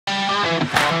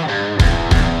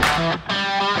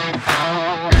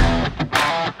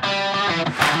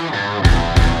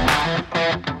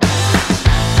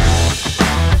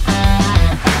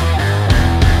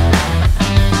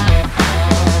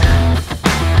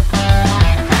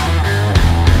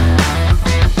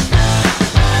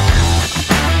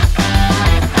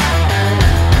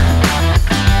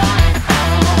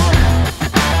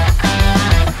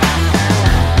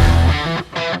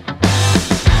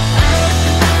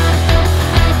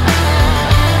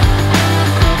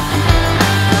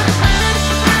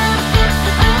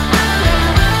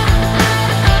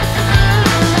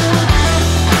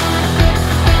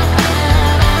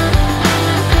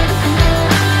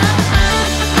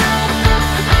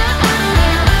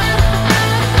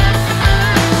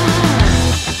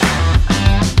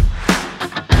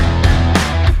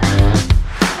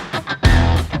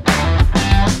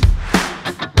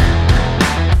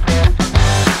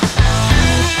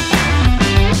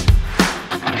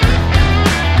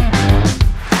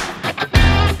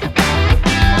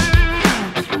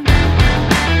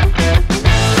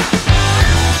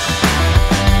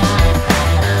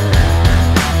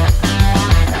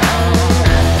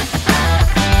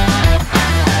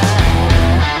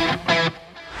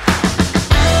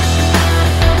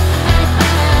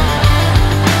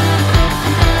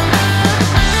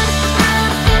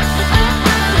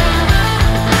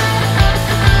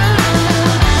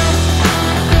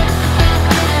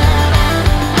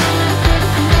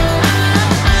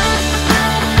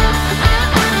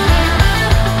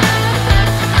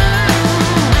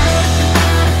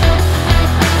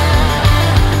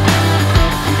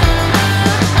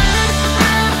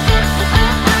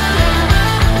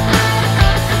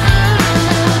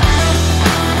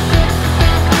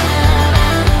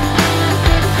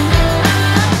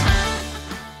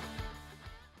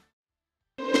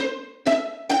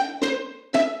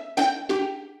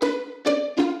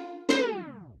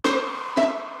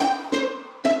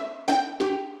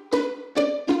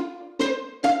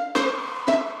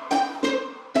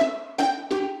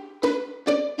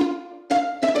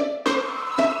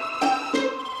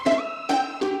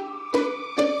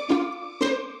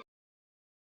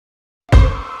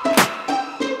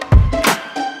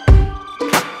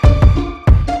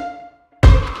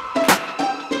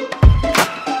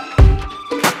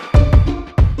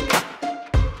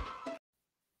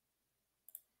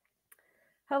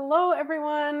Hello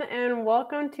everyone and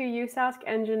welcome to USask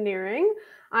Engineering.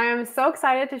 I am so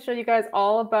excited to show you guys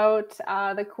all about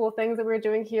the cool things that we're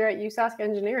doing here at USask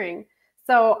Engineering.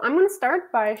 So I'm going to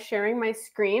start by sharing my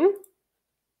screen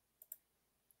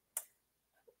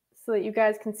so that you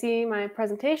guys can see my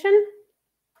presentation.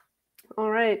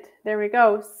 All right, there we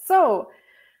go. So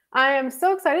I am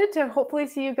so excited to hopefully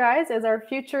see you guys as our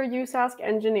future USask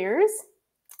engineers.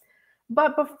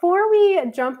 But before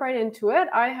we jump right into it,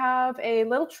 I have a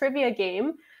little trivia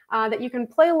game that you can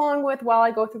play along with while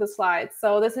I go through the slides.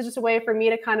 So this is just a way for me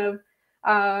to kind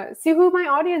of see who my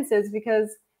audience is,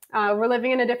 because we're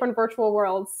living in a different virtual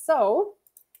world. So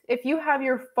if you have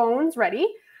your phones ready,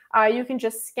 you can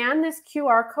just scan this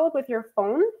QR code with your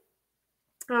phone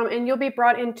and you'll be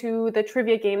brought into the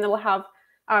trivia game that will have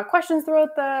questions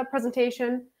throughout the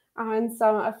presentation and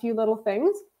a few little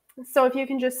things. So if you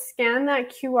can just scan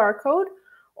that QR code,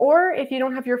 or if you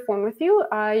don't have your phone with you,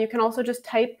 you can also just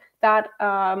type that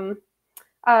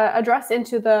address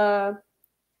into the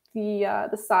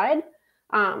side.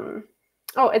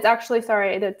 Oh, it's actually,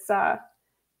 sorry, it's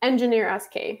Engineer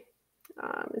SK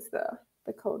is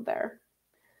the code there.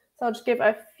 So I'll just give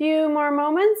a few more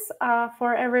moments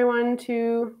for everyone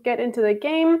to get into the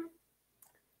game.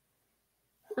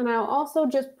 And I'll also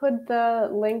just put the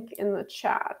link in the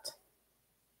chat.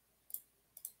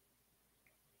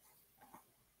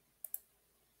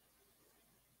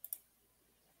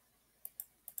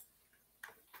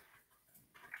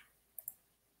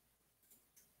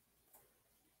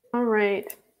 All right,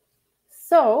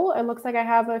 so it looks like I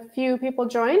have a few people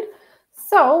joined.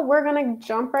 So we're gonna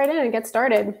jump right in and get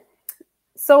started.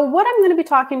 So what I'm gonna be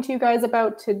talking to you guys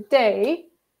about today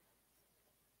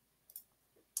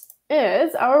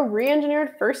is our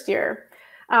re-engineered first year.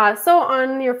 So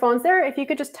on your phones there, if you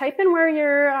could just type in where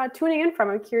you're tuning in from.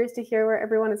 I'm curious to hear where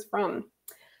everyone is from.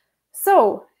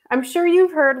 So I'm sure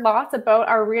you've heard lots about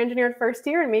our re-engineered first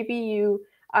year, and maybe you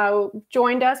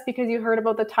joined us because you heard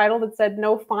about the title that said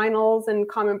no finals and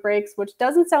common breaks, which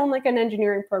doesn't sound like an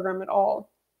engineering program at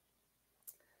all.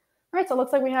 All right, so it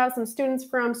looks like we have some students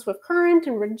from Swift Current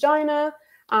and Regina.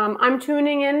 I'm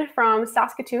tuning in from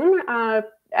Saskatoon. I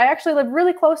actually live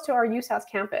really close to our USask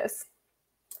campus.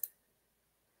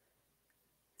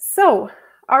 So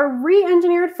our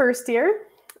re-engineered first year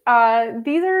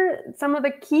these are some of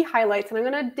the key highlights, and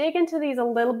I'm going to dig into these a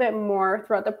little bit more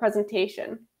throughout the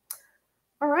presentation.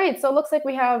 All right, so it looks like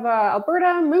we have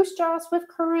Alberta, Moose Jaw, Swift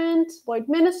Current,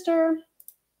 Lloydminster.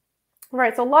 All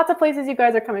right, so lots of places you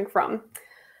guys are coming from.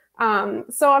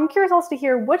 So I'm curious also to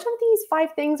hear, which of these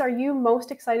 5 things are you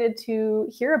most excited to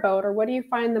hear about, or what do you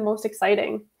find the most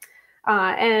exciting?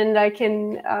 And I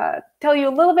can tell you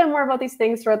a little bit more about these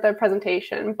things throughout the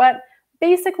presentation. But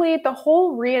basically, the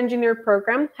whole re-engineer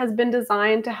program has been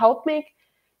designed to help make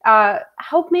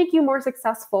you more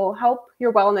successful, help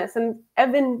your wellness, and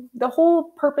Evan, the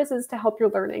whole purpose is to help your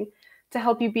learning, to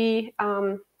help you be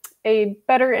a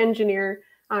better engineer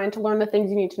and to learn the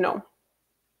things you need to know.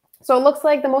 So it looks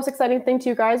like the most exciting thing to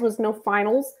you guys was no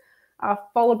finals,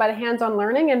 followed by the hands-on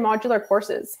learning and modular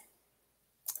courses.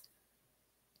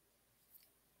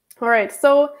 All right,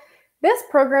 so this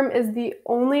program is the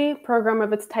only program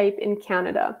of its type in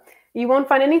Canada. You won't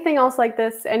find anything else like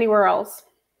this anywhere else.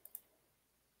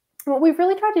 What we've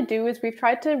really tried to do is we've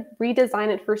tried to redesign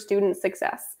it for student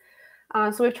success.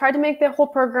 So we've tried to make the whole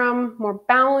program more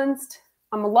balanced,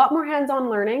 a lot more hands-on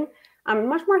learning,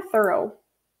 much more thorough.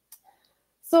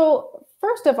 So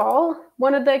first of all,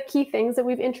 one of the key things that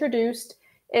we've introduced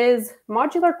is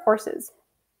modular courses.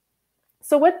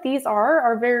 So what these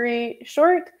are very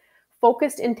short,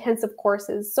 focused, intensive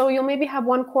courses. So you'll maybe have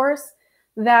one course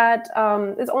that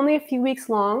is only a few weeks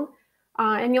long,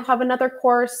 and you'll have another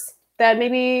course that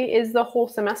maybe is the whole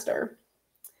semester.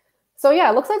 So yeah,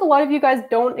 it looks like a lot of you guys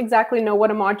don't exactly know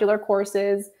what a modular course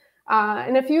is.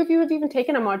 And a few of you have even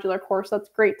taken a modular course. That's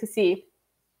great to see.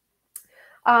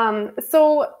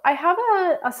 So I have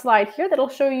a slide here that'll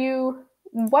show you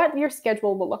what your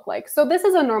schedule will look like. So this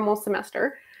is a normal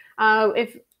semester.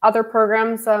 If other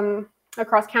programs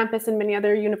across campus and many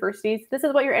other universities, this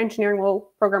is what your engineering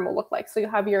program will look like. So you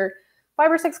have your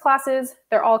 5 or 6 classes.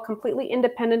 They're all completely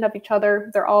independent of each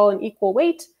other. They're all an equal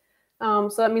weight.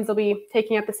 So that means they'll be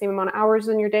taking up the same amount of hours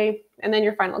in your day, and then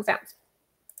your final exams.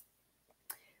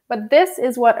 But this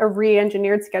is what a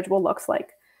re-engineered schedule looks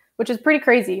like, which is pretty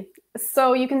crazy.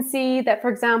 So you can see that, for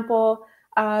example,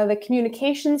 the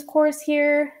communications course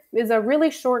here is a really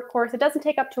short course. It doesn't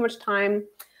take up too much time.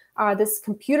 This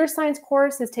computer science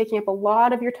course is taking up a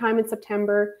lot of your time in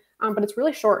September, but it's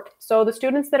really short. So the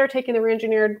students that are taking the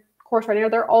re-engineered course right now,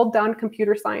 they're all done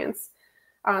computer science.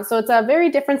 So it's a very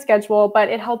different schedule, but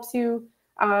it helps you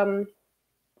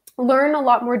learn a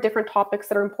lot more different topics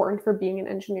that are important for being an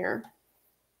engineer.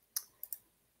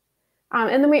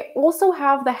 And then we also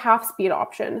have the half speed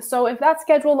option. So if that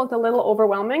schedule looked a little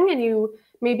overwhelming and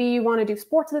maybe you want to do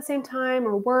sports at the same time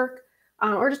or work,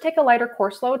 or just take a lighter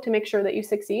course load to make sure that you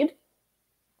succeed,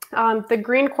 the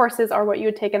green courses are what you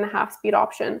would take in the half speed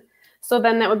option. So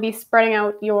then that would be spreading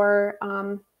out your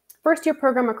first year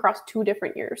program across 2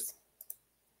 different years.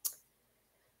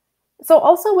 So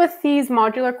also with these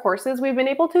modular courses, we've been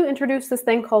able to introduce this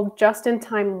thing called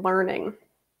just-in-time learning.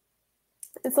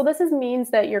 And so this means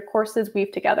that your courses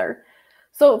weave together.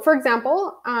 So for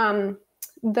example,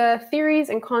 the theories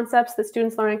and concepts that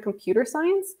students learn in computer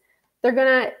science, they're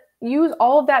going to use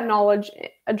all of that knowledge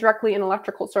directly in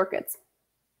electrical circuits.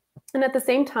 And at the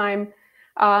same time,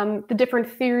 the different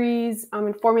theories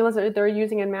and formulas that they're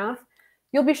using in math,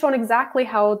 you'll be shown exactly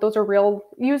how those are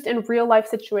used in real life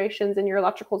situations in your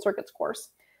electrical circuits course.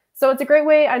 So it's a great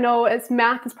way. I know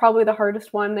math is probably the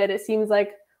hardest one, that it seems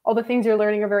like all the things you're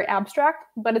learning are very abstract,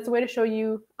 but it's a way to show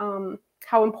you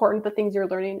how important the things you're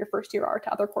learning in your first year are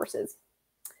to other courses.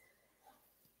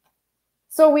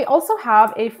 So we also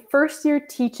have a first year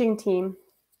teaching team.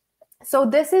 So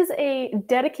this is a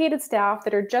dedicated staff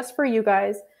that are just for you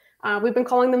guys. We've been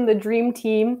calling them the dream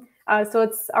team. So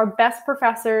it's our best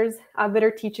professors that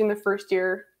are teaching the first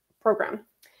year program.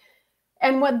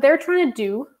 And what they're trying to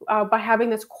do by having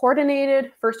this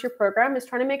coordinated first year program is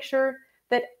trying to make sure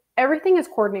that everything is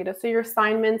coordinated. So your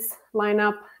assignments line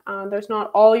up. There's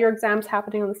not all your exams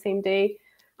happening on the same day,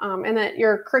 and that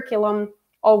your curriculum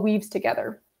all weaves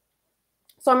together.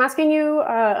 So I'm asking you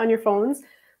on your phones,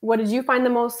 what did you find the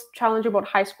most challenging about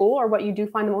high school, or what you do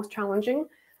find the most challenging?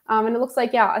 And it looks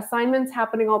like, yeah, assignments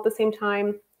happening all at the same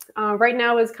time. Right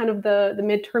now is kind of the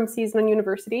midterm season in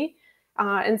university.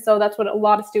 And so that's what a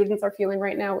lot of students are feeling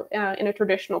right now in a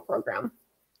traditional program.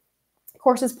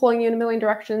 Courses pulling you in a million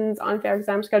directions, unfair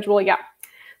exam schedule, yeah.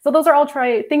 So those are all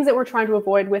things that we're trying to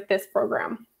avoid with this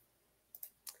program.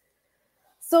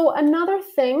 So another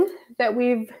thing that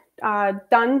we've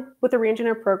done with the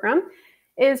re-engineer program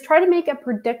is try to make a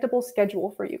predictable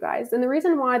schedule for you guys. And the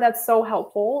reason why that's so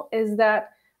helpful is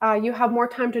that you have more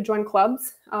time to join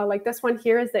clubs. Like this one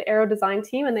here is the aero design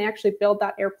team, and they actually build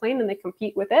that airplane and they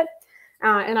compete with it.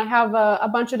 And I have a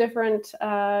bunch of different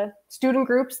student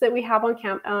groups that we have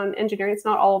on engineering. It's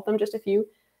not all of them, just a few.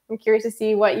 I'm curious to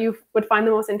see what you would find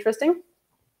the most interesting.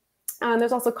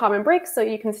 There's also common breaks, so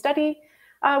you can study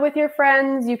with your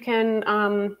friends. You can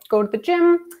go to the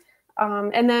gym.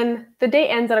 And then the day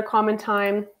ends at a common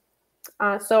time.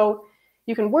 So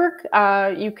you can work,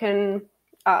 you can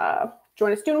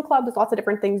join a student club. There's lots of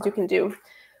different things you can do.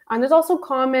 And there's also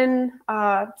common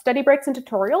study breaks and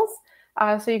tutorials.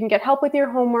 So you can get help with your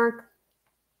homework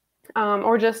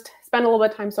or just spend a little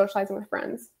bit of time socializing with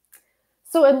friends.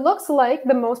 So it looks like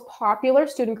the most popular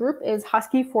student group is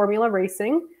Husky Formula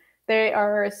Racing. They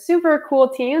are a super cool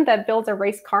team that builds a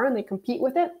race car and they compete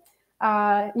with it.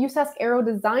 USask Aero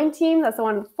Design Team, that's the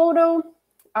one in the photo.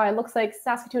 It looks like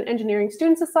Saskatoon Engineering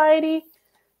Student Society.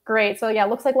 Great. So yeah, it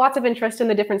looks like lots of interest in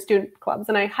the different student clubs,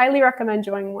 and I highly recommend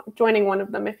joining one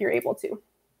of them if you're able to.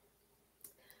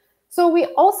 So we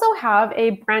also have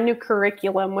a brand new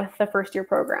curriculum with the first year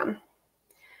program.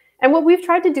 And what we've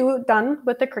tried to do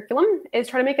with the curriculum is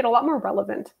try to make it a lot more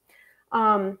relevant.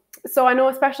 So I know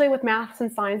especially with maths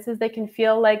and sciences, they can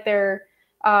feel like they're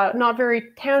not very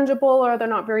tangible or they're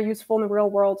not very useful in the real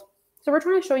world. So we're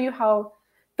trying to show you how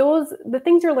the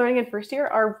things you're learning in first year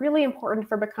are really important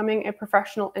for becoming a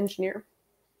professional engineer.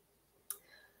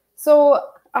 So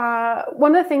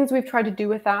one of the things we've tried to do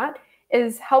with that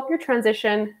is help your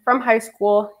transition from high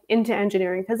school into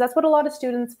engineering, because that's what a lot of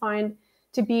students find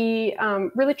to be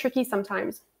really tricky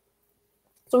sometimes.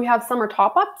 So we have summer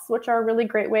top-ups, which are a really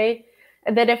great way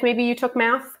that if maybe you took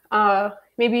math,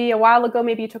 maybe a while ago,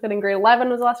 maybe you took it in grade 11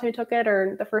 was the last time you took it,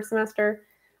 or the first semester,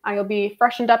 you'll be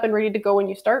freshened up and ready to go when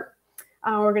you start.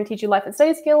 We're going to teach you life and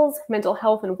study skills, mental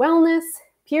health and wellness,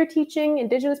 peer teaching,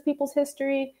 Indigenous people's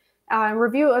history,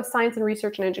 review of science and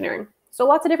research and engineering. So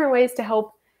lots of different ways to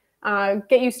help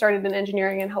get you started in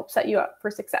engineering and help set you up for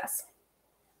success.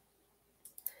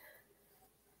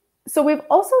 So we've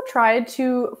also tried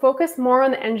to focus more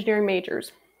on the engineering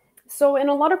majors. So in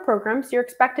a lot of programs, you're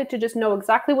expected to just know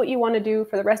exactly what you want to do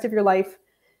for the rest of your life.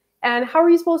 And how are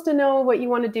you supposed to know what you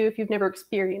want to do if you've never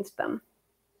experienced them?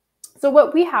 So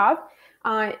what we have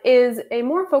is a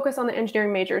more focus on the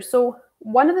engineering majors. So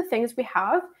one of the things we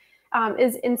have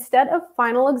is instead of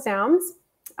final exams,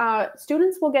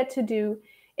 students will get to do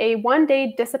a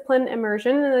one-day discipline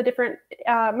immersion in the different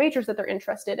majors that they're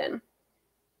interested in.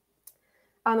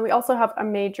 We also have a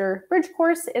major bridge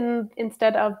course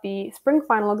instead of the spring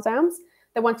final exams,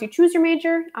 that once you choose your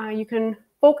major, you can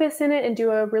focus in it and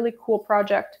do a really cool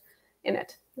project in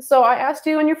it. So I asked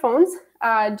you on your phones,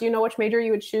 do you know which major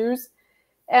you would choose?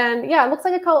 And yeah, it looks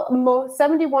like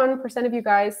 71% of you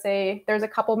guys say there's a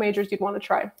couple majors you'd want to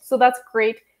try. So that's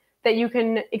great that you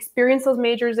can experience those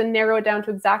majors and narrow it down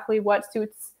to exactly what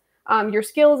suits your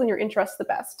skills and your interests the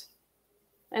best.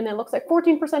 And it looks like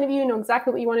 14% of you know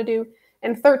exactly what you want to do,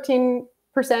 and 13%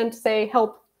 say,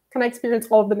 help, can I experience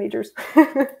all of the majors?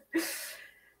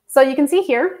 So you can see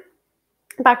here,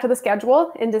 back to the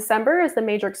schedule, in December is the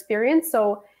major experience.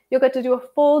 So you'll get to do a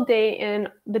full day in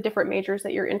the different majors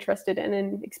that you're interested in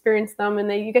and experience them. And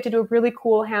then you get to do a really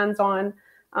cool hands-on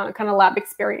kind of lab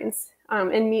experience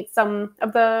and meet some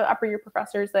of the upper year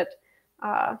professors that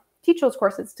teach those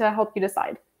courses to help you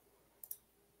decide.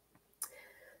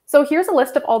 So here's a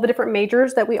list of all the different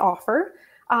majors that we offer.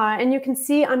 And you can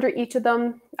see under each of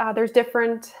them, there's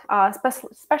different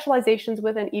specializations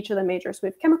within each of the majors. We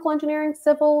have chemical engineering,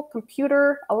 civil,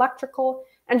 computer, electrical,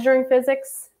 engineering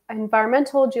physics,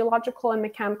 environmental, geological, and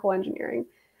mechanical engineering.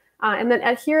 And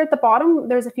then here at the bottom,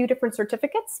 there's a few different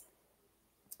certificates.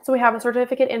 So we have a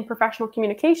certificate in professional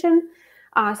communication.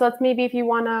 So that's maybe if you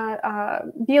want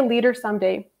to be a leader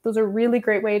someday. Those are a really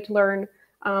great way to learn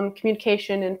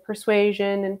communication and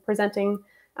persuasion and presenting.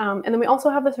 And then we also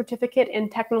have the certificate in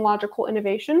technological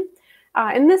innovation.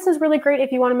 And this is really great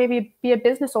if you want to maybe be a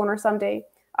business owner someday.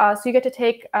 So you get to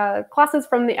take classes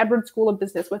from the Edwards School of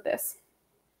Business with this.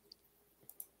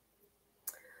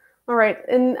 All right,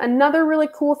 and another really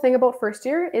cool thing about first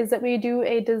year is that we do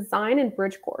a design and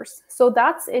bridge course. So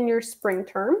that's in your spring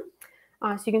term.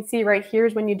 So you can see right here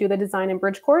is when you do the design and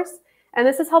bridge course. And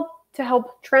this is to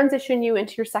help transition you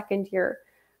into your second year.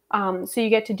 So you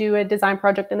get to do a design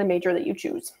project in the major that you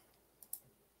choose.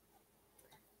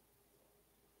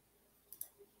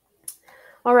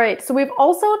 All right, so we've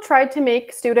also tried to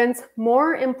make students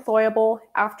more employable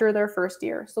after their first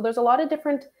year. So there's a lot of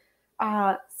different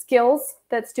skills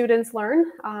that students learn,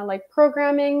 like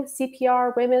programming,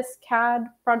 CPR, WMIS, CAD,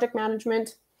 project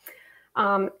management.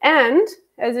 And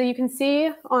as you can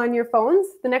see on your phones,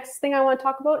 the next thing I want to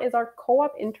talk about is our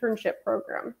co-op internship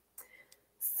program.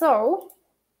 So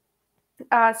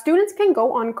Students can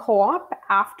go on co-op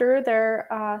after their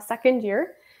second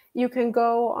year. You can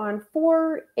go on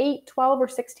 4, 8, 12, or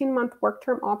 16-month work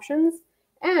term options.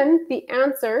 And the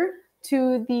answer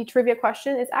to the trivia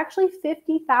question is actually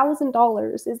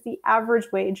 $50,000 is the average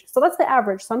wage. So that's the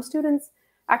average. Some students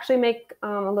actually make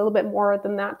a little bit more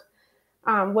than that,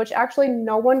 which actually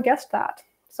no one guessed that.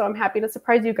 So I'm happy to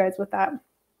surprise you guys with that.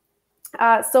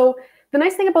 So the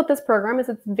nice thing about this program is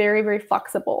it's very, very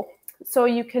flexible. So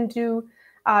you can do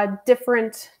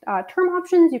different term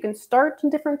options. You can start in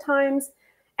different times,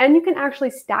 and you can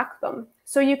actually stack them.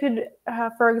 So you could,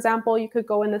 for example, you could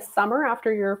go in the summer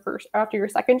after your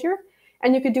second year,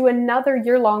 and you could do another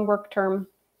year-long work term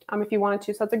if you wanted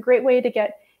to. So it's a great way to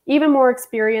get even more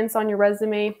experience on your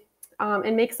resume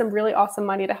and make some really awesome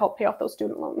money to help pay off those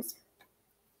student loans.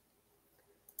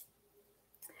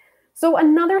 So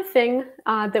another thing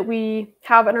that we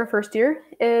have in our first year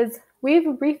is we've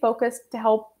refocused to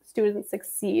help students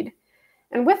succeed.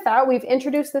 And with that, we've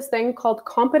introduced this thing called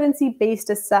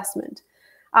competency-based assessment.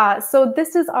 So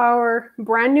this is our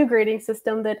brand new grading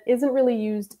system that isn't really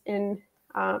used in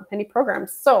any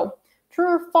programs. So true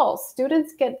or false,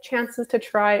 students get chances to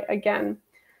try again.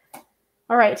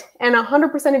 All right, and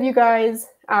 100% of you guys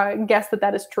guess that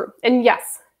that is true. And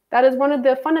yes, that is one of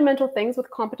the fundamental things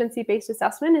with competency-based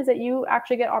assessment is that you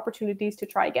actually get opportunities to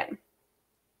try again.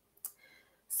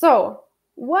 So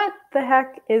what the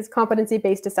heck is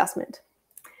competency-based assessment?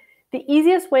 The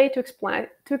easiest way to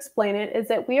explain it is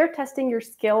that we are testing your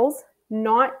skills,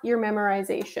 not your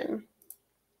memorization.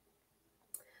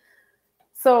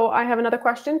 So I have another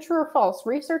question, true or false?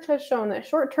 Research has shown that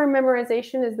short-term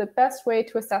memorization is the best way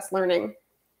to assess learning.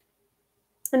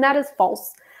 And that is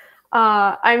false.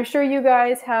 I'm sure you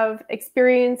guys have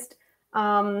experienced,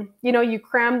 you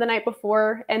cram the night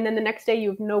before and then the next day you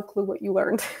have no clue what you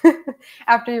learned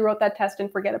after you wrote that test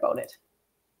and forget about it.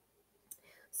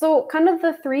 So kind of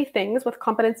the three things with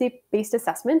competency-based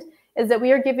assessment is that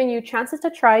we are giving you chances to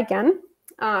try again,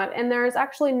 and there is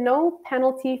actually no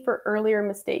penalty for earlier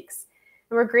mistakes.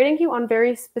 And we're grading you on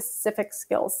very specific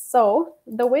skills. So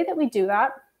the way that we do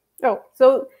that,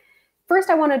 so first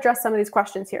I want to address some of these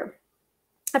questions here.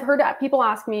 I've heard people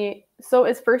ask me, so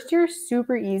is first year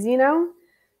super easy now?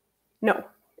 No,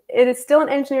 it is still an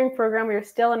engineering program. We are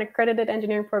still an accredited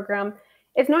engineering program.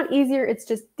 It's not easier, it's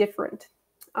just different.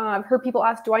 I've heard people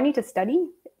ask, do I need to study?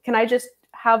 Can I just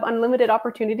have unlimited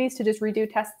opportunities to just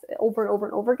redo tests over and over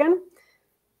and over again?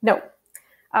 No.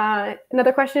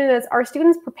 Another question is, are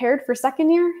students prepared for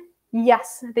second year?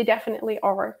 Yes, they definitely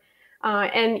are.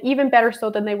 And even better so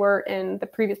than they were in the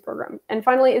previous program. And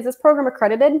finally, is this program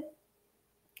accredited?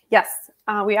 Yes,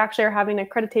 we actually are having an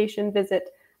accreditation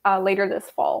visit later this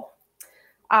fall.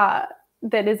 That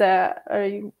is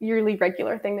a yearly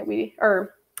regular thing that we,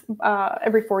 or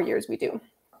every 4 years we do.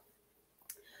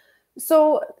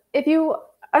 So if you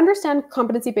understand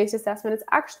competency-based assessment, it's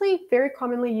actually very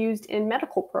commonly used in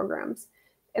medical programs.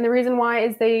 And the reason why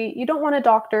is you don't want a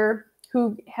doctor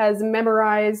who has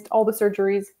memorized all the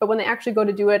surgeries, but when they actually go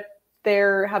to do it, they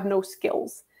have no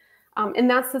skills. And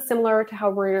that's similar to how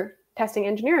we're testing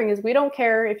engineering is we don't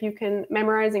care if you can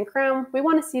memorize and cram. We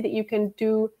want to see that you can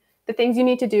do the things you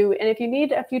need to do. And if you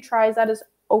need a few tries, that is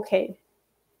okay.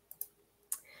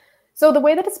 So the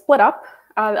way that it's split up,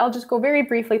 I'll just go very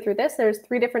briefly through this. There's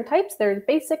 3 different types. There's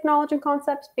basic knowledge and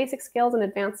concepts, basic skills, and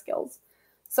advanced skills.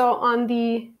 So on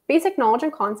the basic knowledge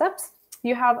and concepts,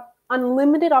 you have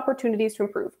unlimited opportunities to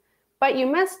improve, but you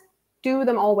must do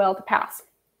them all well to pass.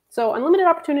 So unlimited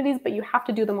opportunities, but you have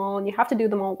to do them all, and you have to do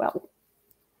them all well.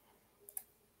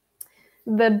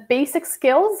 The basic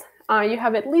skills, you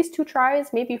have at least 2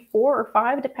 tries, maybe 4 or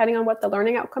 5, depending on what the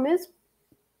learning outcome is,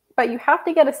 but you have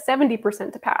to get a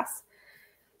 70% to pass.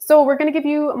 So we're going to give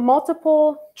you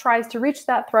multiple tries to reach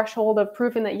that threshold of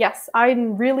proving that, yes, I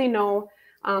really know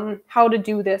how to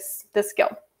do this skill.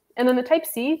 And then the type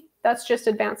C, that's just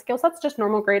advanced skills. That's just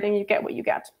normal grading. You get what you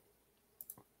get.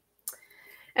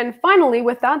 And finally,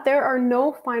 with that, there are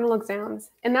no final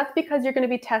exams. And that's because you're going to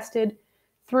be tested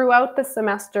throughout the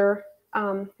semester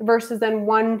versus then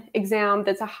one exam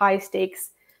that's a high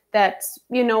stakes that's,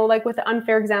 like with the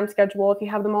unfair exam schedule, if you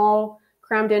have them all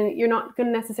crammed in, you're not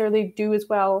going to necessarily do as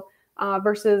well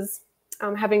versus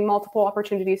having multiple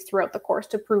opportunities throughout the course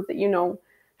to prove that you know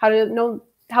how to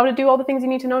do all the things you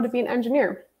need to know to be an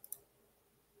engineer.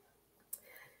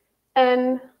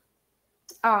 And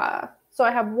so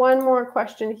I have one more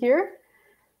question here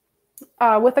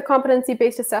with the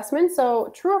competency-based assessment.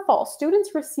 So true or false,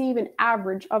 students receive an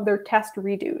average of their test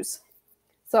redos.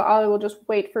 So I will just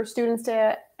wait for students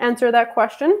to answer that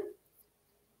question.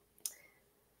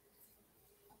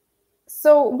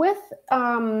 So with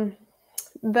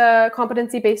the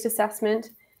competency-based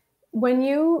assessment, when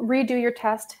you redo your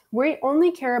test, we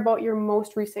only care about your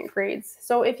most recent grades.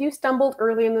 So if you stumbled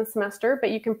early in the semester,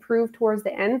 but you can prove towards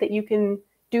the end that you can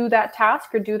do that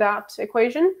task or do that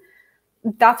equation,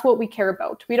 that's what we care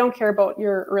about. We don't care about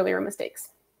your earlier mistakes.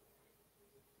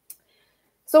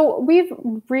 So we've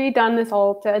redone this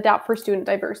all to adapt for student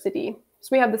diversity. So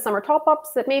we have the summer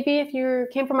top-ups that maybe if you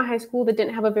came from a high school that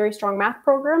didn't have a very strong math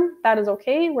program, that is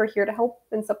okay. We're here to help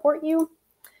and support you.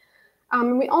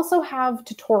 We also have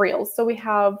tutorials. So we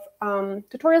have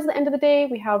tutorials at the end of the day.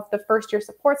 We have the first year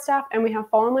support staff, and we have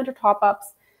fall and winter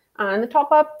top-ups. And the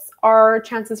top-ups are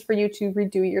chances for you to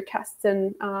redo your tests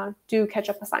and do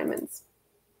catch-up assignments.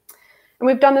 And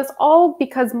we've done this all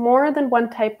because more than one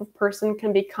type of person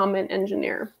can become an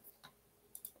engineer.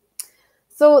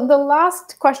 So the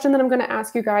last question that I'm going to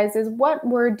ask you guys is, what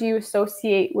word do you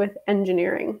associate with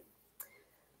engineering?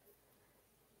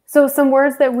 So some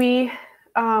words that we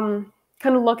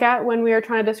kind of look at when we are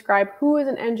trying to describe who is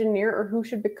an engineer or who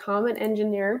should become an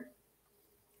engineer.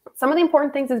 Some of the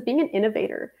important things is being an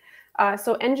innovator.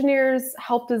 So engineers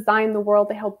help design the world,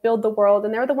 they help build the world,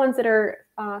 and they're the ones that are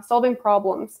solving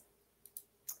problems.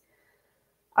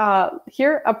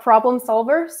 Here, a problem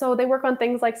solver. So they work on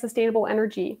things like sustainable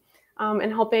energy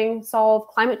and helping solve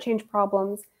climate change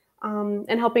problems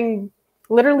and helping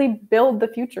literally build the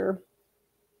future.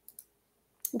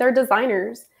 They're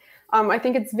designers. I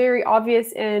think it's very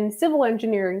obvious in civil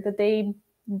engineering that they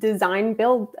design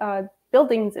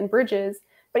buildings and bridges,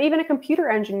 but even a computer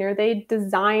engineer, they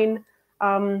design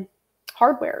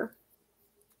hardware.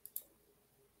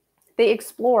 They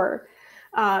explore.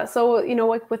 So, you know,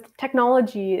 like with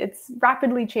technology, it's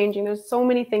rapidly changing. There's so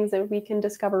many things that we can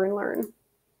discover and learn.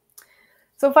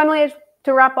 So finally,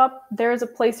 to wrap up, there is a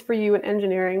place for you in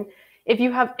engineering. If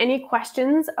you have any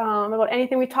questions about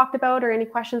anything we talked about or any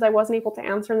questions I wasn't able to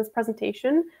answer in this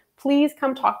presentation, please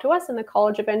come talk to us in the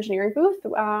College of Engineering booth.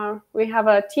 We have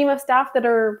a team of staff that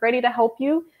are ready to help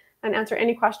you and answer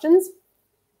any questions.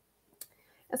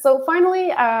 So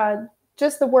finally,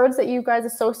 just the words that you guys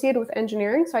associate with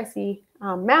engineering. So I see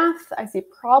math, I see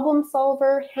problem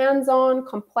solver, hands-on,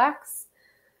 complex,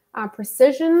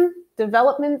 precision,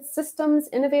 development, systems,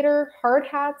 innovator, hard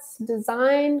hats,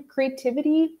 design,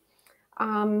 creativity,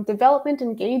 development,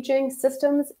 engaging,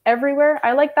 systems, everywhere.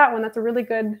 I like that one. That's a really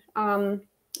good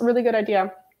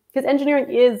idea because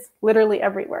engineering is literally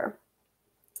everywhere.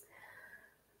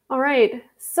 All right,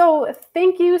 so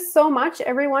thank you so much,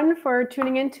 everyone, for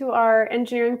tuning into our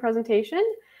engineering presentation.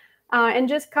 And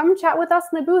just come chat with us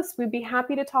in the booths. We'd be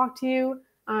happy to talk to you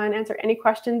and answer any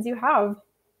questions you have.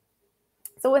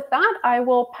 So with that, I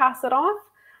will pass it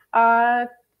off.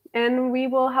 And we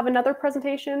will have another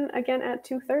presentation again at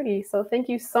 2:30. So thank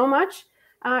you so much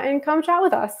and come chat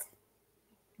with us.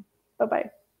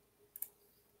 Bye-bye.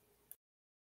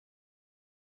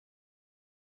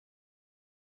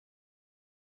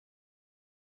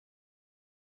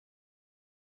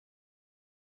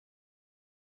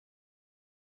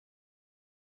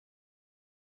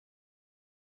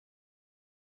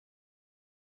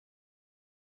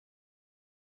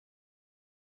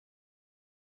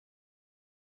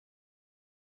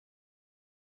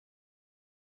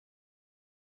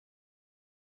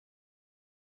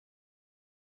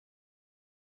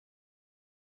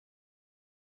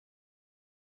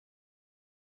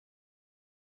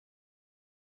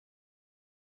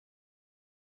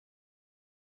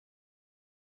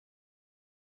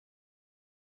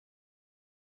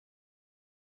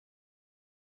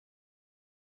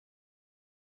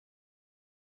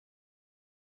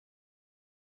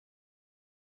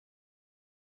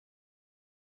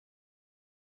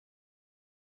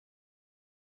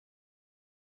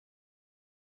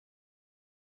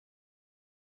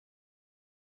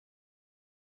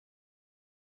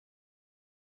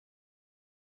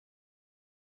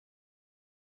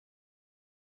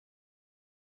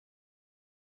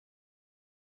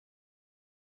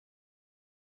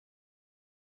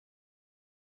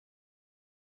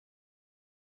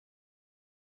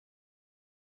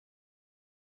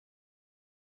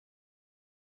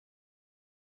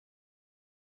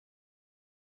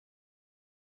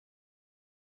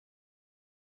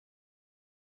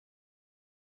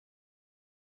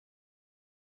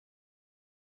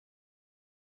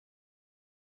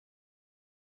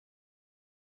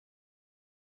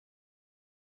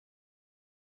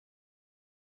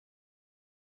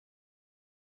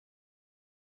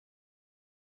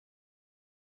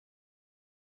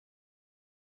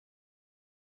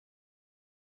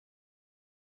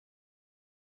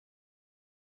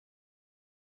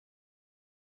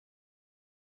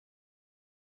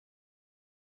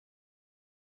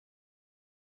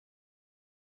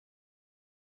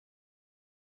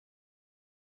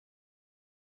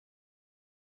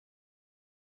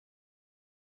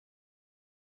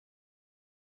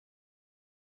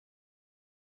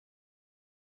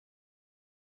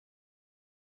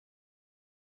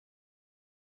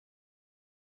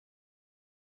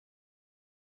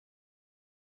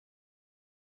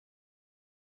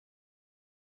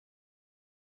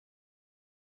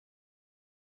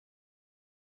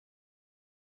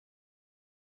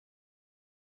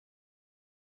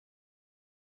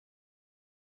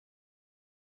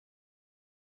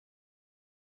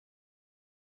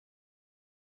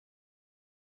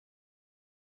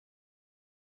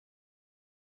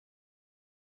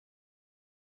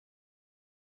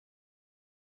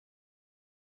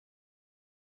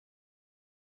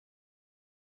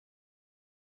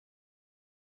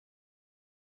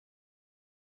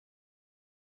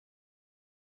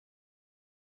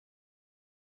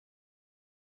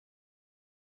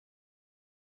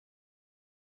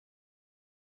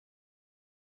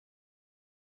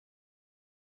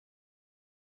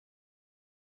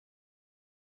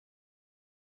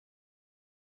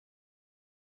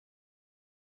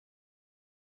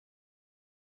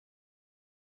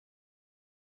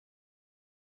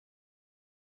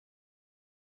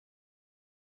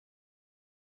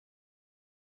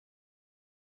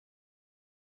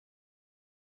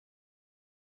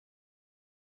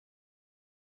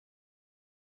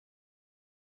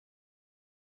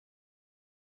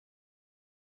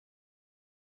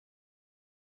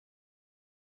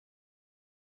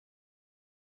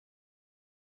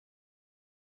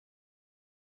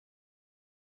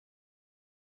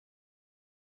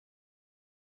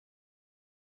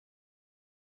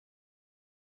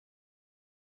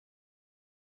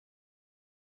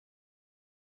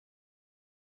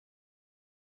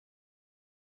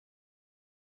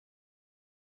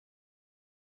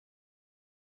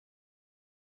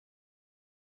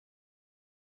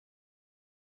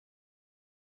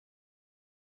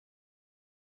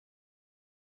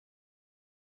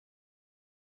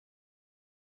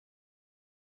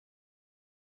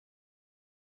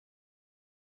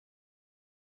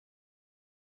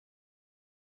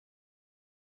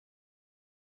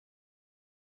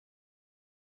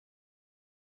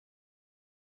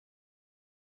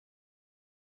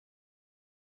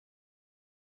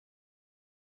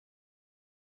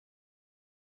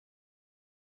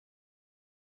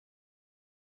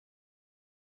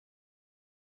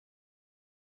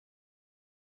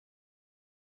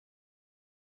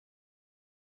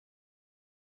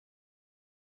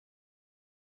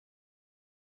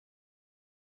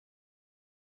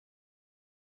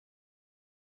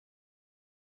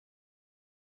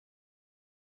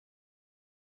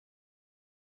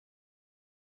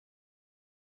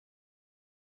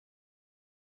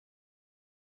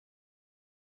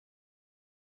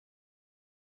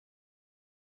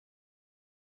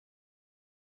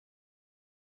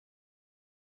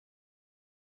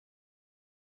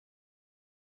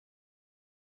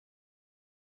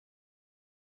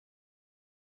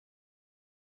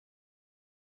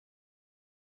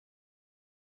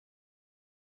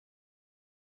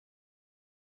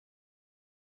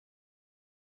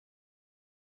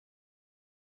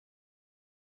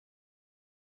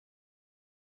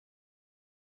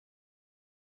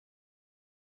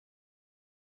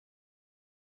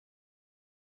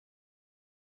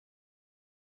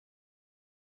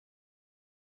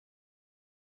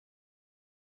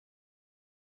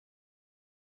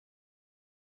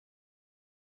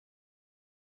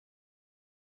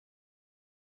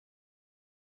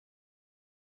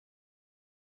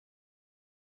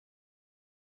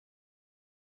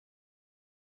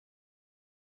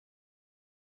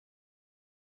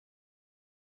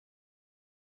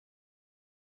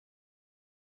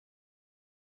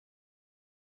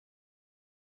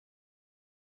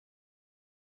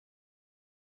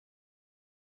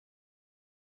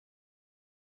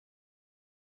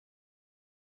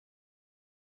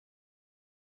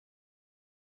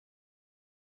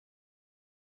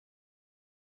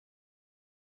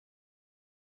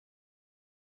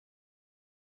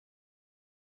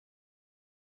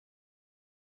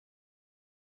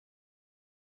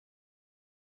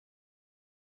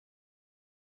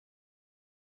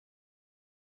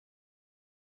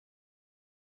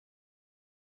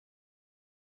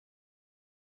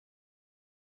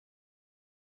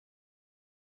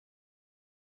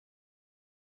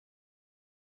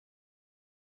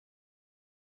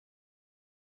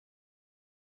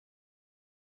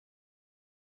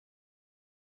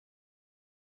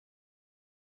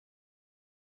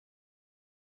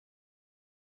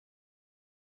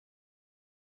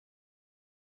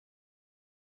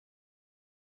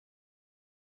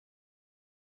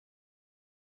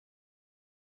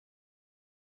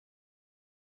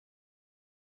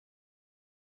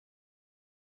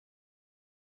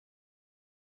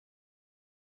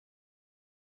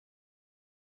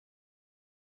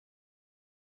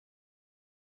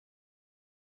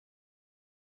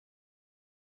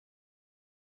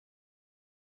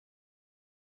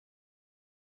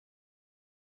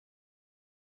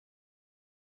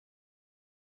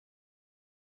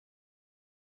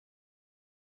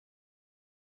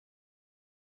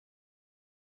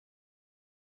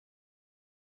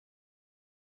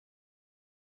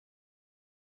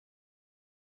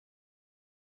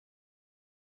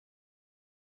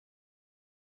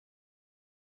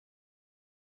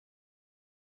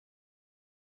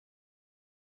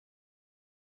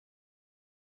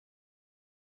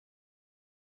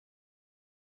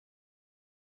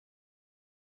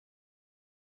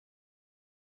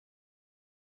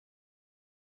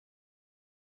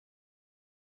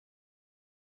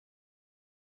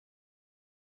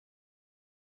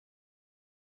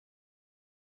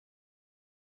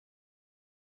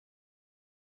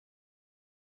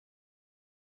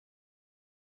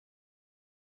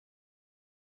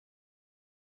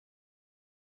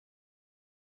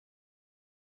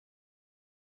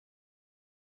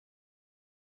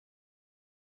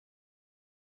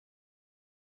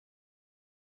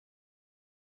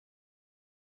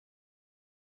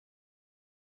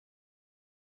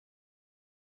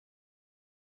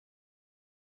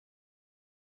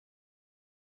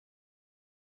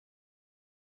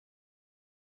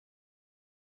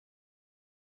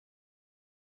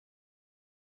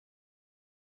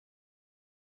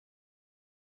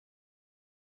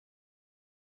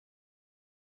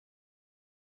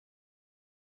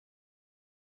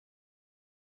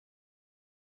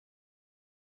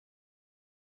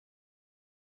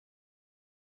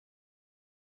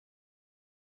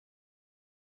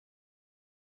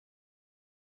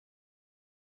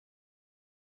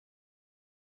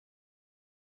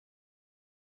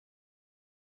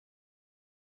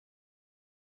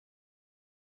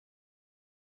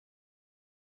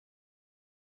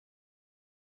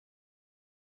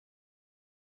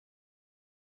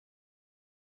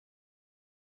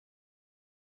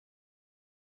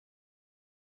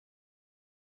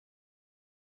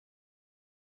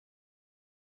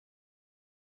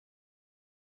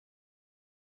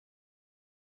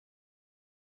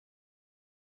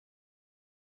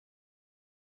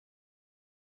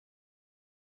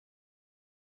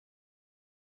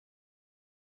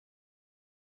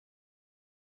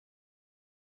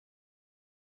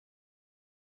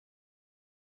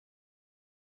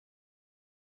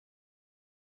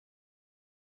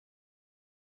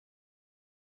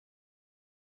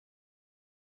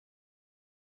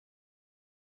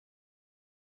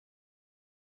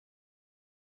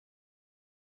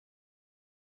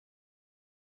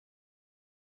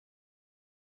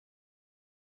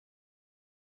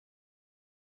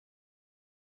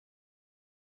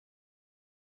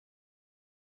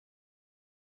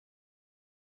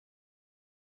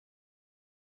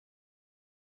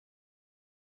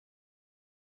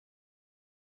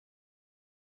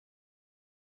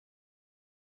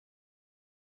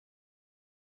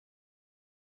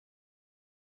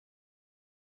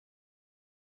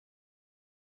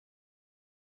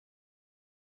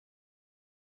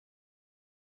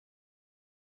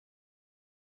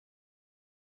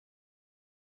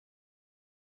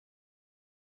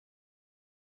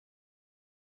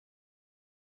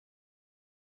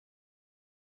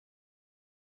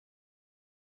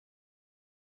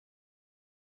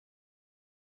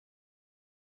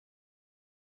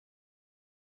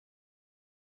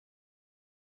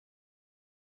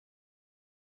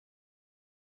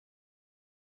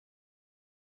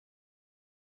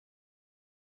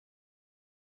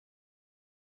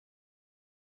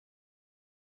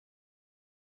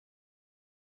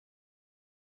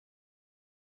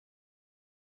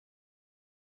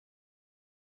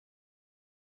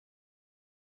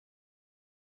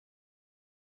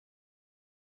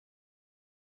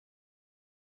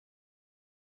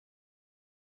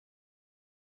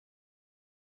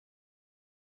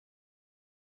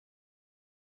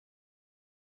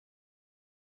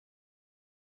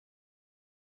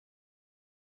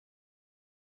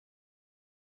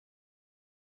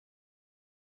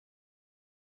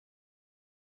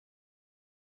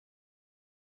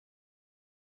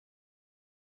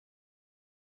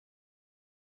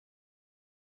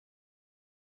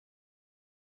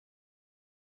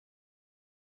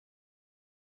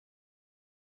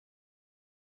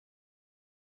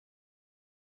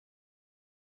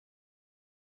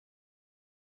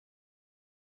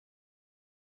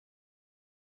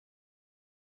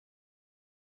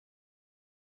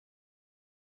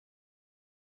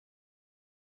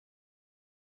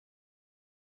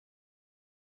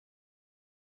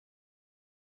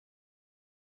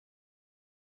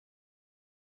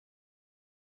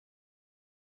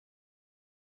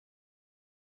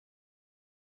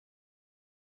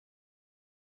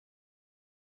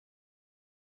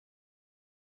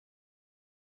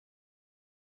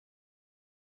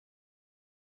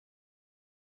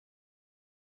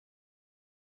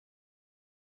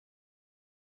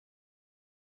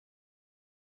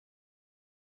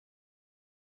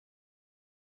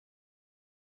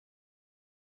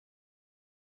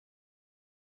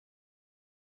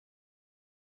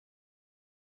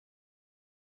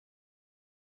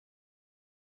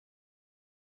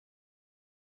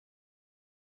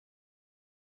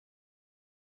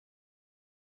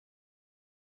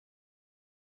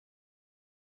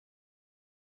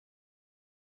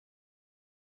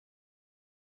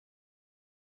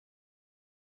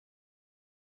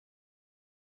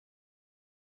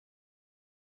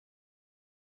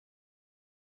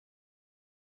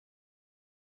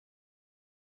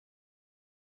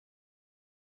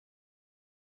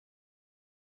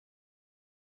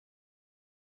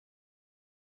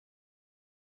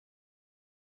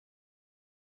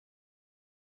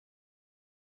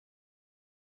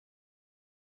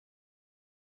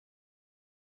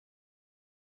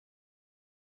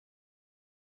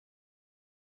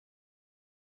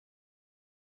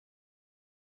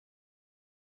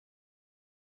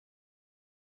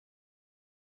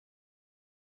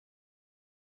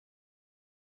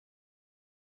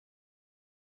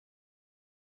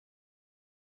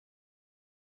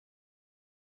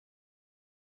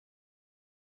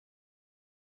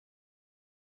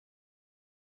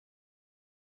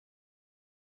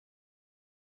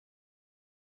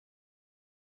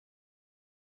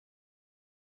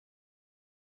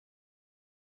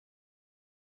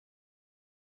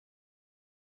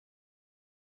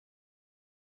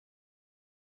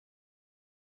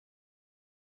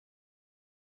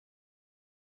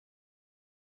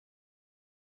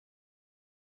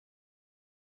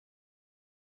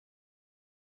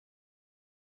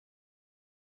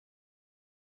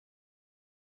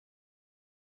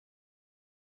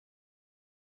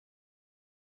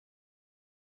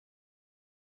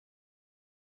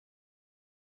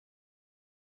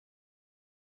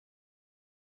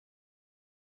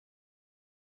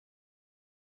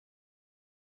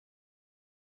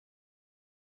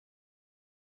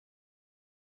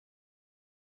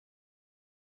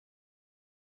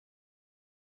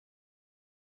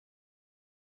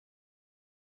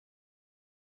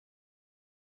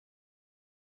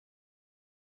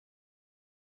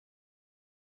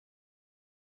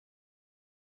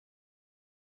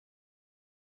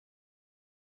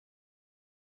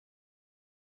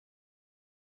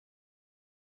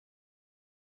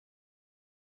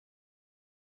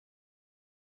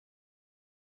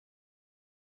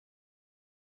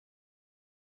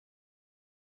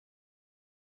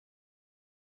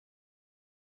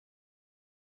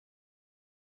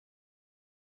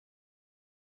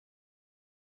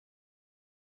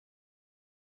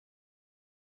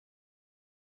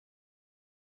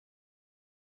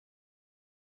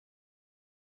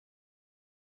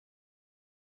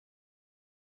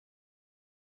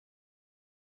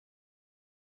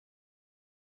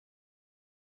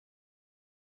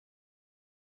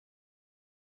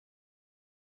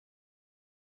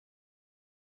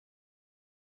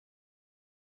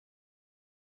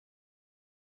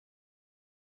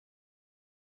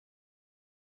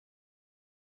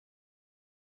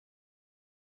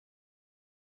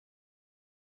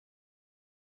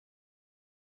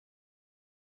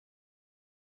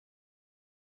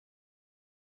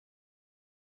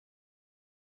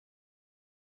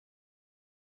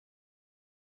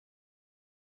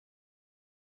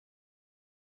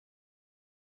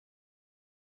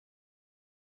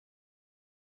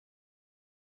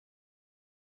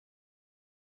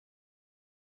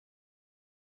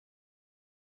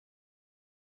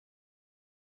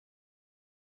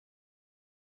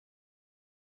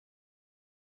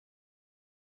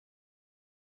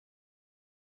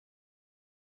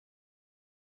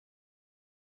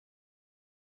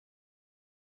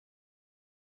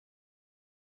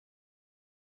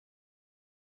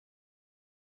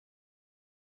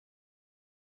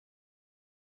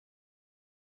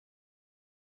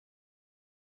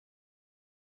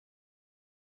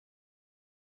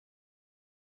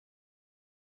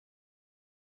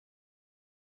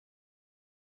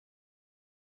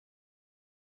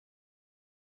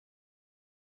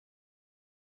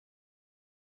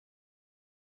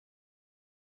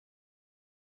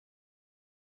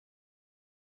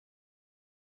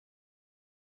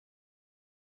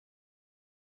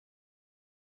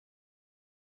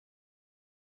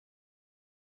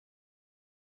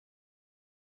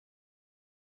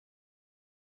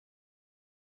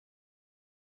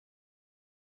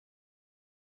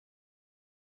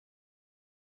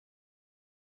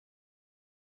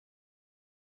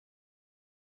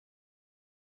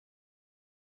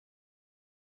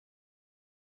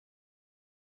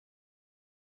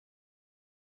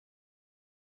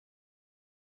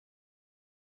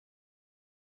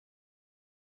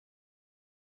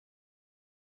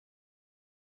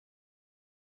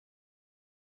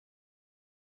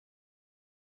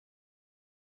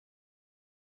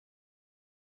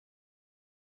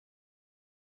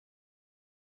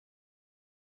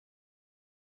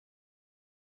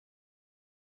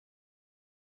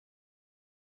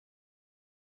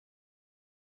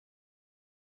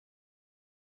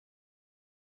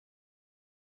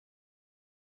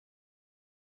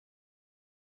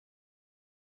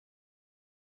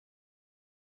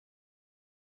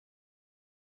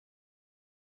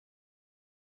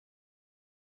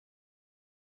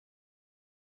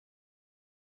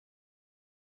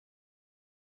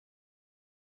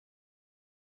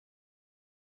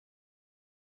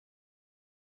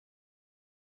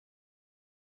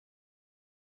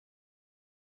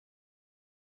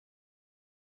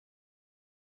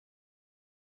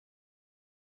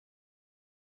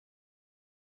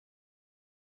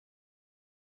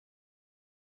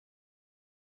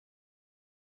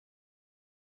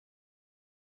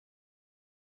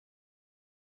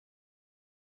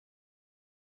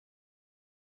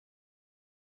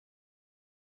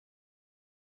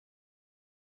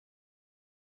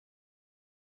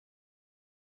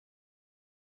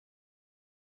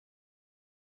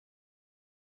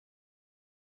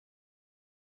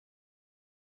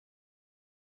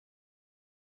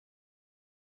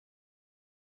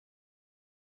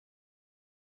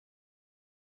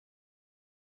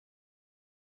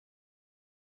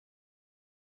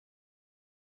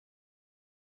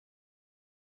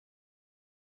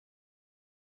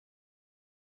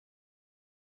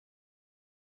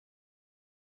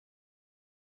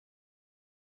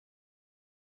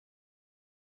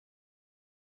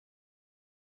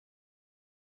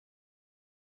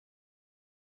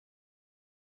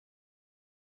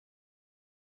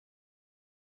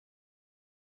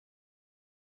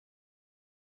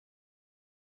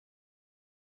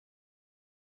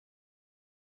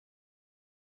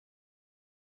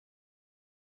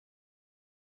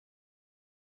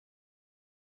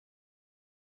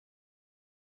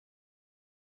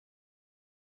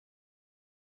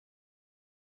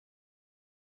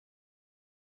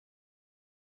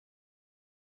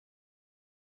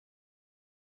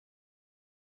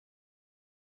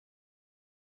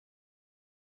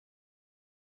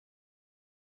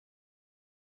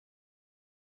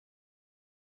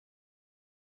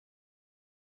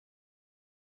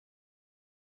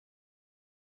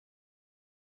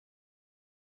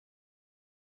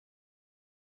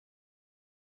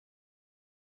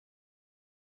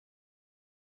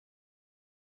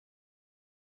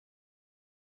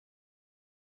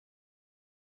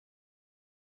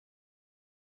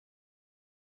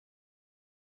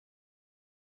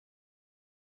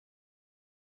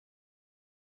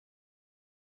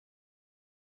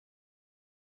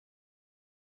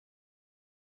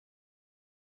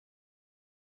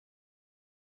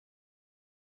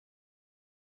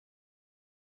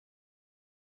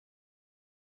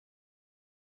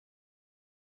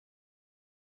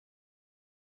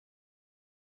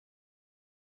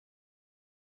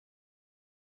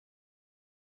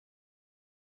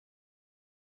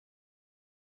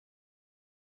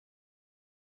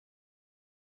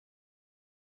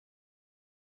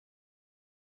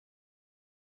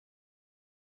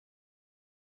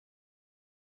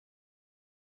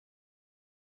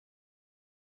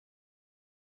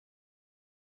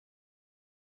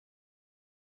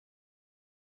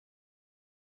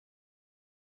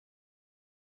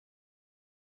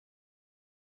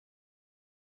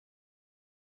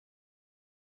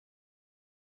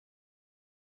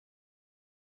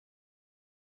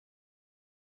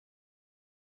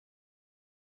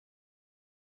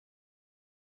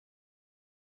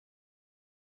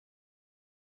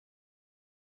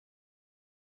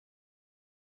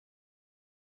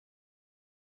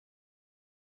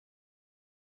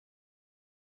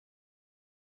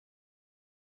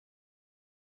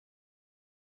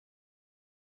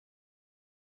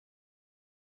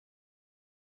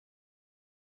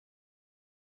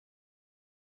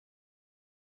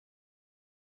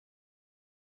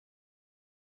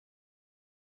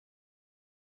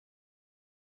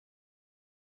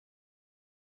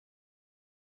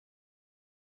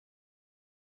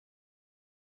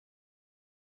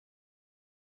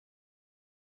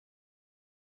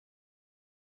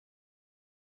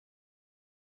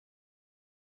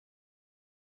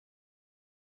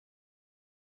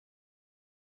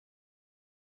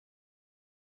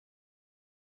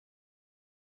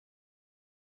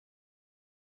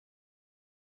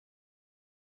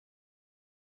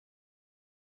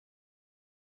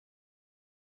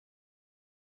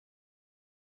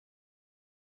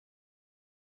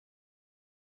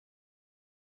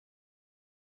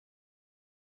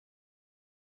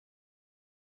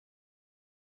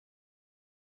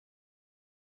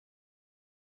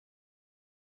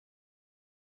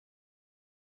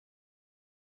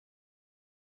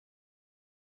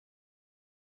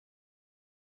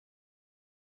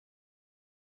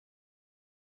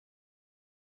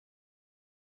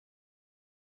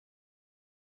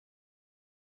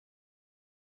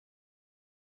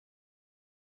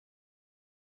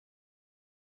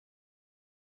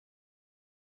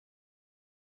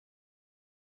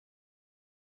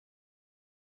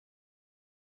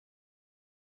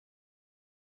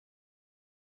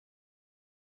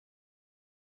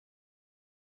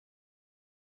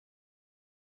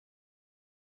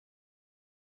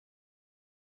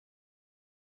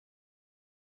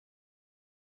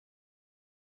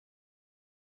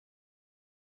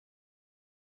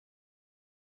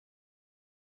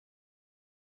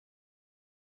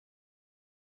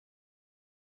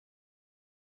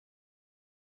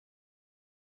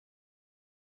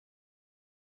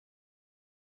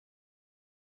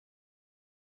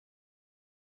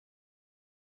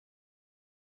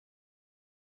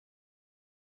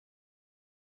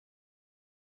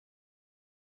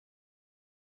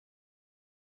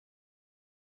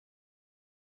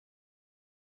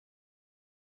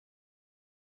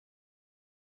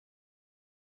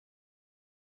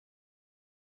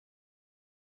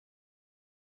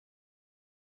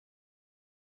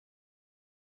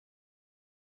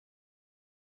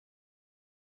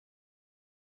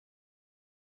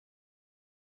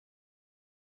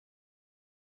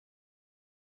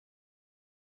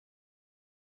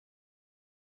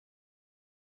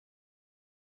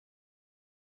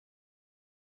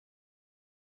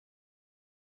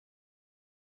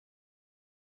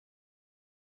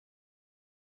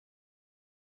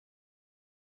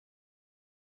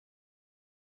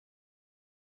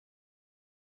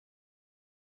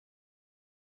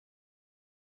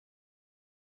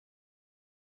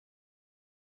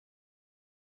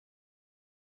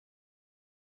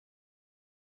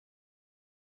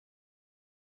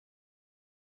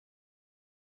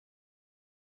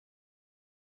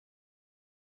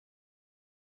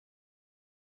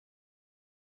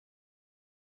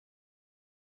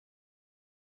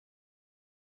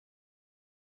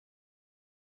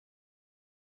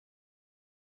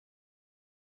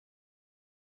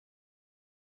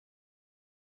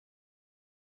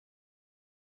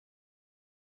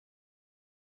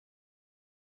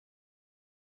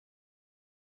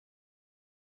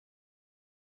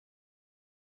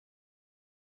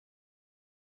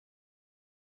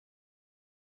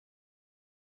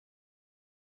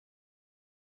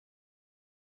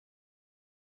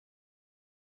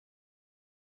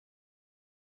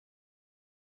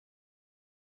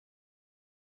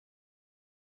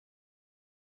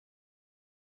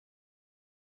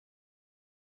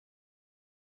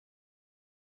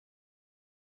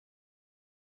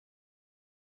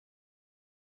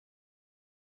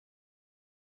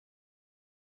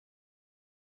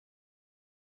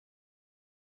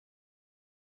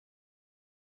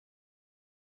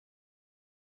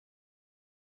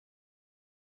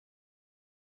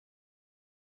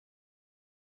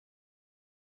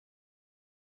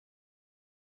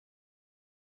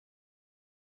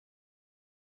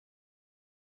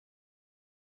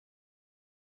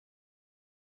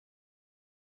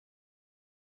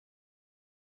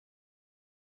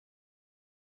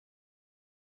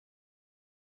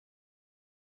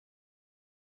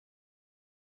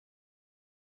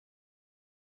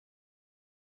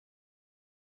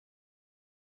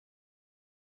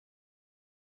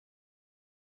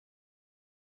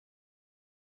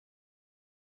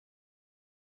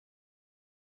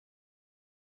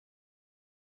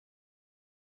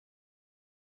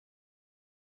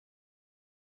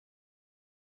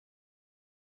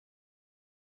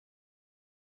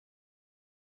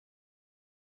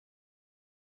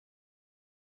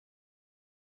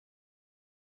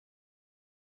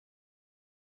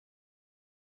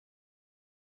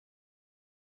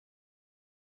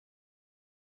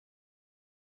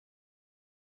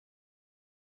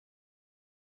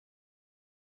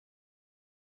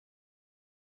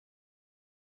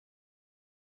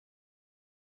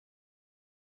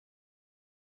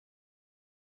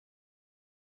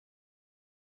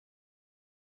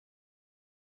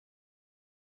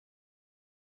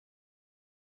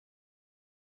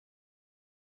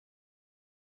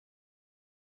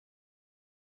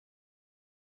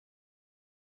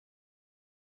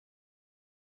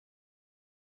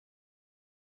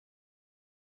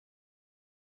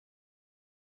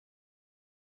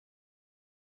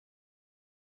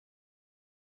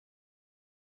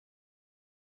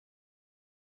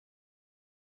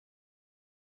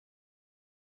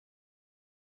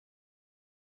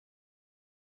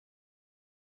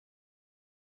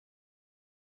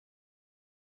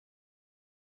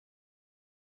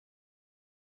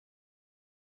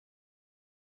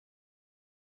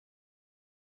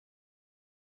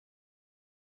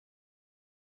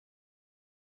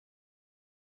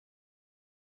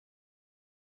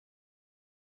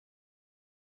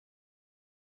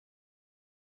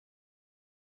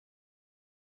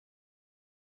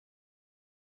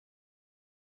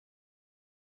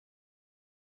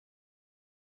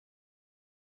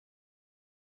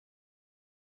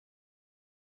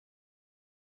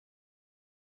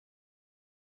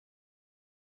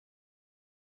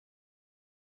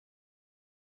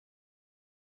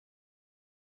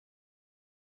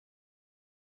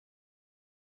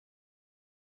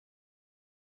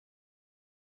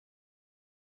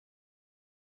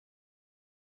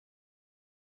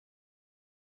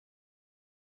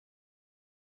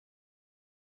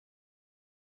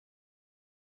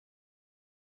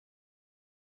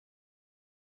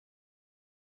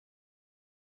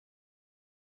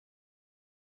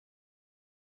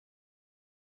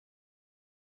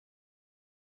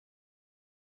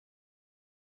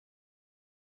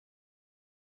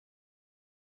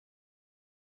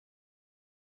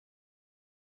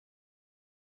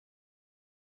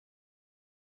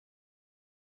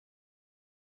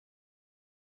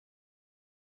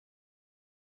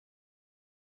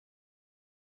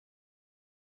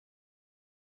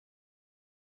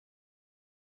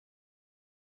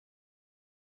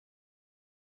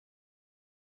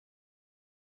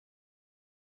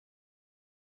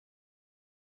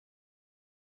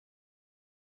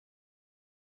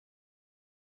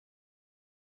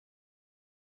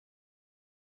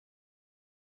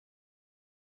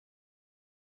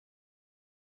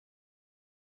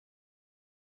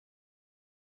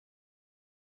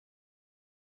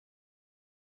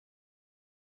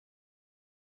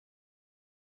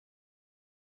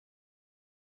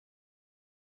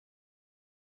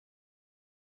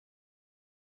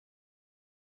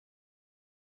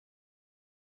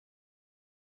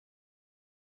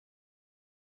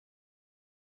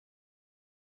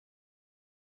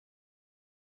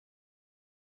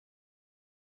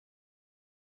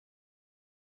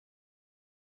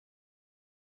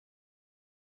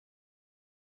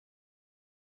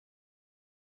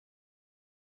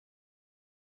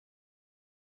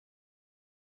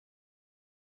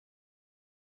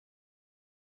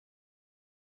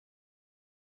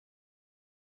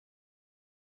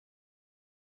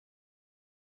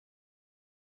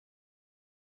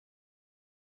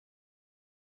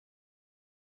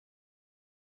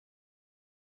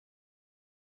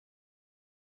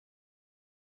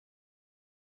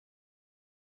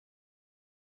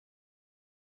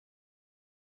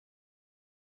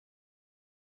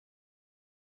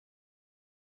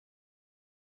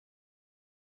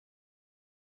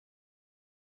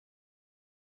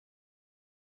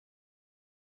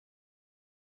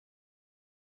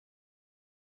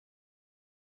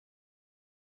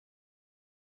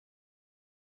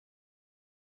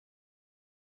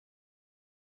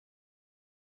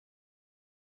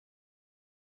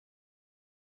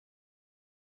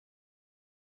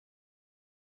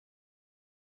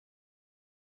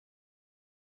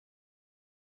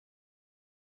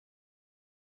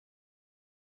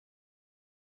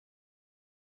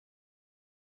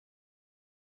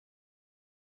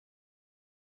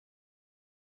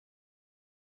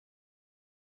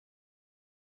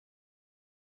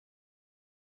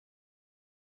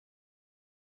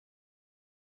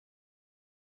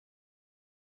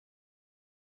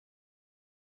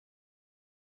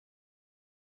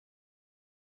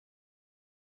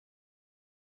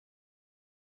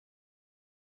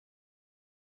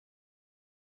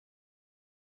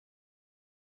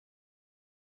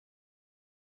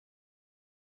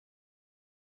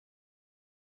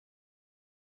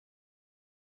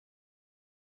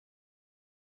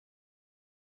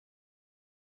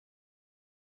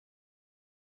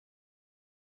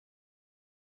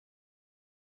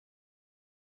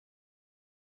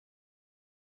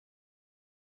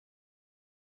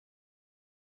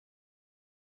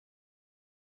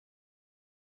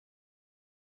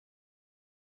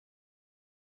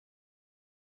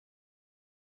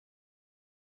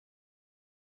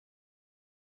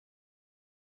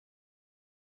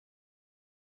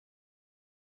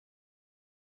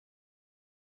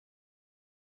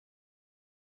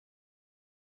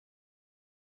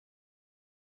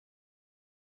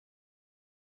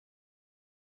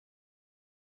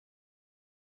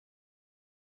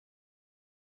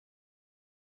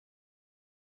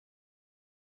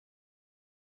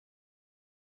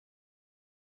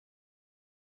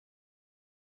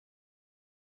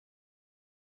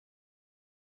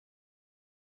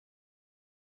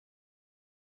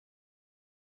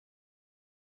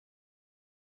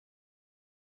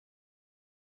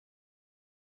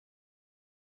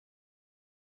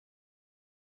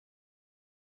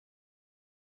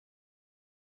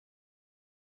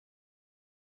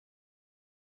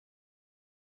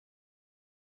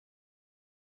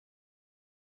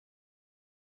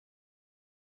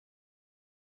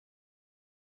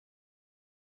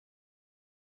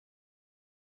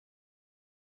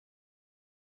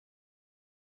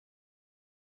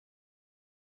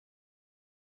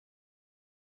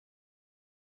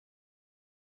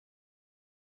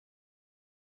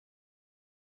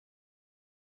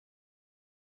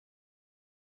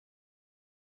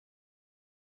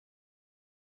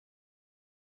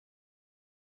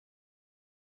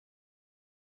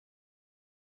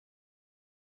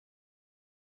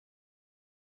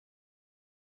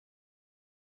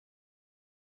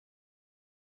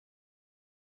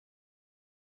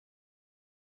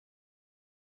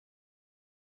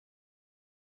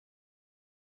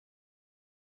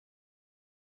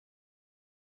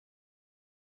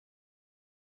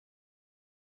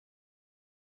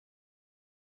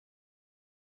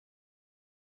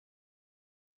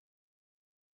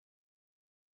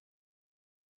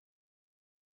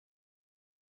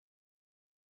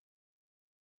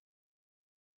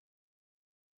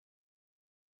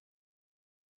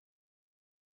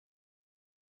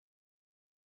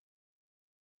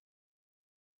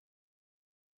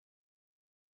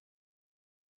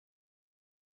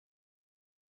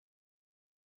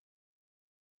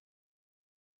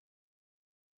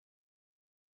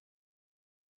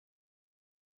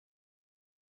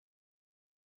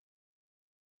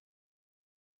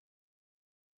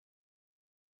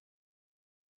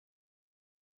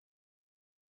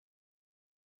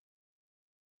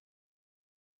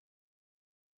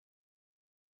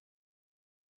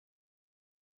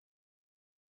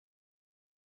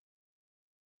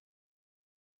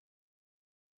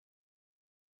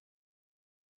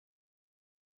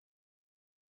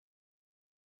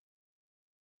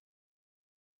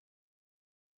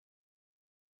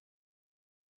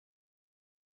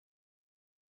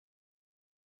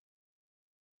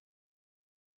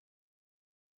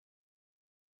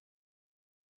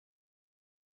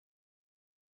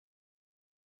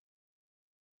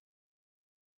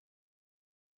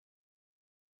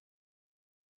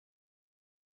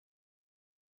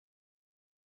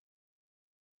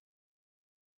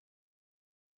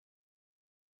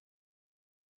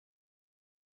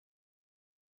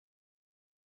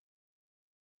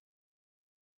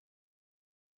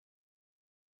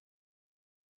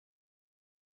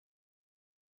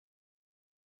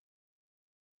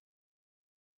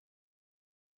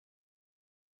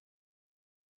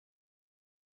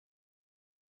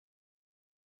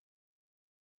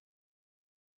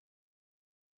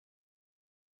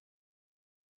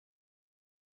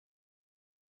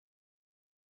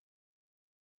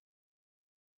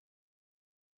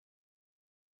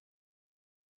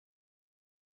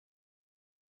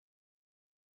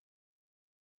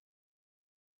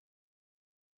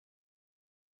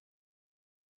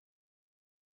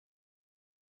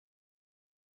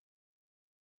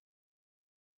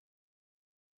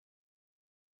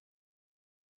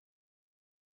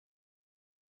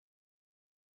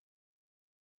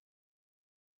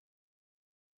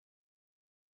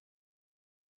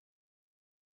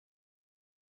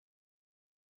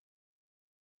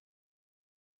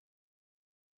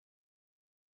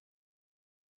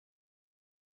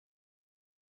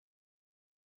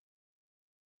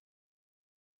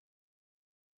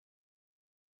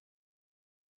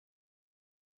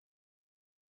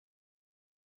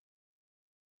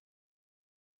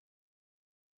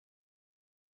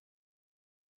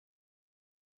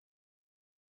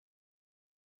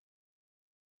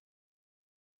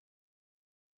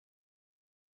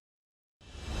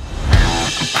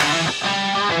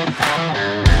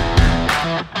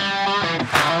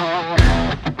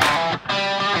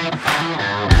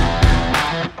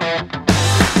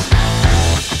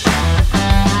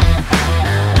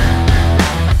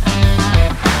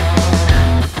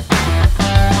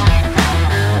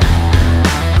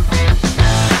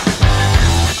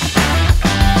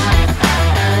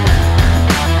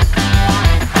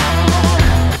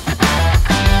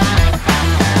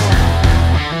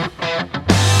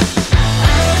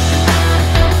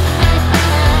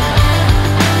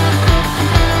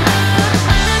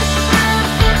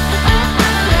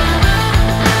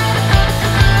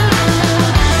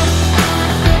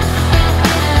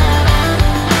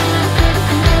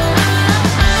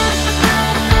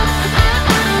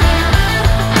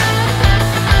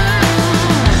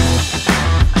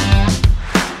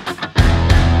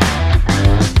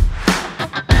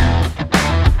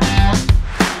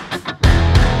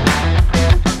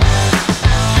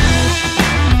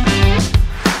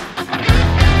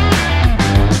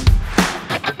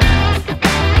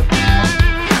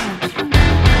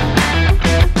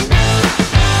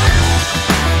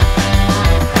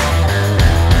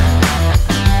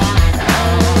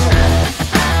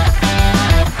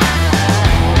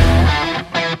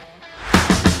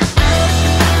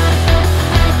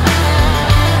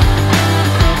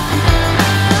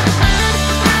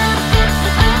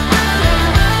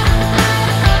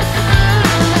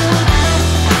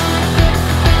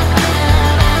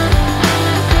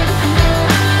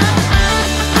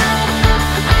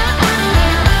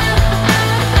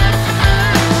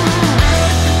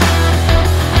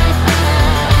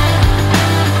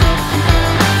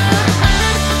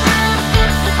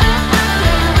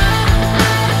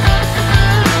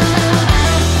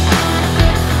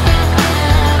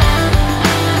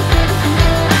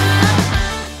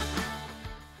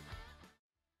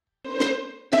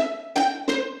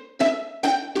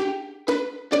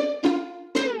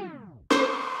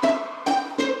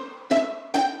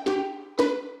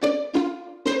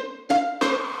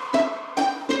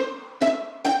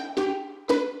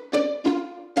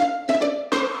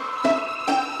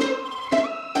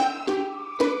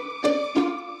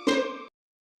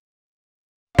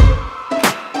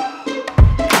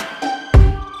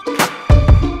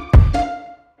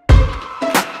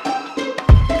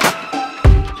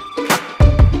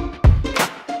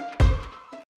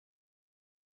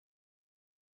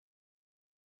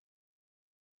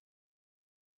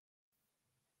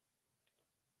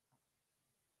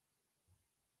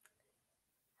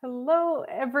 Hello,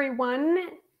 everyone.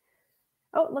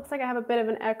 Oh, it looks like I have a bit of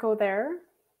an echo there.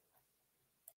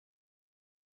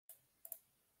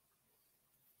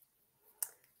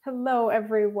 Hello,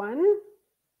 everyone.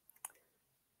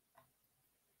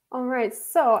 All right,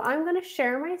 so I'm going to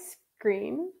share my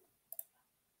screen.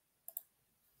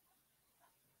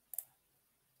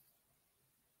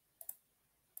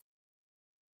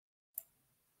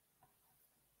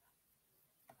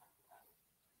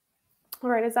 All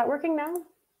right, is that working now?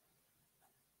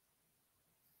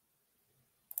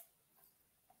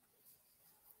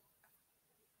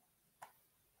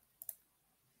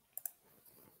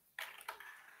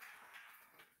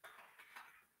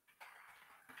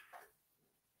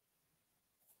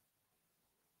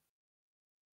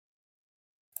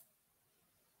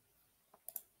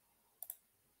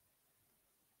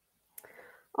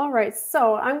 All right,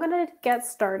 so I'm going to get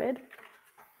started.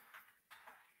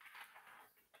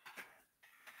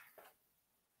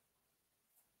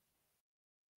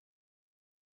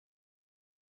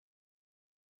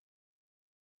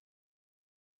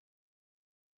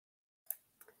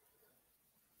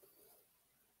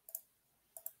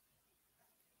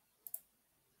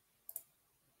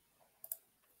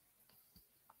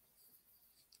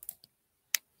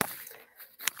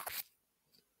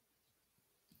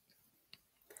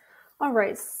 All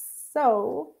right,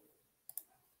 so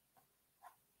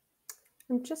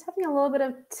I'm just having a little bit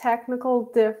of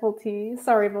technical difficulty.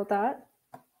 Sorry about that.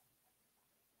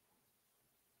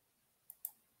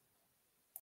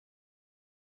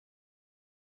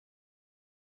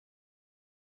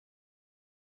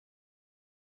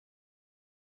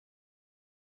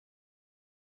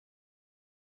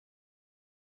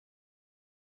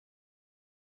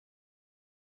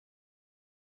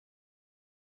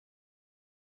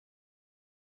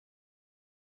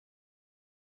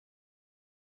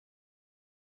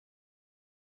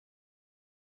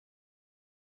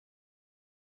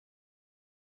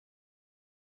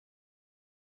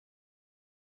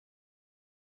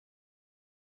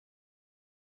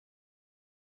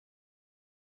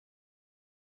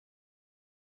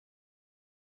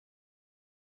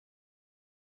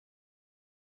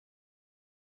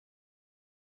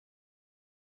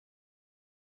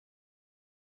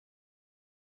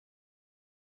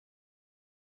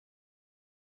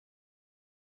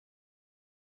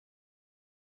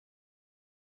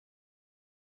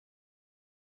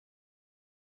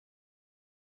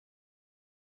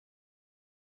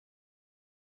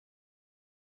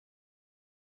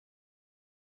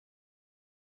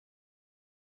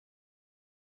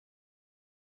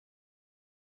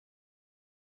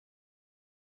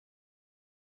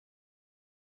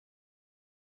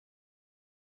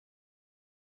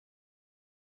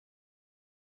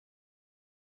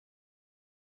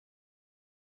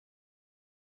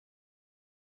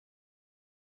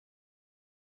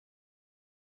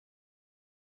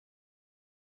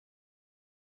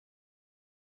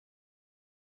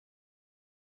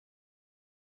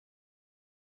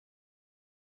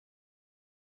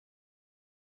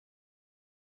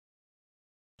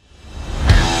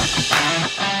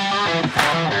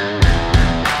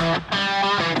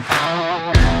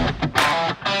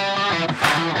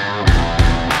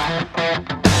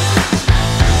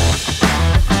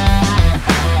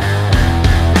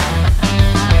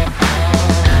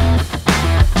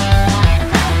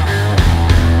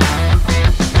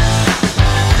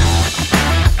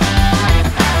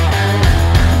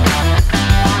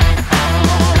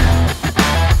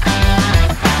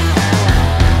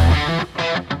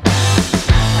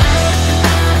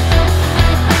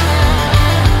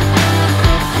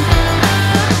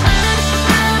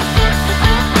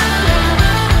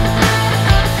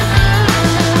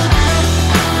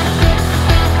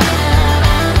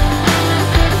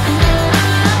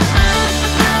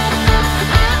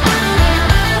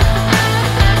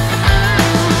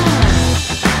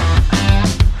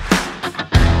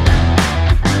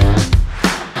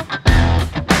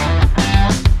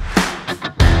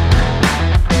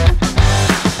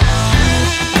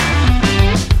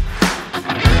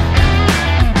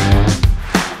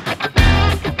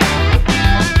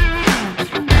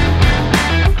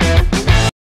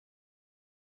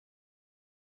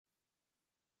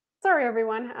 Sorry,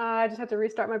 everyone. I just had to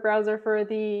restart my browser for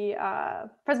the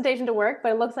presentation to work,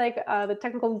 but it looks like the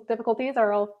technical difficulties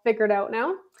are all figured out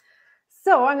now.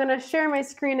 So I'm going to share my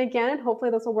screen again, and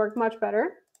hopefully this will work much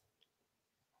better.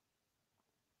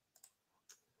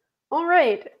 All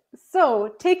right,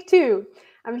 so take two.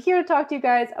 I'm here to talk to you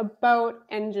guys about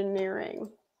engineering.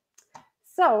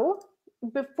 So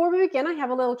before we begin, I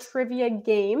have a little trivia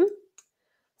game.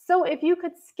 So if you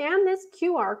could scan this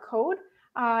QR code,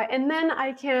 And then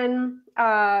I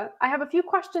have a few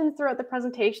questions throughout the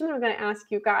presentation that I'm going to ask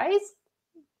you guys.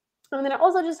 And then it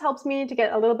also just helps me to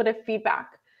get a little bit of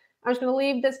feedback. I'm just going to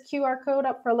leave this QR code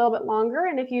up for a little bit longer.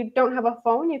 And if you don't have a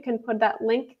phone, you can put that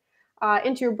link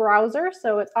into your browser.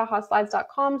 So it's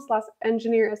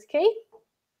ahaslides.com/engineersk.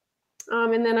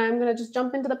 And then I'm going to just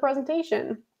jump into the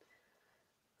presentation.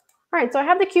 All right, so I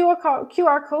have the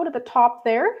QR code at the top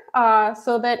there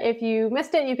so that if you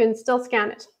missed it, you can still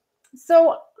scan it.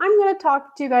 So I'm going to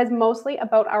talk to you guys mostly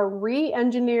about our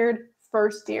re-engineered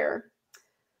first year.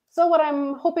 So what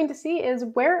I'm hoping to see is,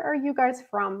 where are you guys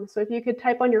from? So if you could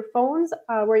type on your phones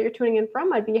where you're tuning in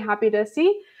from, I'd be happy to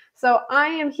see. So I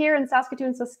am here in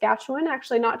Saskatoon, Saskatchewan,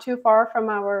 actually not too far from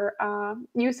our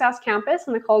USask campus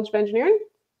in the College of Engineering.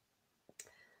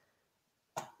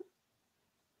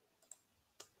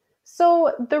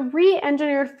 So the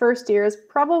re-engineered first year is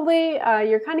probably,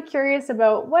 you're kind of curious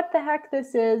about what the heck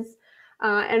this is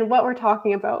and what we're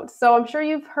talking about. So I'm sure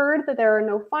you've heard that there are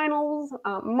no finals,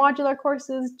 modular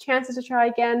courses, chances to try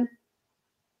again.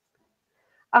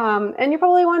 And you're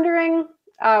probably wondering,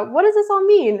 what does this all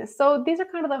mean? So these are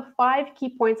kind of the 5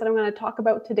 key points that I'm going to talk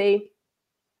about today.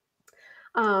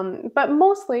 But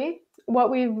mostly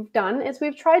what we've done is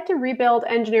we've tried to rebuild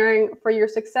engineering for your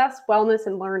success, wellness,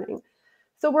 and learning.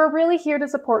 So we're really here to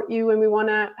support you, and we want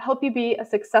to help you be a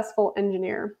successful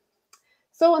engineer.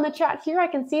 So in the chat here, I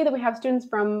can see that we have students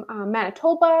from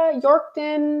Manitoba,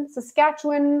 Yorkton,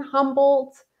 Saskatchewan,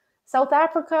 Humboldt, South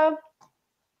Africa.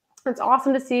 It's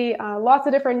awesome to see lots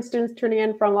of different students tuning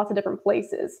in from lots of different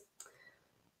places.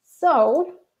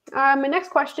 So my next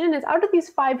question is, out of these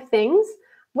 5 things,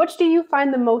 which do you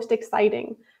find the most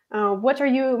exciting? What are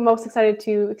you most excited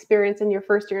to experience in your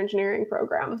first year engineering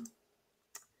program?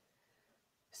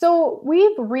 So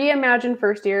we've reimagined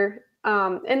first year,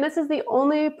 and this is the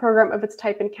only program of its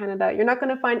type in Canada. You're not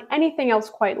going to find anything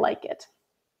else quite like it.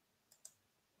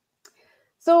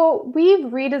 So we've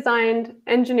redesigned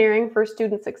engineering for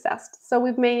student success. So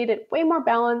we've made it way more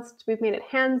balanced, we've made it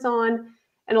hands-on,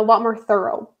 and a lot more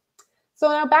thorough. So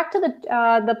now back to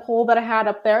the poll that I had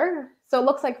up there. So it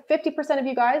looks like 50% of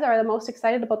you guys are the most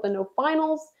excited about the no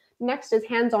finals. Next is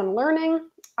hands-on learning,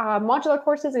 modular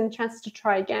courses, and chances to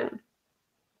try again.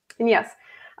 And yes,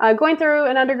 going through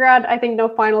an undergrad, I think no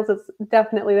finals is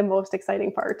definitely the most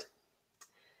exciting part.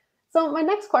 So my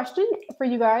next question for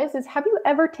you guys is, have you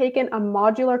ever taken a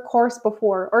modular course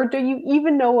before, or do you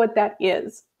even know what that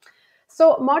is?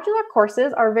 So modular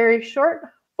courses are very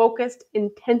short, focused,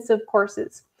 intensive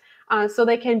courses. So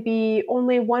they can be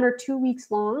only 1 or 2 weeks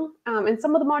long, and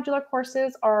some of the modular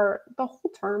courses are the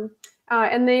whole term,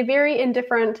 and they vary in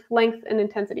different length and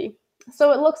intensity.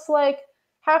 So it looks like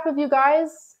half of you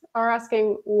guys are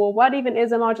asking, well, what even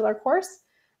is a modular course?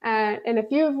 And a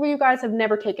few of you guys have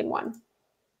never taken one.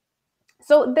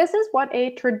 So this is what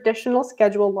a traditional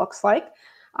schedule looks like.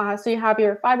 So you have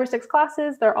your 5 or 6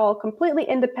 classes. They're all completely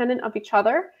independent of each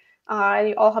other.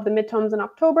 You all have the midterms in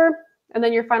October, and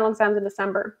then your final exams in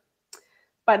December.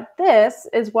 But this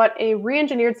is what a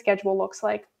re-engineered schedule looks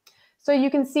like. So you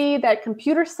can see that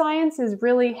computer science is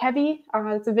really heavy.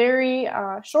 It's a very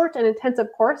short and intensive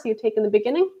course you take in the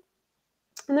beginning.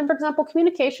 And then, for example,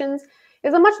 communications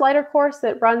is a much lighter course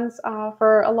that runs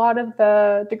for a lot of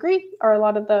the degree or a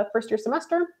lot of the first year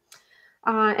semester.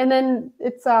 And then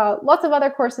it's lots of other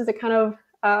courses that kind of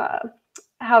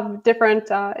have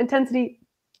different intensity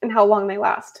and how long they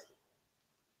last.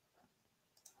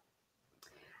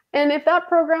 And if that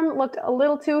program looked a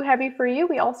little too heavy for you,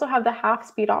 we also have the half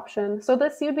speed option. So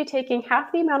this, you'd be taking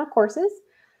half the amount of courses.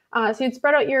 So you'd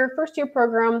spread out your first year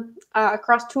program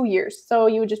across 2 years. So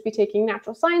you would just be taking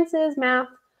natural sciences, math,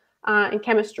 and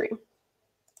chemistry.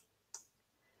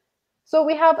 So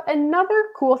we have another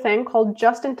cool thing called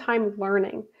just-in-time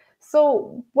learning.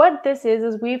 So what this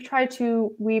is we've tried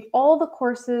to weave all the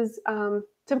courses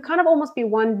to kind of almost be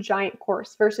one giant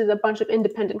course versus a bunch of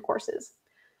independent courses.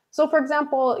 So for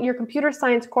example, your computer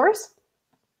science course,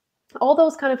 all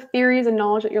those kind of theories and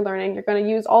knowledge that you're learning, you're going to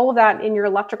use all of that in your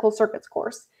electrical circuits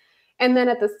course. And then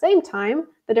at the same time,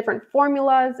 the different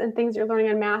formulas and things you're learning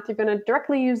in math, you're going to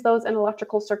directly use those in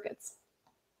electrical circuits.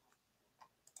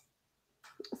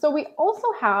 So we also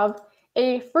have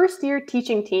a first year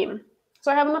teaching team.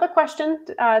 So I have another question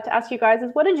to ask you guys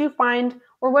is, what did you find,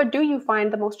 or what do you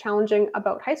find the most challenging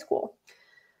about high school?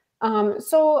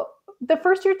 So the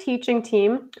first year teaching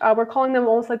team, we're calling them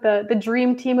almost like the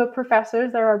dream team of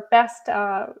professors. They're our best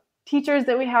teachers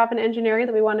that we have in engineering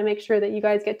that we want to make sure that you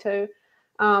guys get to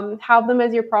have them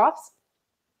as your profs.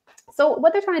 So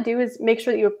what they're trying to do is make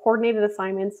sure that you have coordinated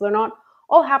assignments. So they're not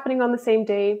all happening on the same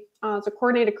day. It's a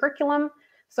coordinated curriculum.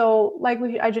 So like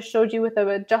I just showed you with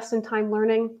a just-in-time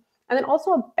learning, and then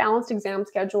also a balanced exam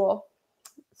schedule.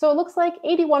 So it looks like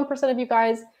 81% of you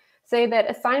guys say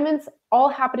that assignments all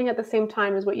happening at the same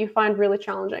time is what you find really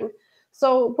challenging.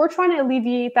 So we're trying to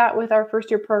alleviate that with our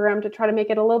first year program to try to make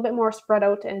it a little bit more spread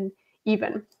out and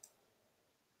even.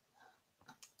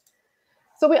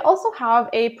 So we also have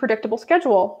a predictable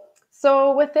schedule.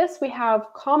 So with this, we have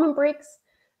common breaks,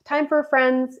 time for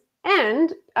friends,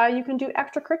 and you can do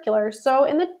extracurriculars. So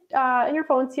in your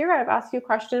phones here, I've asked you a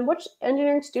question: which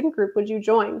engineering student group would you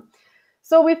join?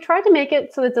 So we've tried to make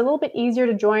it so it's a little bit easier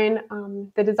to join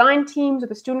the design teams or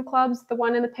the student clubs. The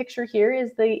one in the picture here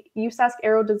is the USask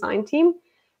Aero design team,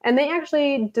 and they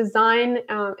actually design,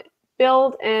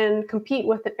 build, and compete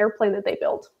with an airplane that they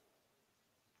build.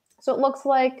 So it looks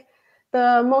like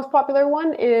the most popular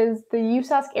one is the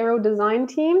USask Aero design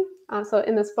team. So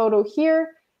in this photo here,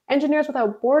 Engineers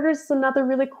Without Borders is another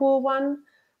really cool one.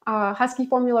 Husky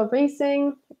Formula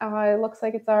Racing, it looks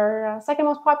like it's our second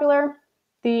most popular.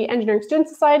 The Engineering Student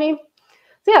Society.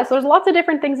 So yeah, so there's lots of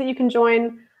different things that you can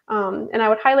join, and I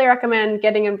would highly recommend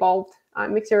getting involved. It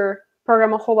makes your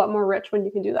program a whole lot more rich when you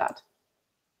can do that.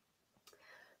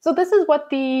 So this is what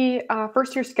the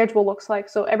first year schedule looks like.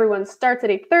 So everyone starts at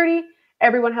 8:30.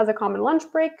 Everyone has a common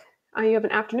lunch break. You have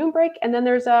an afternoon break, and then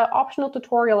there's an optional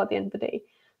tutorial at the end of the day.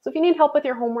 So if you need help with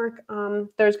your homework,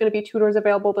 there's going to be tutors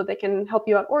available that they can help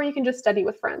you out, or you can just study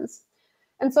with friends.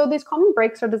 And so these common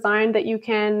breaks are designed that you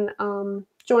can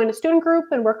join a student group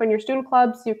and work on your student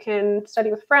clubs. You can study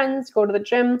with friends, go to the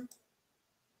gym,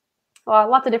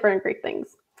 lots of different great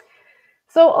things.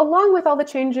 So along with all the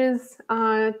changes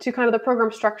to kind of the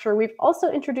program structure, we've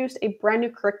also introduced a brand new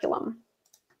curriculum.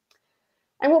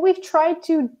 And what we've tried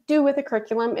to do with the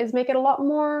curriculum is make it a lot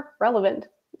more relevant.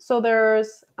 So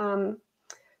there's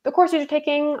the courses you're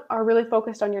taking are really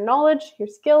focused on your knowledge, your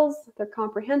skills, they're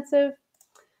comprehensive.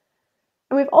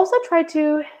 And we've also tried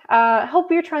to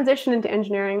help your transition into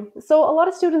engineering. So a lot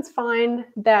of students find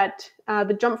that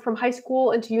the jump from high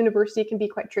school into university can be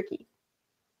quite tricky.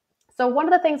 So one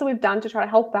of the things that we've done to try to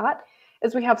help that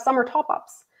is we have summer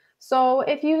top-ups. So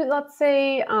if you, let's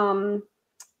say,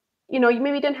 you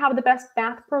maybe didn't have the best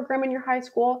math program in your high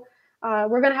school,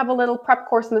 we're going to have a little prep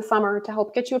course in the summer to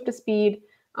help get you up to speed,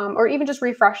 or even just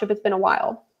refresh if it's been a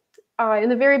while. In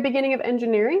the very beginning of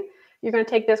engineering, you're going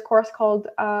to take this course called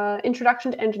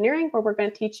Introduction to Engineering, where we're going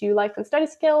to teach you life and study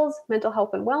skills, mental health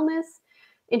and wellness,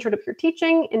 intro to pure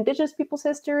teaching, Indigenous people's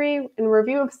history, and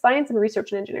review of science and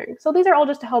research in engineering. So these are all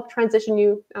just to help transition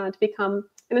you to become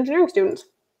an engineering student.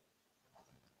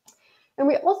 And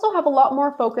we also have a lot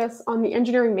more focus on the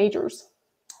engineering majors.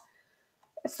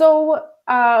 So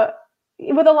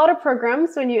with a lot of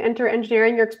programs, when you enter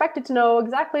engineering, you're expected to know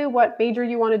exactly what major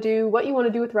you want to do, what you want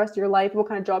to do with the rest of your life, and what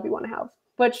kind of job you want to have,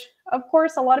 which, of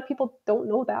course, a lot of people don't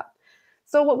know that.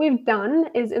 So what we've done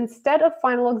is, instead of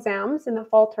final exams in the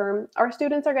fall term, our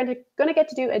students are going to get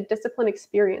to do a discipline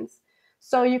experience.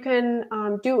 So you can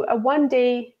do a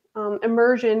one-day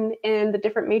immersion in the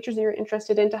different majors that you're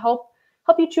interested in to help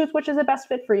you choose which is the best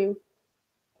fit for you.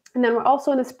 And then we're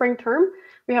also in the spring term,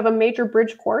 we have a major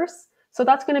bridge course. So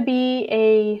that's going to be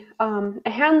a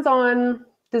hands-on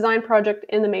design project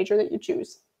in the major that you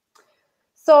choose.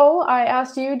 So I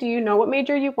asked you, do you know what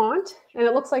major you want? And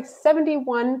it looks like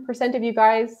 71% of you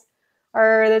guys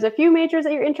there's a few majors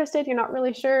that you're interested, you're not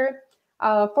really sure.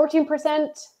 14%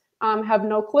 have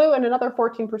no clue, and another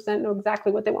 14% know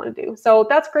exactly what they want to do. So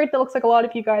that's great. That looks like a lot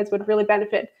of you guys would really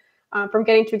benefit from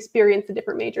getting to experience the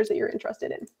different majors that you're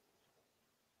interested in.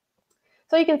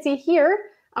 So you can see here,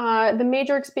 the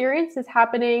major experience is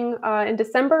happening in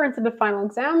December instead of final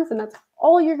exams, and that's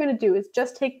all you're going to do is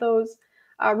just take those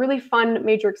really fun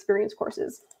major experience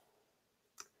courses.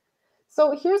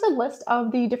 So here's a list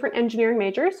of the different engineering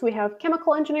majors. We have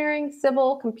chemical engineering,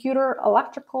 civil, computer,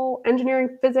 electrical,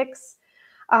 engineering, physics,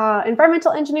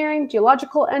 environmental engineering,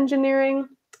 geological engineering,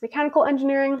 mechanical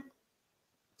engineering.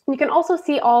 And you can also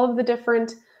see all of the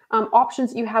different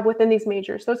options that you have within these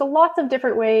majors. So there's a lots of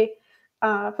different ways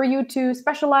for you to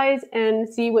specialize and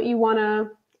see what you want to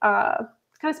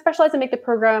kind of specialize and make the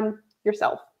program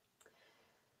yourself.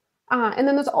 And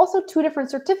then there's also two different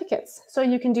certificates. So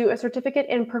you can do a certificate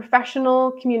in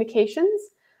professional communications.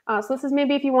 So this is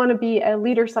maybe if you want to be a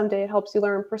leader someday, it helps you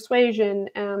learn persuasion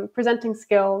and presenting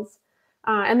skills.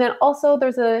 And then also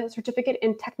there's a certificate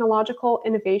in technological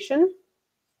innovation.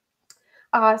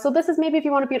 So this is maybe if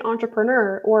you want to be an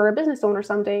entrepreneur or a business owner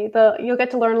someday. You'll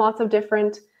get to learn lots of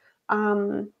different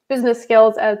business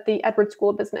skills at the Edwards School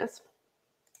of Business.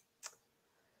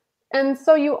 And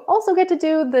so you also get to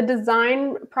do the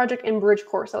design project and bridge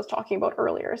course I was talking about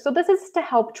earlier. So this is to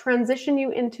help transition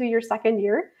you into your second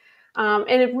year. And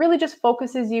it really just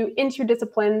focuses you into your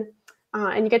discipline,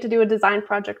 and you get to do a design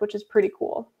project, which is pretty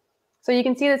cool. So you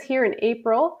can see this here in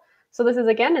April. So this is,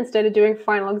 again, instead of doing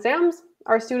final exams,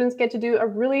 our students get to do a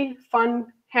really fun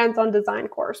hands-on design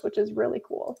course, which is really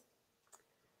cool.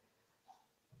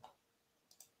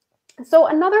 So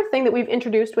another thing that we've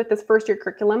introduced with this first year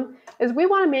curriculum is we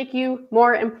want to make you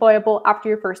more employable after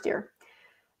your first year.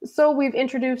 So we've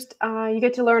introduced, you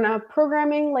get to learn a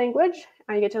programming language,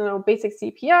 you get to know basic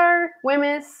CPR,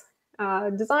 WMIS,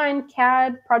 design,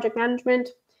 CAD, project management.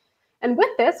 And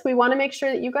with this, we want to make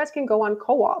sure that you guys can go on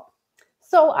co-op.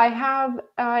 So I have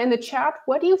in the chat,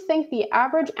 what do you think the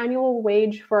average annual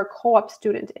wage for a co-op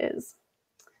student is?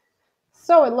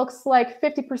 So it looks like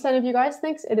 50% of you guys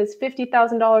thinks it is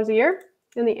 $50,000 a year,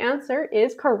 and the answer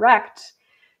is correct.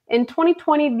 In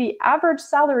 2020, the average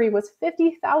salary was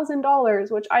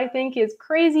 $50,000, which I think is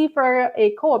crazy for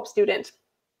a co-op student.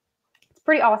 It's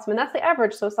pretty awesome, and that's the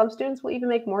average, so some students will even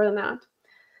make more than that.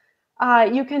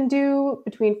 You can do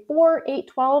between 4, 8,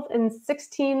 12, and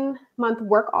 16-month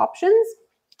work options.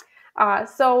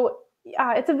 It's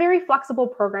a very flexible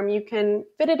program. You can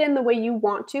fit it in the way you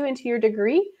want to into your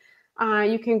degree.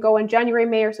 You can go in January,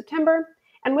 May, or September.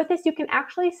 And with this, you can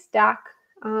actually stack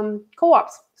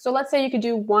co-ops. So let's say you could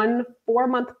do 1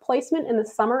 4-month placement in the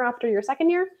summer after your second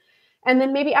year. And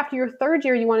then maybe after your third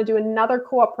year, you want to do another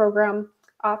co-op program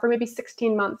for maybe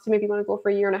 16 months. So maybe you want to go for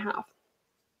a year and a half.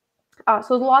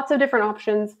 So lots of different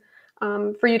options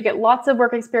for you to get lots of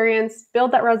work experience,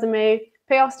 build that resume,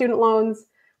 pay off student loans.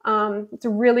 It's a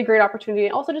really great opportunity.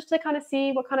 Also just to kind of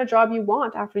see what kind of job you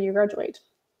want after you graduate.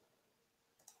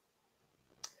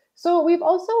 So we've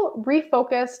also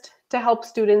refocused to help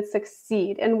students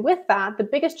succeed. And with that, the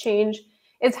biggest change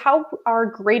is how our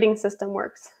grading system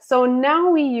works. So now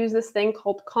we use this thing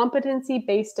called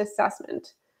competency-based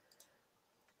assessment.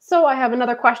 So I have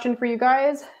another question for you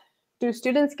guys. Do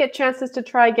students get chances to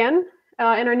try again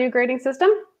in our new grading system?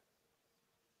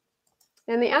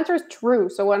 And the answer is true.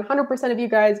 So 100% of you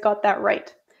guys got that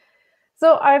right.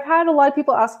 So I've had a lot of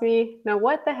people ask me, now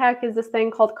what the heck is this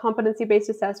thing called competency-based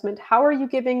assessment? How are you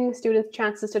giving students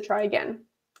chances to try again?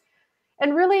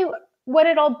 And really what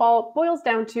it all boils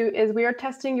down to is we are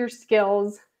testing your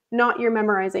skills, not your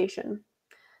memorization.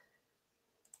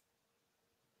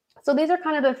 So these are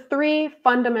kind of the 3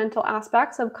 fundamental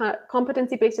aspects of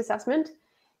competency-based assessment.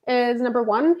 Is number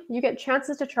 1, you get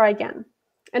chances to try again.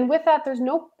 And with that, there's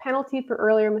no penalty for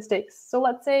earlier mistakes. So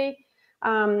let's say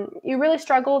you really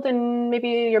struggled in maybe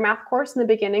your math course in the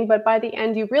beginning, but by the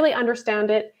end you really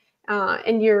understand it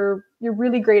and you're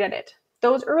really great at it.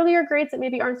 Those earlier grades that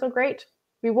maybe aren't so great,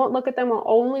 we won't look at them. We'll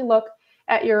only look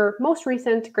at your most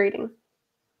recent grading.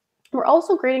 We're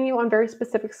also grading you on very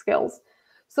specific skills.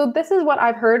 So this is what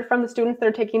I've heard from the students that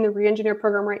are taking the re-engineer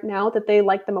program right now that they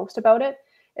like the most about it,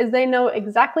 is they know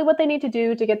exactly what they need to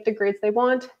do to get the grades they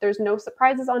want. There's no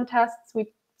surprises on tests.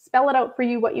 We spell it out for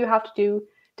you what you have to do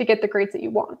to get the grades that you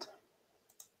want.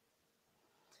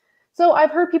 So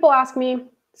I've heard people ask me,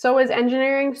 so is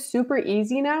engineering super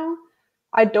easy now?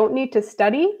 I don't need to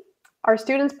study? Are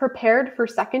students prepared for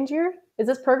second year? Is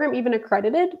this program even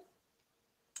accredited?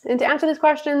 And to answer these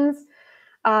questions,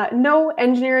 no,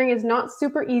 engineering is not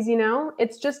super easy now.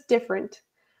 It's just different.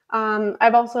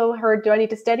 I've also heard, do I need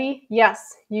to study?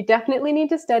 Yes, you definitely need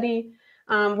to study.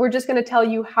 We're just going to tell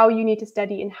you how you need to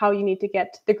study and how you need to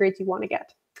get the grades you want to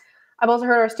get. I've also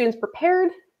heard, our students prepared?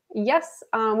 Yes,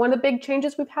 one of the big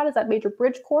changes we've had is that major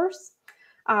bridge course.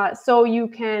 So you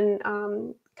can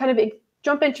kind of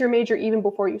jump into your major even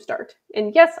before you start.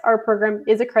 And yes, our program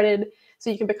is accredited, so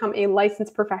you can become a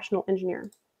licensed professional engineer.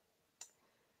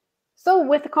 So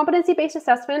with the competency-based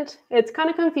assessment, it's kind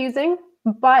of confusing,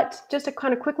 but just to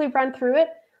kind of quickly run through it,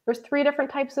 there's 3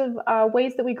 different types of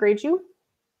ways that we grade you.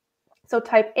 So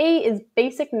type A is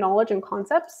basic knowledge and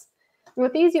concepts. And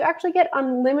with these, you actually get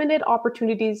unlimited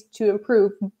opportunities to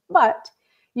improve, but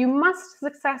you must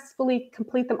successfully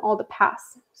complete them all to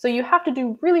pass. So you have to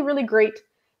do really, really great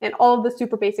in all of the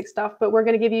super basic stuff, but we're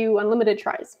going to give you unlimited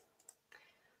tries.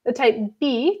 The type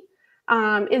B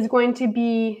is going to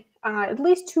be at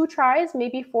least 2 tries,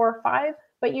 maybe 4 or 5,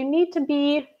 but you need to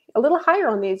be a little higher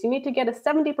on these. You need to get a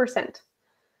 70%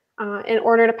 in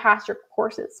order to pass your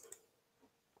courses.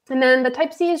 And then the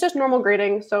type C is just normal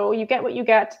grading. So you get what you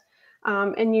get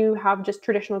and you have just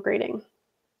traditional grading.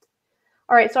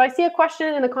 All right, so I see a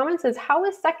question in the comments is, how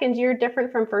is second year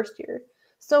different from first year?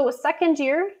 So second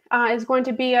year is going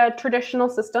to be a traditional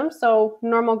system, so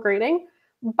normal grading,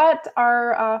 but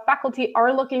our faculty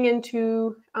are looking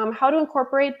into how to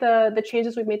incorporate the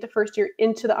changes we've made to first year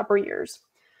into the upper years.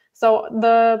 So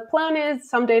the plan is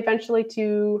someday eventually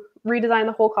to redesign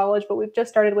the whole college, but we've just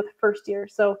started with first year.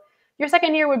 So your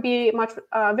second year would be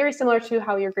very similar to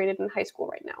how you're graded in high school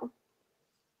right now.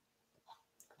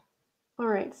 All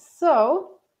right,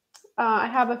 so I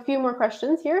have a few more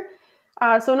questions here.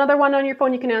 So another one on your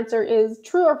phone you can answer is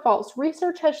true or false.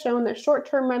 Research has shown that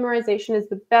short-term memorization is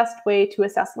the best way to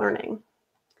assess learning.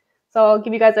 So I'll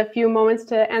give you guys a few moments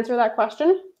to answer that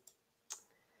question.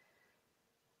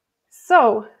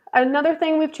 So another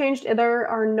thing we've changed, there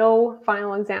are no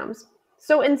final exams.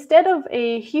 So instead of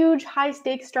a huge,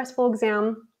 high-stakes, stressful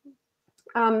exam,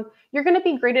 you're going to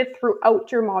be graded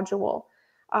throughout your module.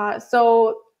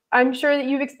 So I'm sure that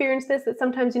you've experienced this, that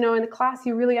sometimes, in the class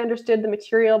you really understood the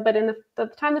material, but in the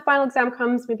time the final exam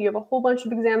comes, maybe you have a whole bunch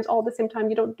of exams all at the same time,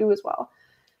 you don't do as well.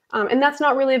 And that's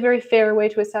not really a very fair way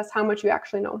to assess how much you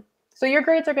actually know. So your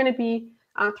grades are going to be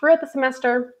throughout the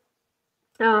semester,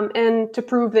 and to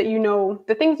prove that you know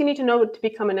the things you need to know to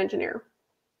become an engineer.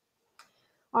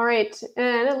 All right,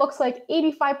 and it looks like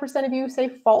 85% of you say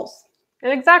false.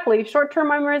 And exactly, short-term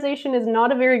memorization is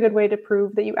not a very good way to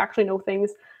prove that you actually know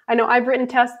things. I know I've written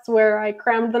tests where I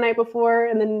crammed the night before,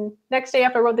 and then next day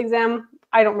after I wrote the exam,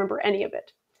 I don't remember any of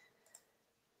it.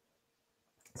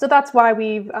 So that's why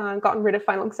we've gotten rid of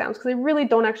final exams, because they really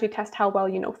don't actually test how well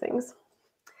you know things.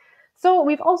 So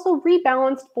we've also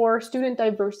rebalanced for student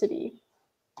diversity.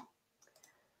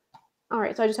 All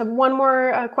right, so I just have one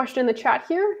more question in the chat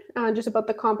here, just about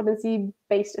the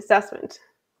competency-based assessment.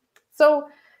 So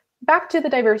back to the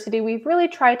diversity, we've really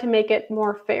tried to make it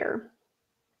more fair.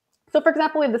 So for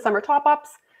example, we have the summer top-ups,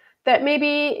 that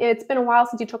maybe it's been a while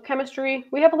since you took chemistry.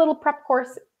 We have a little prep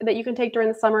course that you can take during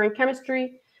the summer in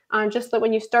chemistry, just so that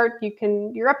when you start,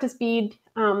 you're up to speed,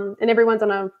 and everyone's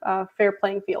on a fair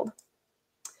playing field.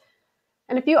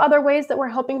 And a few other ways that we're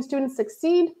helping students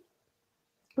succeed.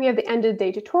 We have the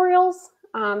end-of-day tutorials.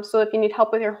 So if you need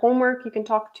help with your homework, you can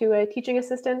talk to a teaching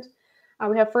assistant.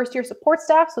 We have first-year support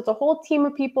staff, so it's a whole team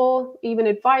of people, even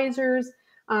advisors,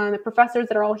 the professors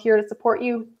that are all here to support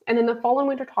you. And then the fall and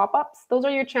winter top-ups, those are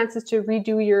your chances to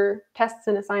redo your tests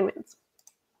and assignments.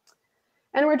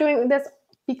 And we're doing this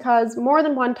because more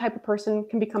than one type of person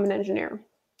can become an engineer.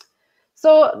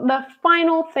 So the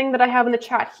final thing that I have in the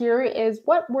chat here is,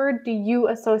 what word do you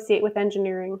associate with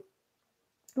engineering?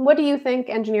 What do you think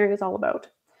engineering is all about?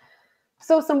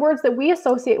 So some words that we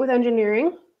associate with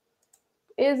engineering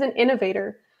is an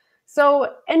innovator.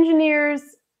 So engineers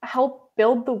help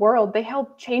build the world. They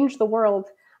help change the world.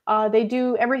 They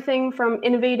do everything from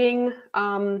innovating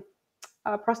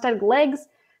prosthetic legs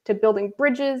to building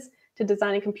bridges to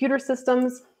designing computer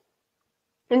systems.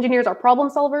 Engineers are problem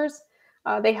solvers.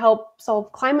 They help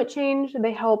solve climate change.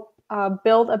 They help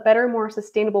build a better, more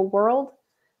sustainable world.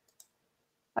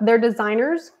 They're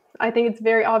designers. I think it's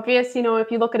very obvious,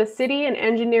 if you look at a city, an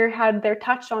engineer had their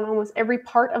touch on almost every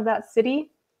part of that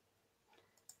city.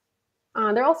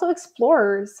 They're also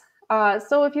explorers.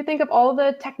 So if you think of all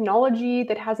the technology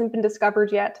that hasn't been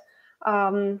discovered yet,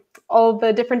 all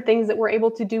the different things that we're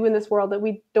able to do in this world that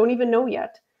we don't even know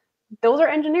yet, those are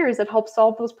engineers that help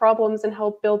solve those problems and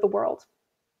help build the world.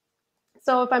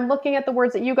 So if I'm looking at the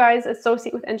words that you guys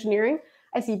associate with engineering,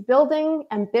 I see building,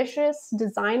 ambitious,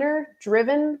 designer,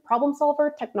 driven, problem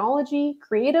solver, technology,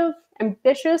 creative,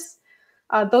 ambitious.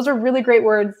 Those are really great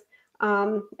words.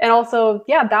 And also,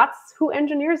 yeah, that's who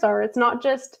engineers are. It's not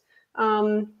just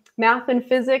math and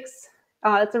physics.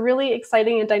 It's a really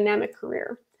exciting and dynamic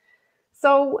career.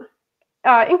 So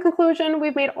in conclusion,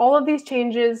 we've made all of these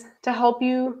changes to help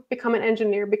you become an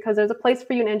engineer, because there's a place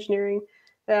for you in engineering.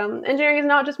 Engineering is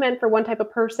not just meant for one type of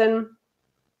person.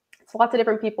 It's lots of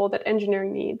different people that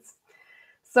engineering needs.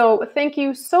 So thank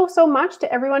you so much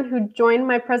to everyone who joined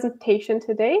my presentation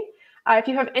today. If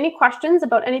you have any questions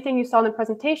about anything you saw in the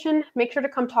presentation, make sure to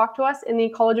come talk to us in the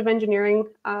College of Engineering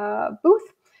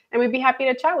booth, and we'd be happy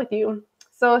to chat with you.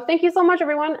 So thank you so much,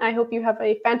 everyone. I hope you have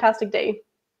a fantastic day.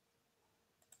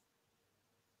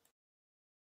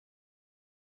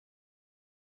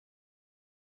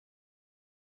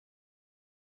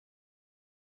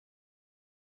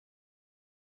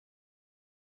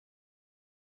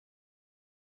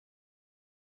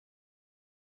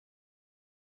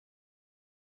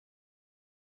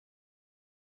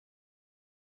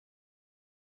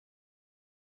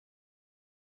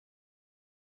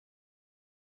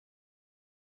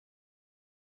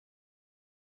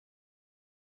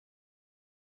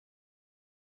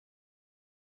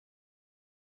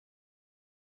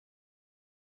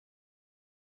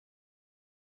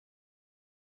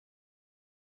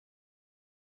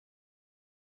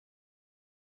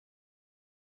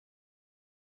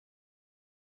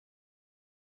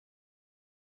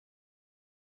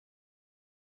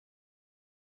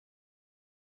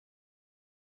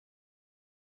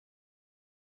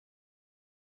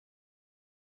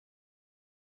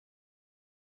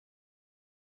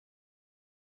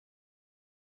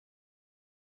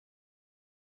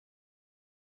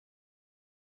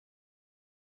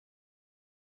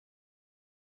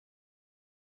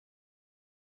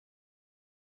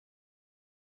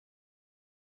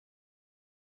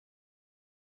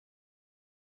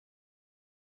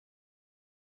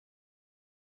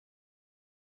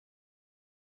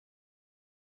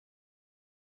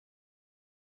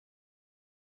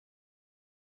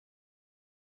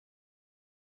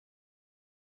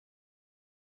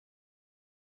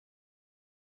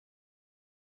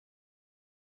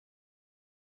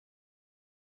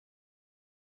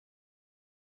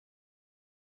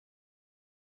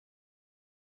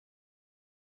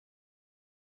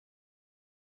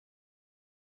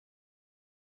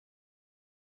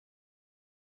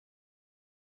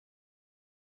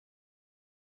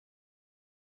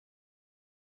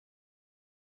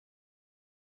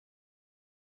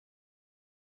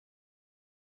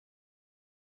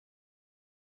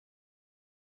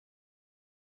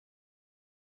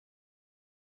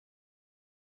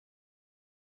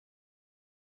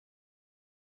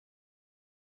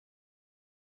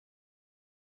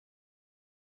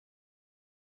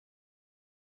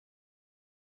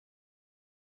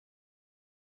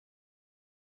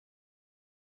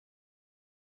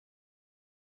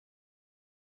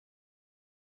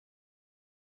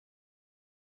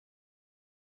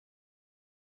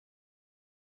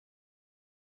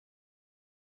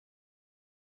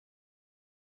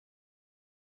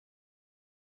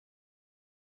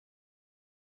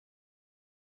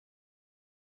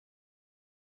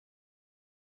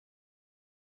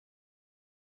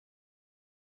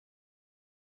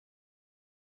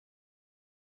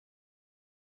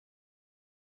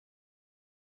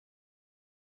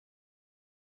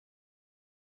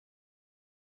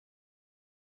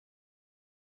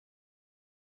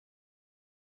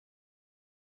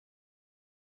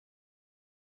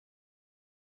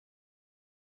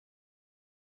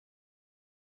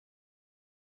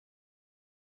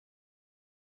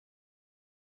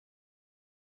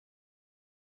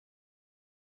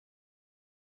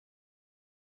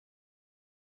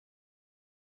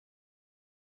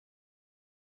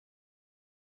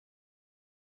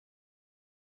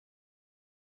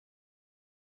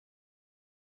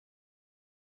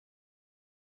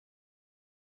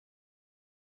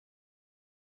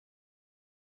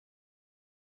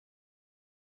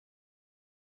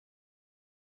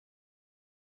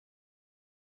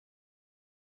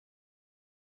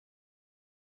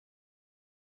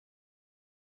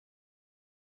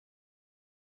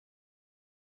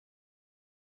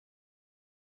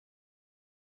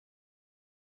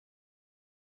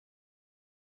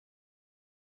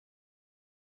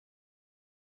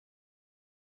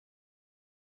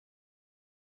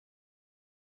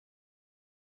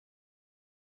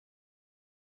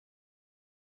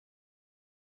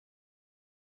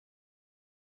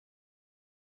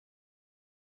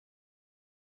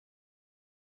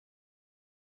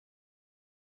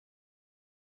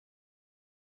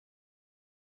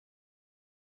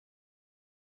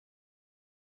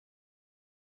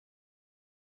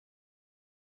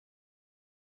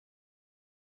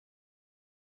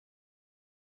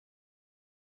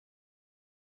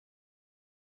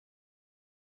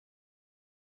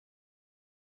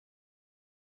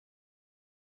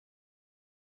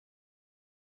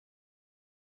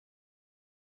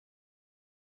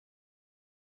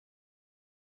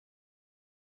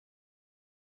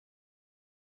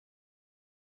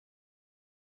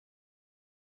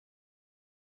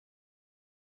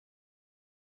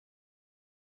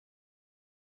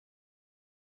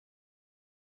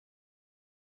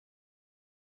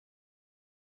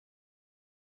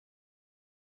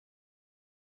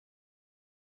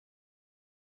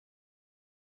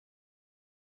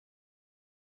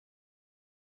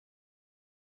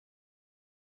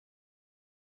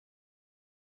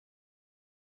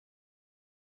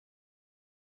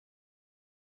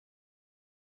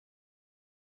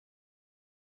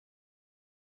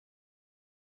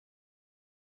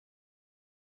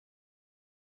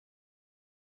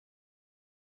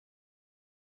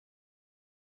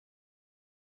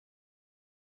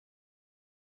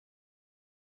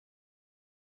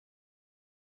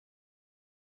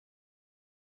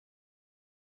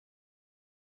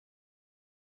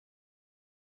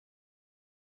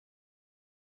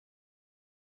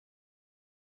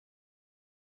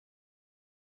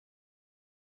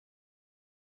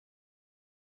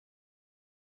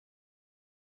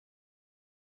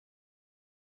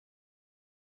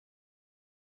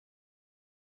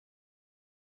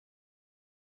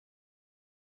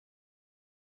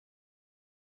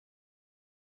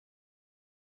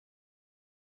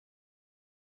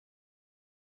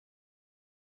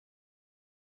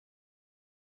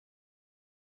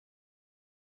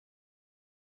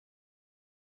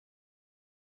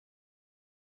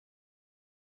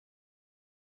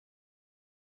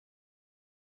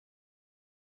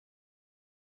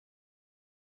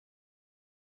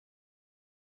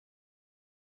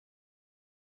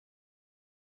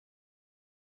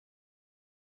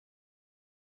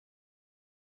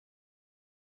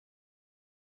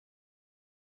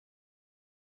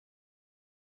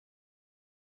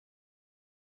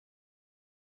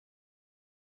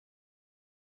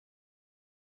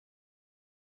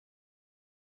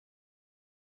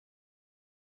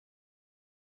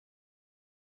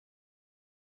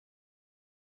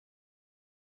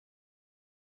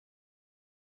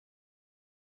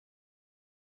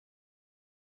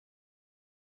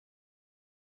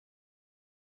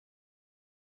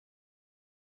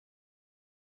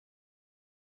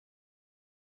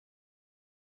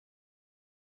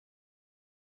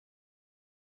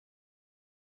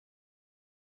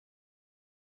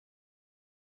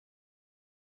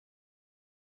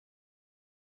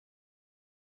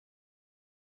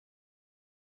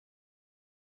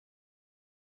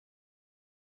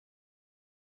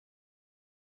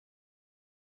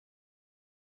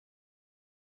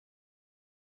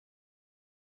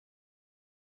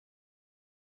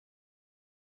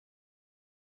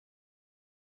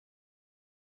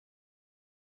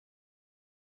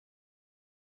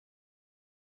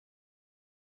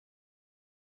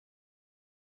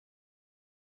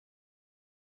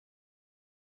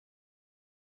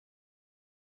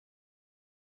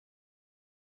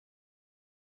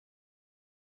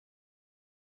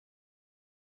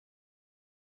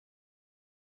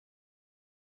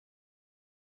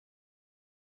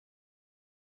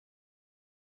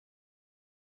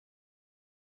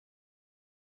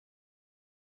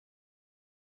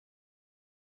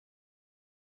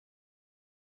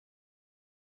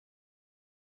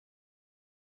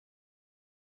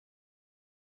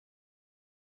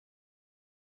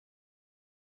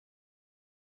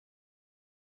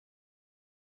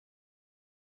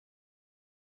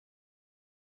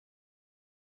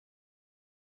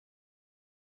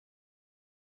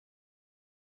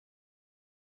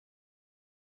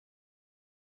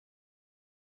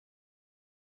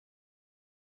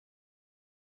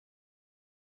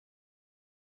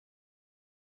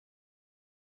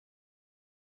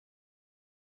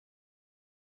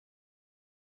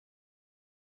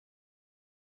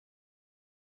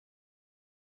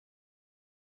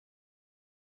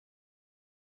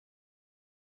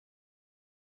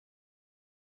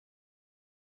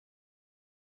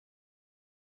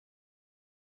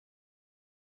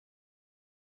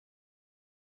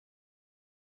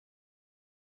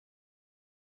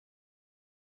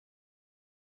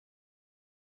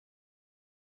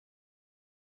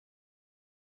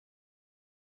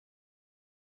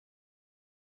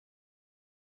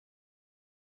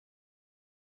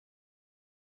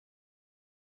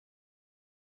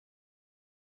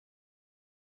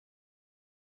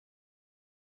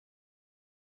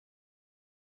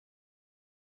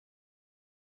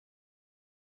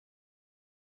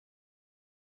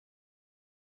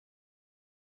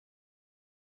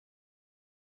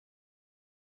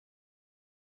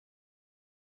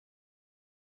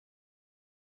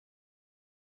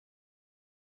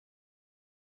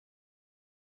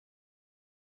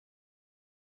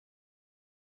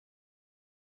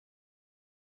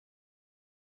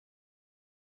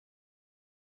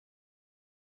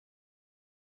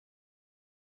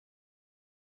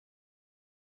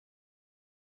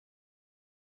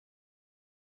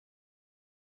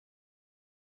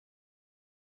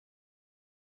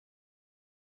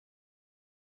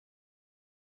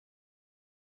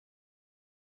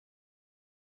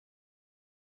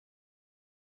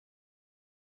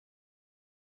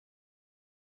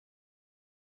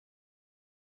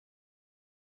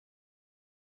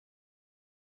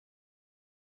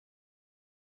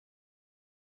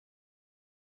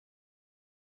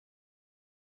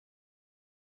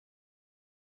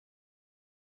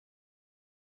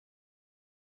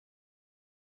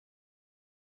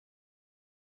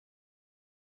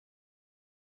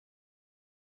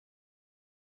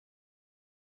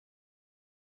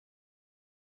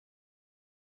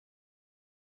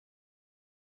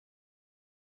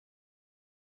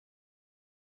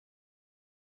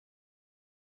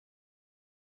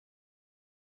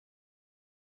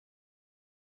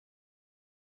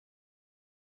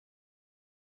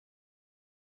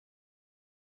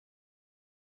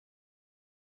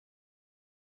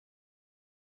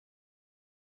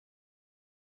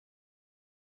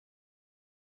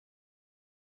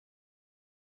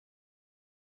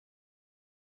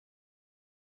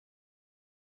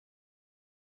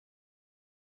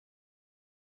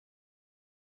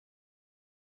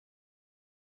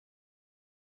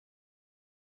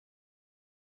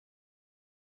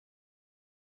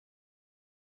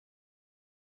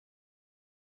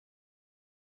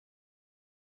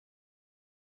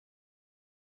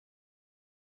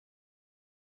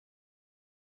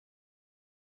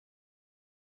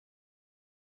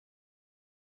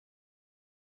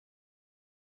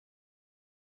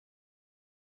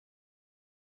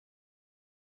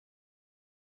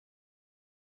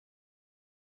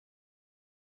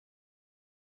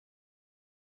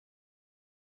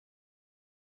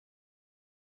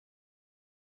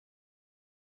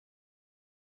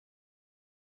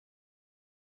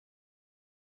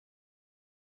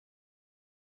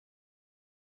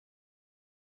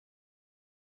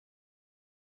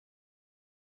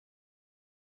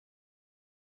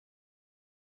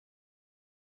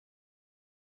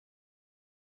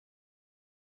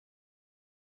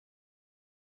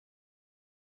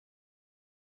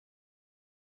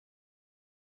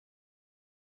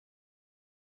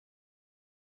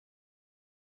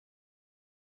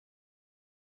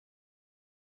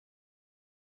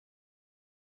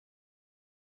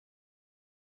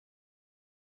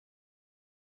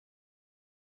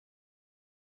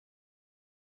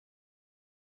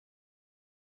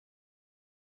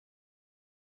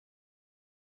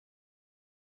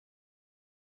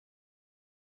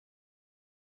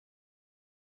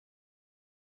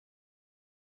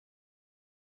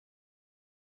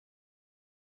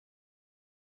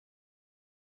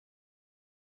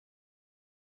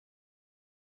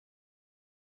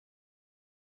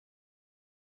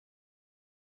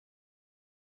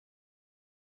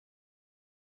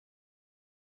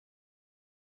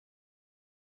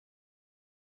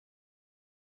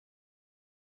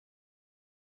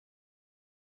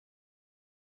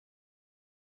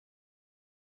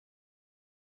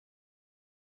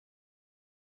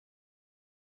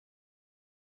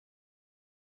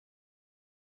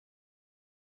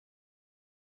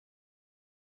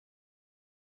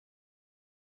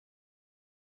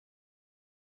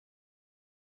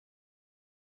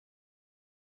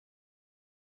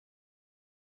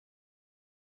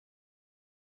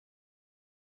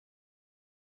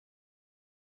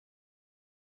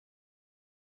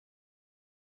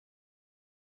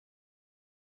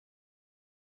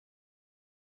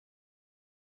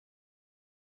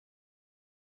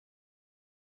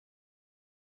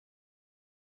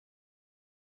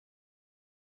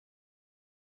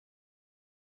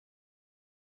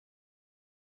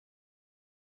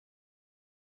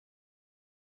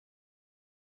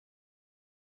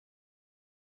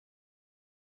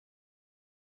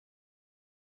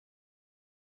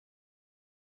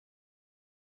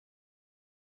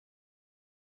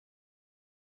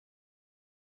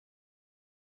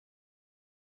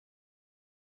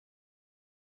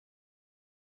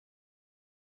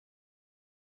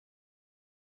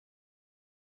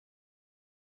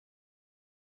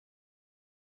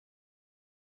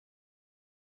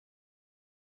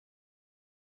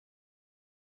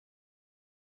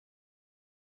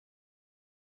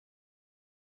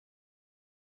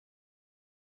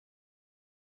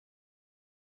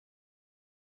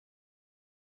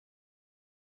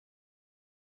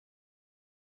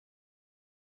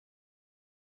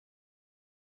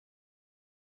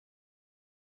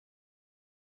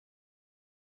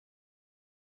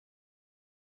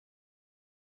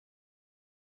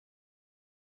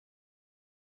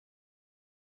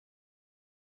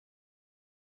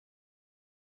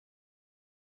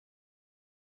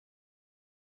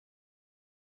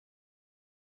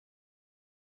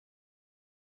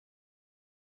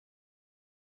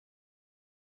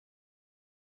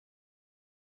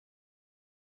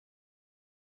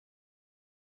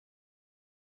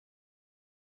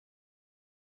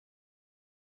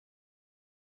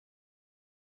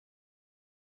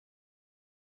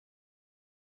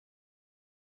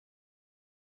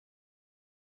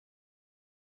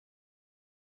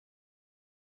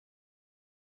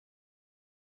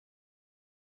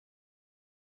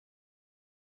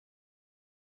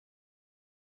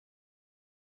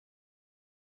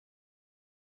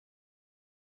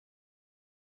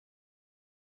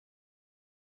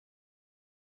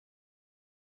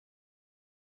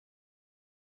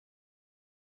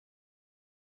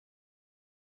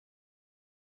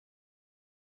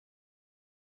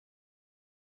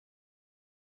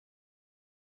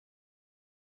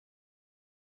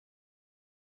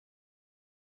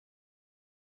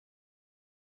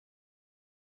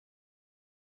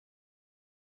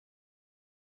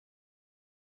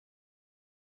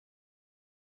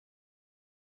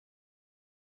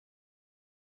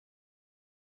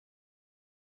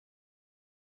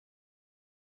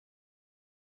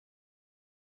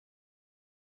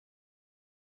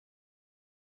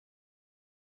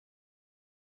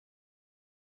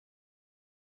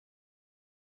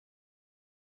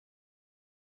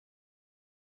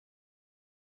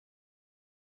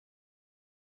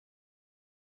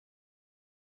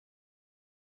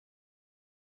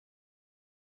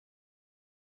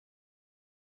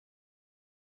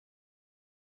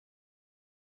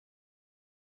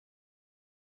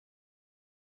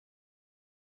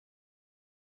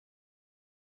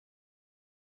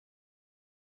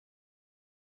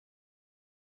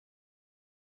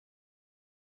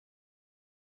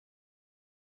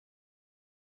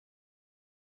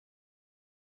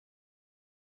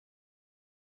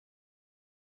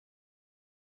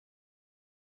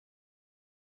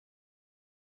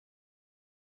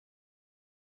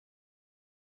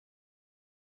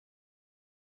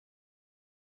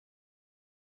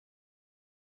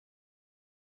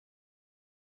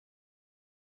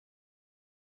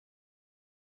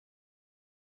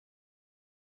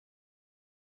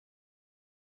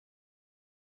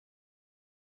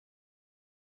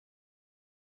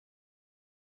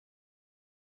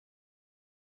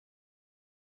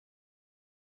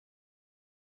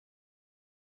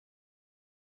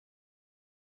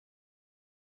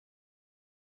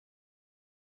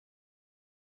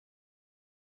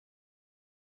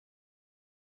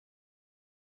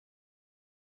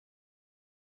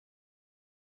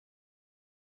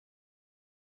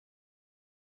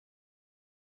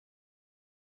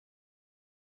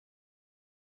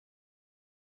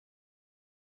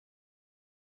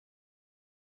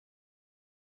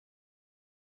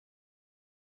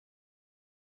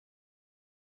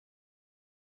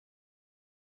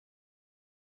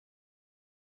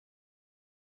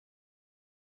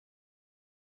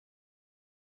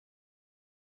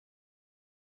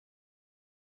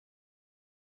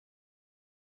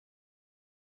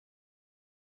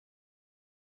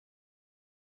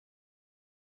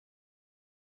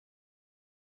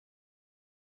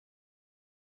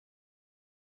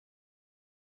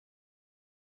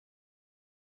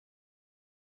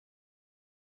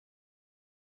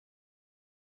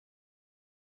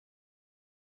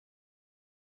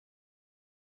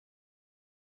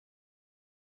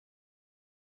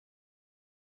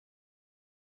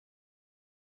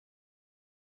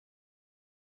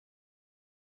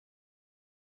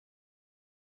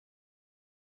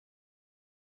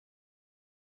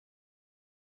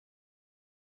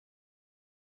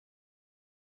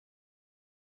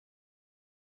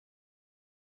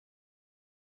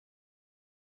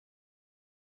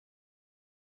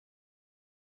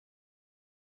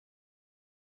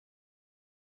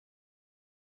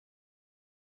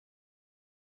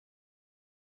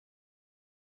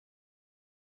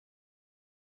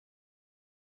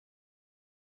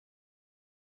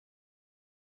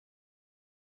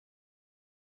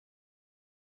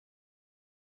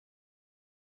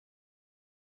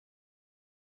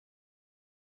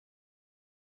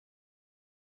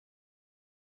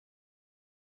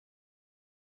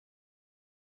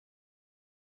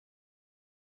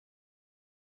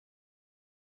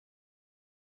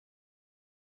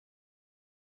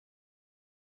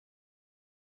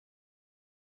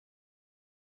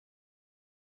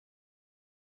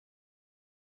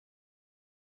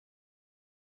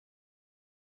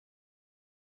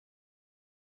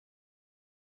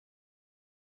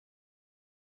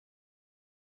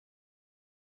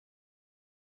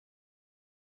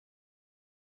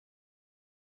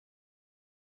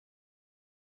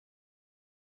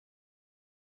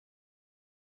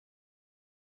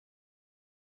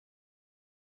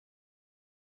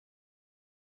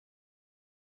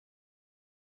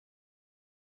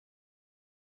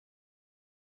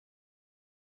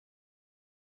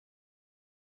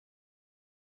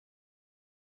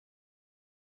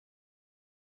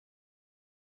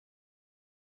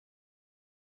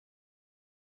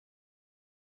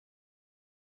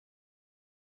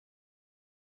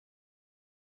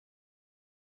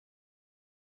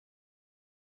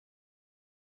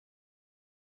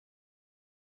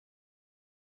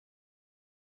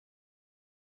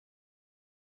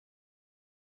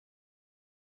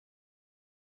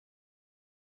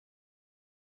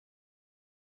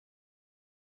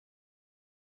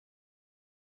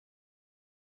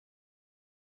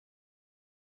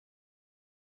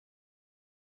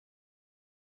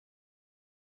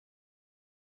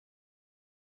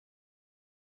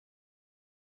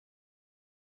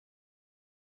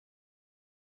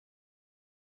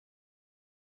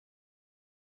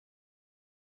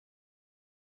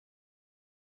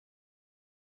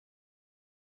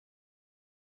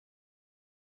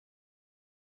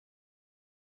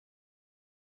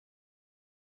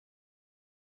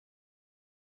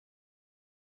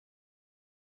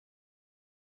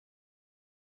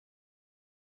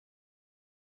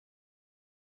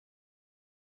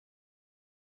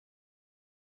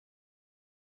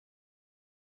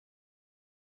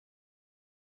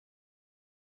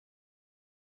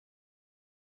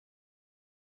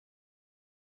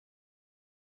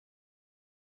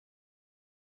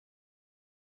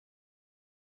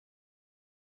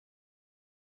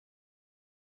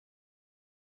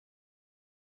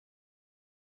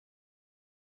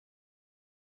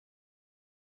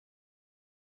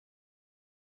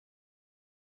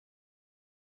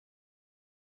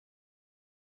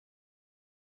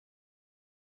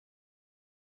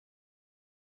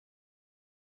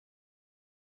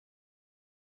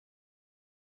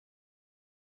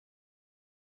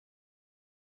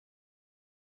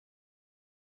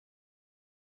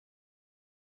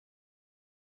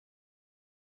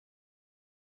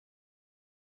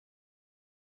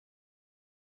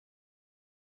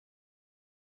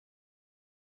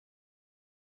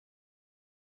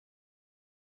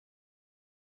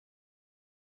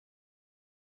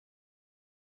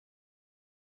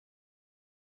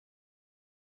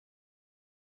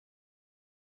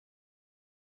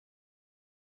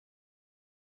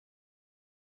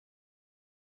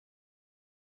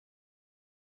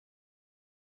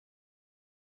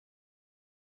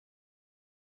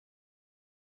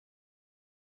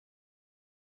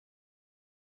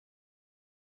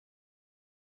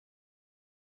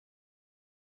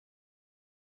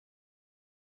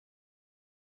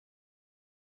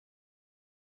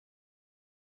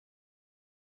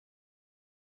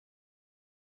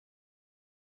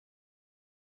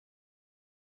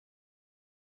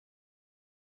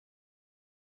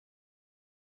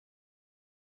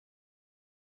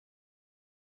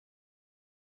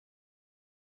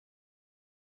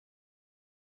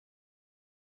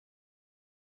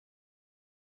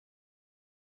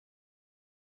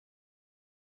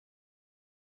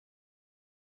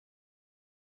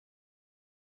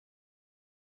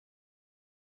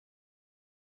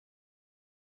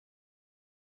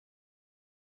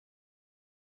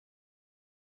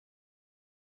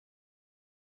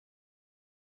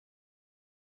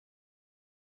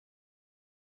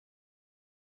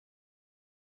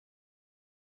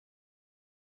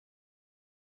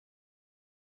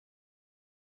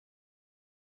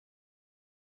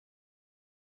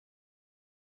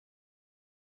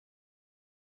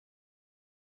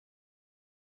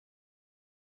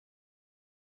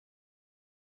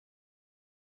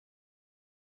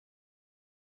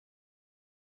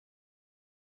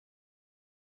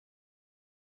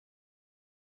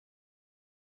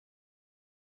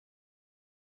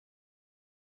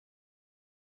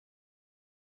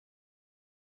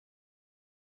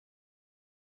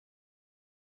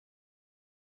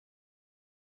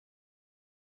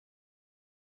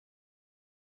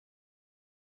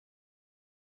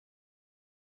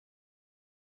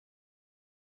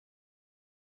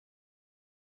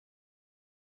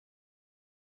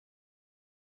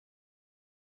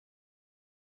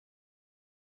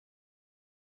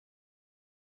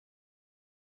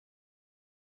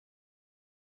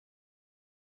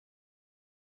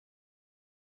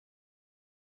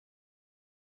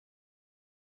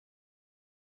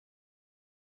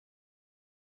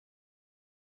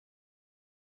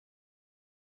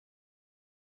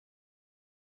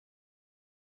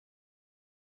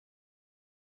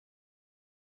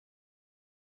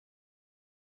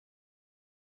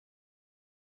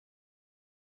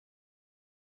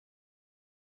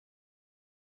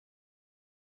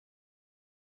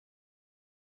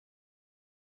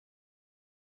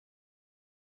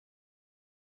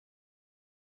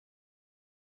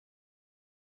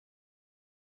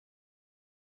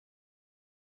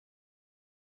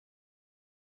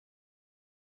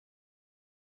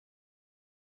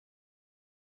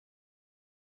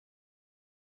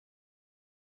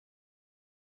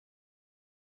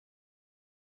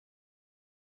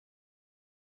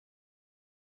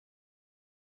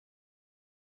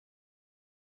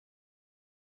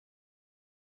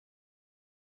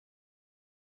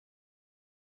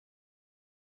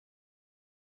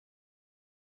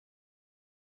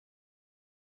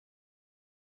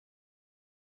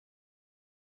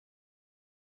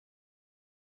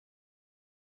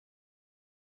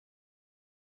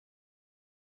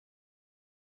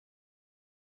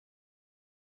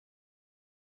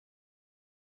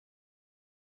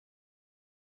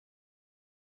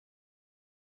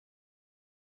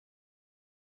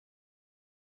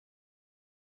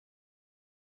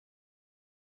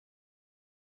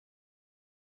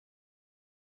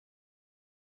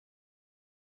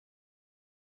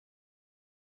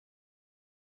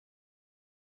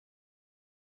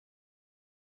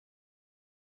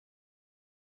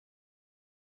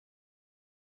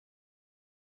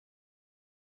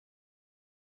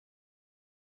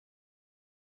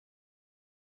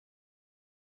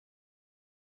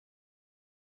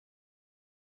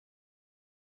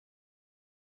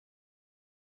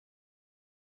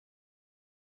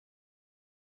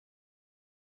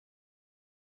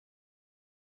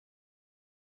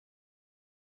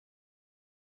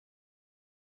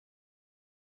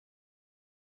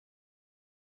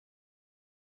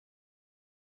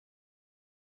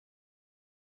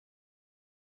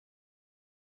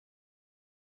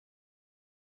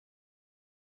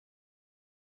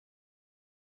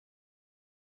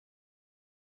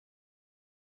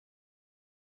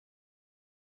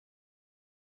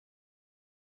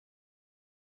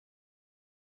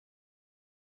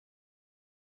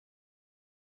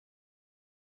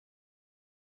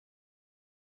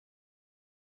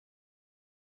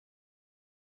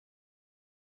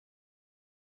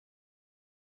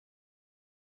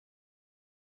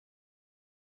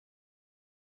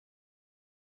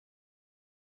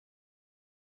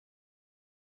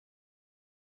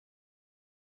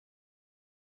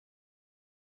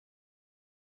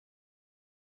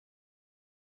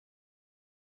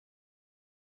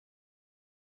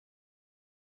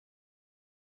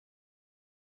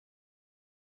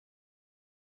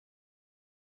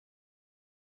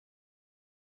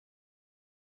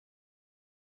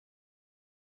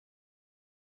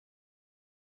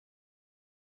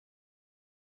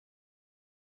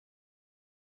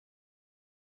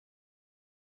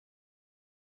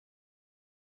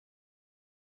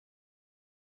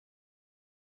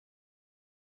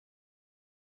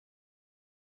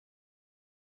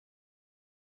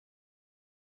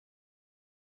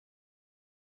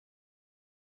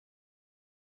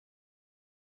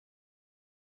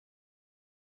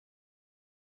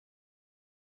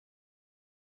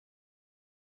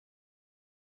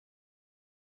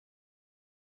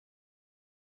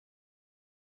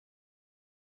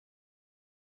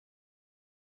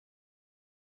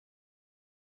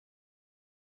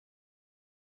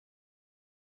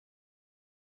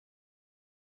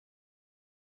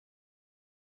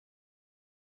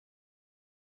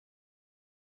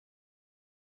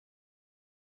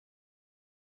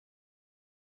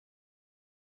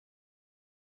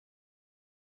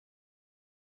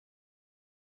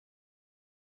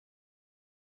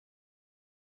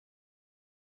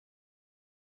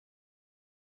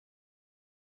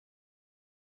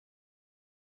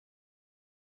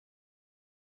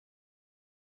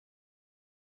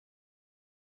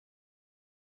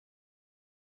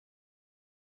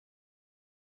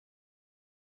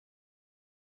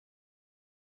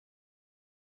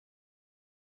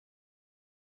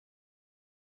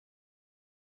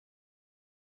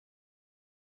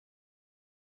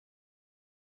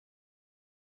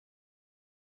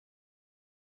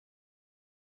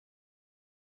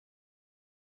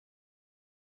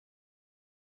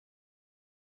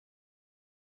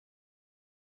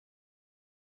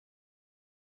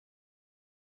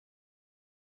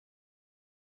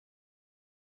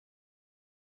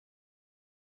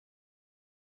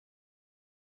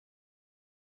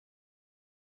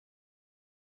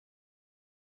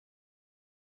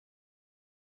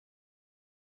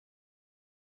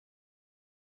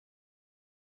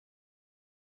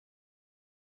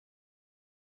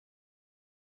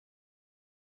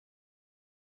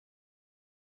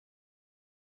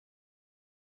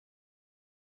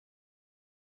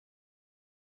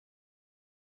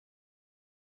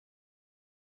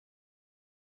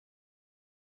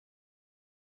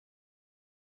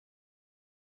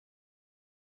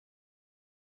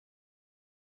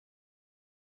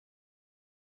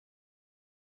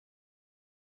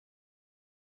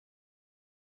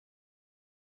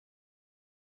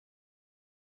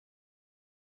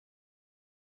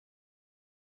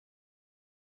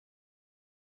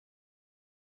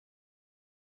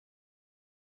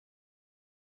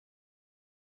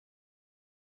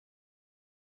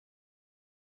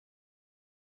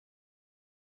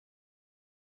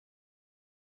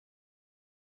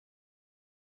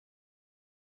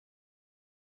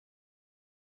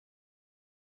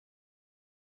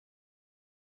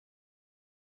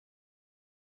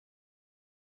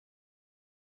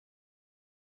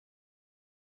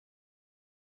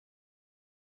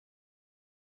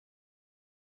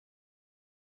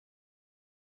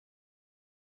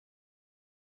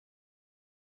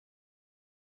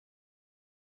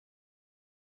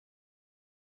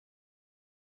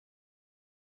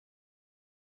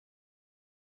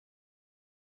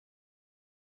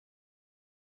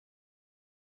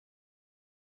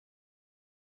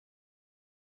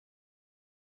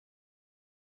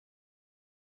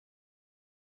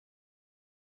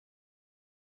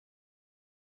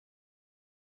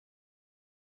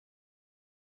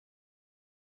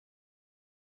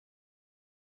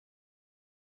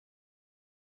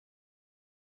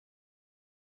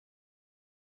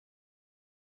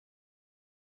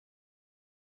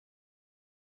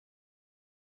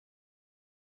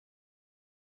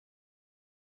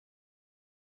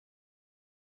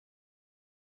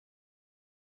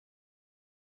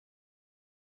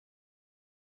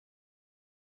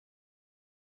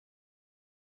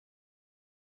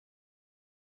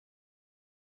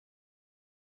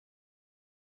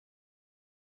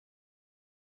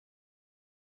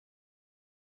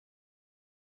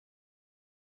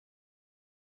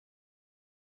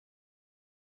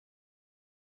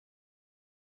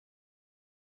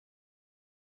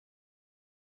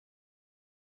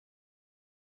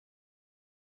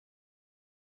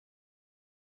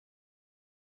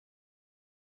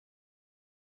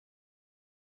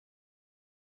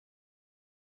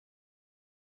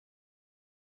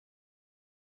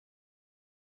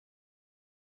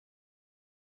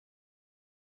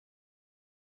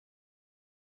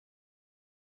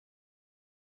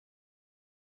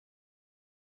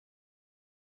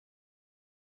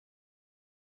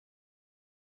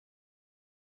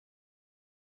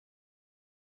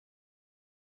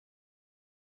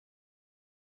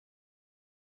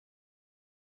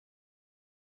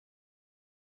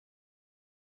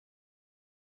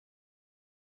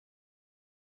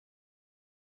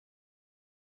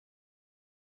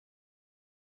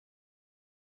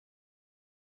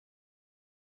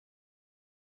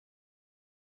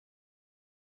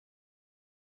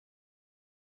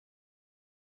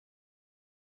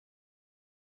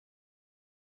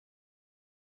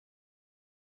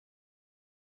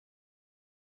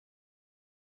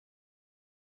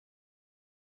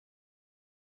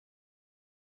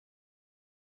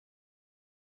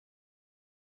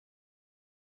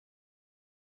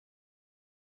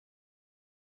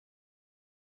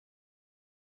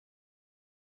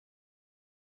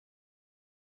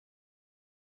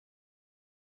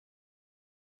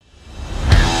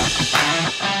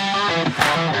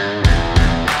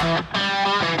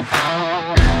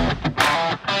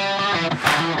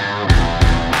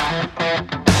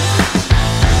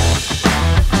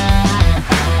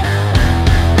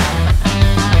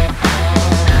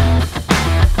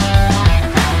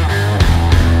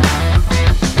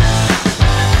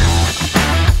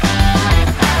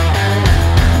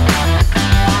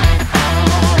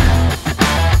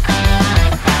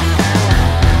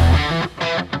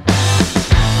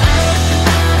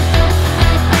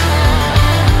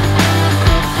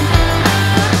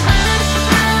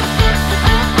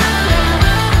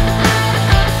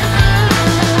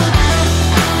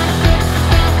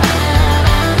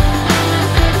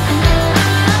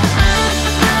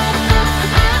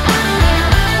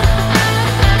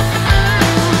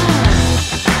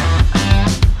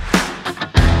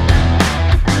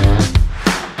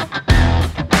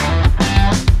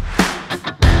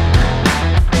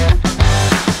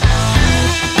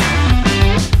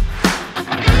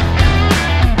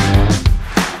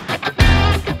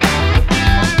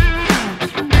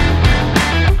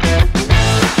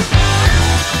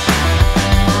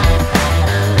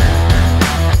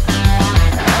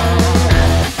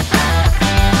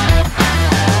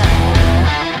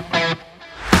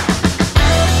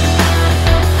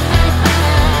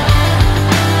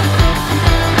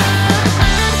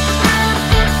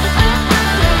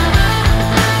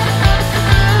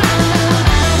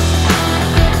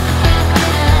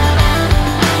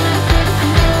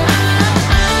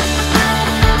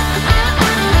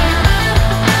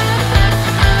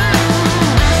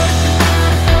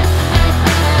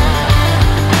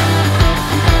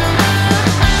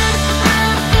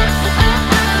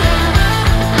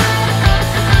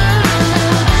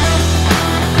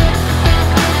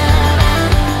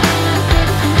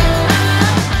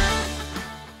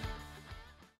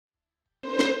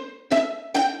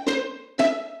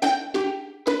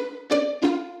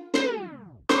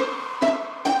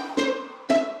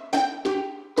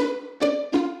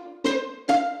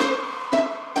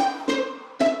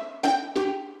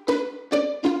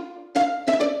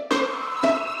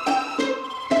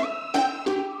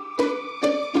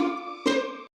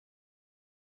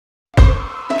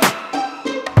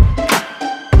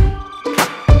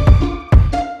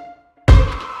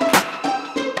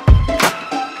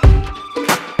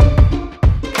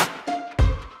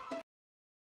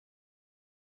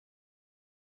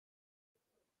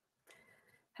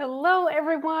 Hello,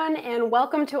 everyone, and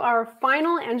welcome to our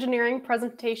final engineering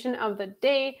presentation of the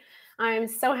day. I'm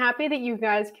so happy that you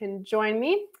guys can join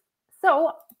me.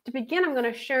 So to begin, I'm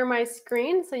going to share my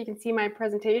screen so you can see my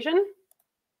presentation.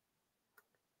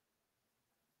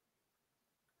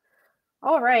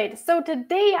 All right, so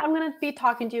today I'm going to be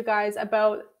talking to you guys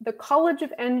about the College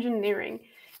of Engineering,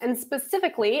 and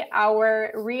specifically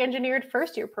our re-engineered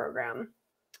first year program.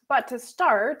 But to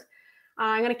start,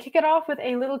 I'm going to kick it off with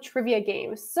a little trivia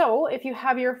game. So if you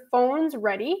have your phones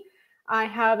ready, I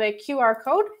have a QR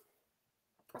code.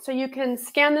 So you can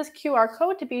scan this QR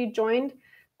code to be joined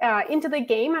into the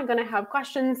game. I'm going to have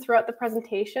questions throughout the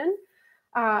presentation.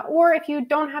 Or if you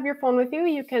don't have your phone with you,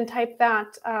 you can type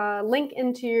that link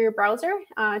into your browser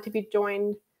to be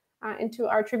joined into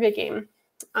our trivia game.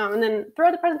 And then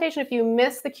throughout the presentation, if you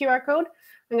miss the QR code,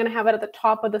 I'm going to have it at the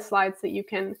top of the slide so that you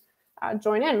can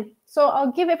join in. So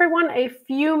I'll give everyone a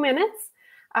few minutes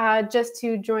just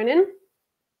to join in.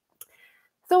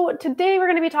 So today we're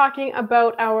going to be talking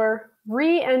about our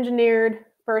re-engineered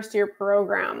first year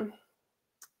program.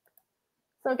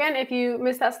 So again, if you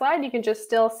missed that slide, you can just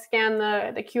still scan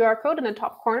the QR code in the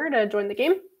top corner to join the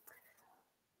game.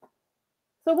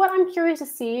 So what I'm curious to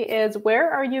see is,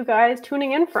 where are you guys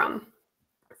tuning in from?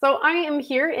 So I am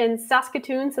here in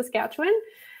Saskatoon, Saskatchewan,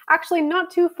 actually not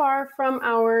too far from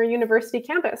our university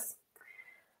campus.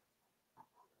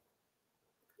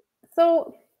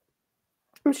 So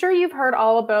I'm sure you've heard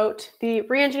all about the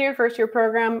re-engineered first year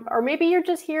program, or maybe you're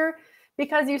just here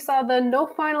because you saw the no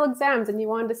final exams and you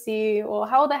wanted to see, well,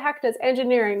 how the heck does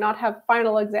engineering not have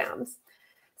final exams?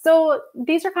 So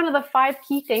these are kind of the 5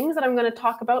 key things that I'm going to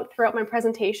talk about throughout my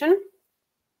presentation.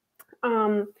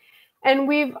 And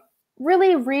we've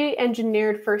really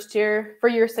re-engineered first year for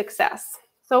your success.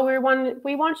 So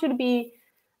we want you to be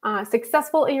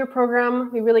successful in your program.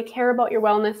 We really care about your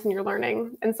wellness and your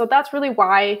learning. And so that's really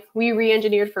why we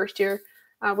re-engineered first year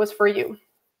was for you.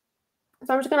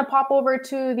 So I'm just going to pop over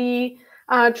to the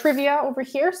trivia over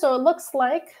here. So it looks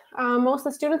like most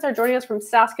of the students are joining us from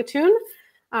Saskatoon.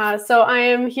 So I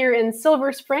am here in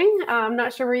Silver Spring. I'm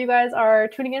not sure where you guys are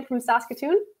tuning in from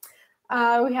Saskatoon.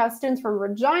 We have students from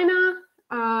Regina.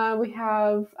 We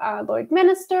have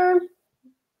Lloydminster.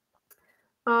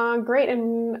 Great,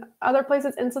 and other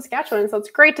places in Saskatchewan. So it's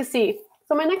great to see.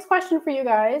 So my next question for you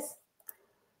guys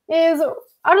is,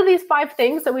 out of these 5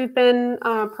 things that we've been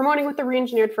promoting with the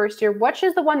re-engineered first year, which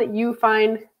is the one that you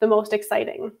find the most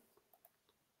exciting?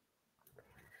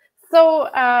 So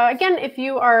again, if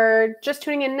you are just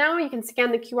tuning in now, you can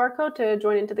scan the QR code to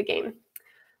join into the game.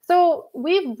 So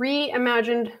we've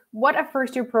reimagined what a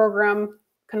first year program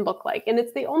can look like, and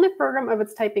it's the only program of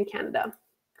its type in Canada.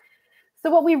 So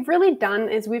what we've really done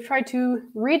is we've tried to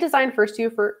redesign first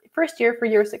year for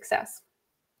your success.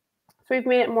 So we've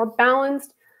made it more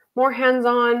balanced, more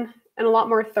hands-on, and a lot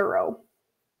more thorough.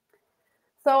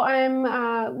 So I'm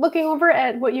looking over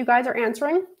at what you guys are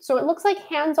answering. So it looks like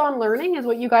hands-on learning is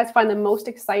what you guys find the most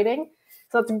exciting.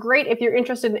 So it's great if you're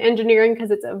interested in engineering, because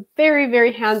it's a very,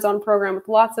 very hands-on program with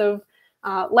lots of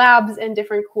labs and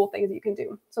different cool things that you can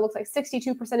do. So it looks like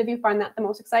 62% of you find that the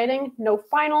most exciting. No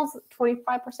finals,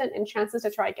 25%, and chances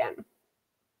to try again.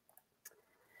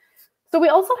 So we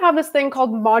also have this thing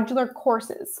called modular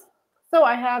courses. So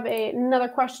I have another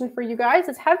question for you guys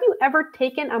is, have you ever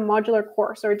taken a modular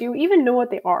course, or do you even know what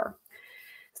they are?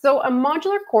 So a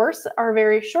modular course are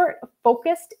very short,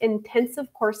 focused,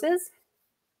 intensive courses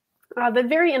that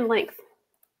vary in length.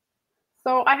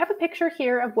 So I have a picture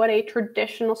here of what a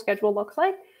traditional schedule looks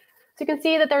like. So you can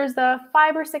see that there's the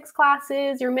 5 or 6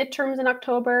 classes, your midterms in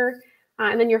October,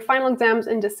 and then your final exams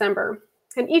in December.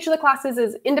 And each of the classes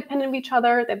is independent of each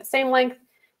other. They have the same length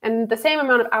and the same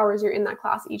amount of hours you're in that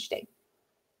class each day.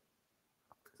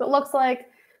 So it looks like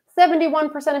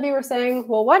 71% of you are saying,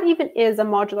 well, what even is a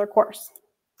modular course?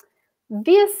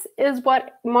 This is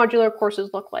what modular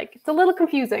courses look like. It's a little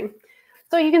confusing.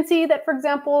 So you can see that, for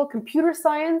example, computer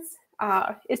science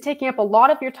is taking up a lot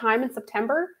of your time in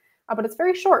September, but it's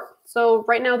very short. So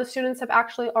right now the students have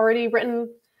actually already written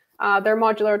their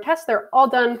modular tests. They're all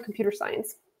done computer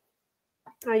science.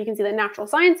 You can see that natural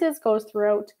sciences goes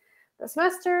throughout the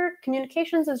semester.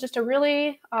 Communications is just a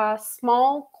really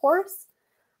small course.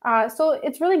 So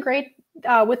it's really great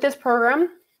with this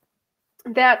program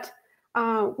that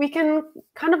we can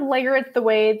kind of layer it the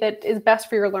way that is best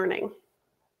for your learning.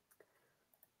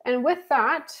 And with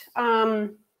that,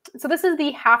 so this is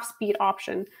the half-speed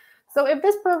option. So if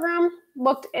this program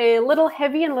looked a little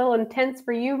heavy and a little intense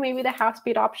for you, maybe the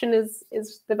half-speed option is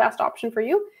the best option for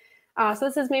you. So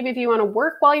this is maybe if you want to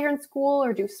work while you're in school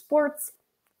or do sports,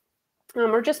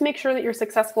 or just make sure that you're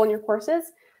successful in your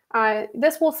courses.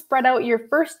 This will spread out your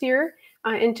first year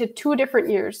into 2 different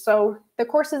years. So the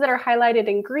courses that are highlighted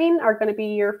in green are going to be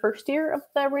your first year of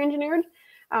the re-engineered,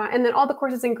 and then all the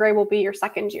courses in gray will be your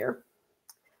second year.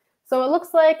 So it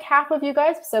looks like half of you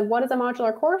guys said, what is a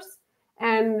modular course?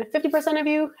 And 50% of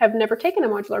you have never taken a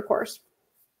modular course.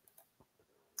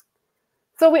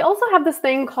 So we also have this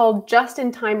thing called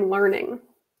just-in-time learning.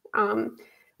 And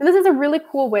this is a really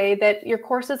cool way that your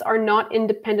courses are not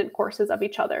independent courses of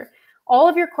each other. All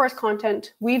of your course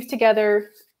content weaves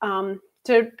together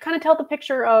to kind of tell the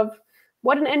picture of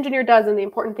what an engineer does and the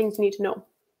important things you need to know.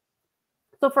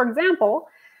 So for example,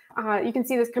 you can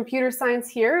see this computer science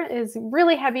here is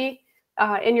really heavy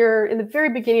in the very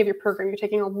beginning of your program. You're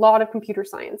taking a lot of computer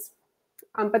science.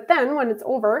 But then when it's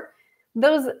over,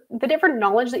 the different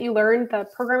knowledge that you learn, the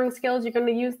programming skills, you're going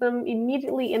to use them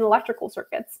immediately in electrical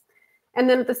circuits. And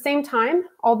then at the same time,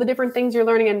 all the different things you're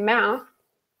learning in math,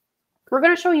 we're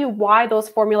going to show you why those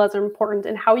formulas are important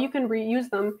and how you can reuse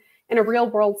them in a real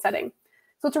world setting.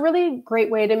 So it's a really great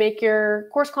way to make your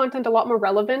course content a lot more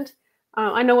relevant.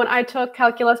 I know when I took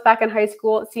calculus back in high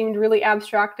school, it seemed really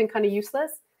abstract and kind of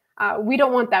useless. We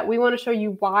don't want that. We want to show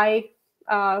you why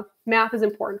math is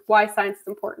important, why science is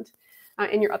important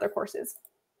in your other courses.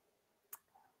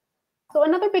 So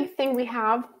another big thing we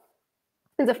have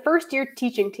is a first-year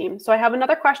teaching team. So I have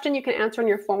another question you can answer on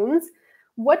your phones.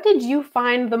 What did you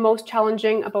find the most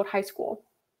challenging about high school?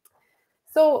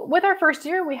 So with our first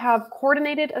year, we have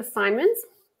coordinated assignments.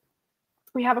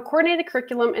 We have a coordinated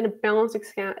curriculum and a balanced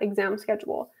exam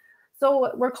schedule.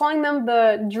 So we're calling them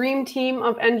the dream team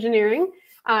of engineering.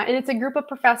 And it's a group of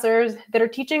professors that are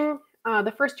teaching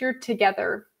the first year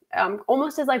together,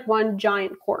 almost as like one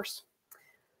giant course.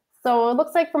 So it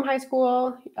looks like from high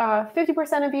school,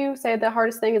 50% of you say the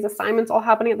hardest thing is assignments all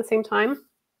happening at the same time.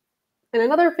 And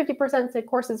another 50% say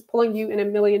courses pulling you in a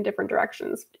million different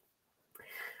directions.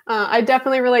 I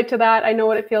definitely relate to that. I know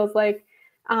what it feels like.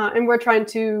 And we're trying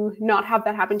to not have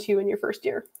that happen to you in your first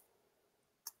year.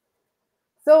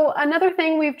 So another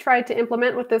thing we've tried to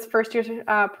implement with this first year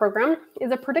program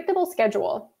is a predictable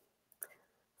schedule.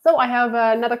 So I have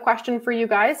another question for you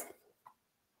guys.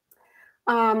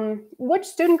 Which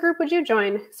student group would you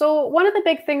join? So one of the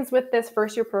big things with this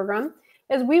first year program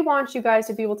is we want you guys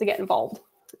to be able to get involved.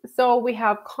 So we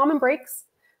have common breaks,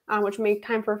 which make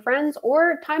time for friends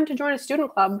or time to join a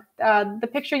student club. The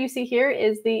picture you see here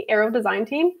is the aero design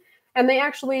team, and they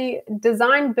actually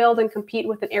design, build, and compete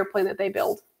with an airplane that they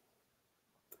build.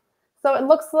 So it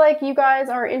looks like you guys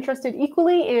are interested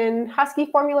equally in Husky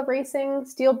Formula Racing,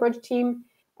 Steel Bridge Team,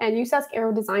 and USask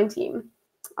Aero Design Team.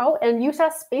 Oh, and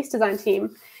USask Space Design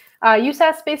Team.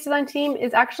 USask Space Design Team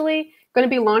is actually going to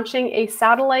be launching a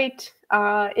satellite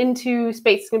into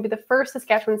space. It's going to be the first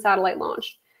Saskatchewan satellite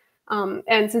launched.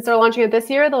 And since they're launching it this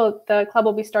year, the club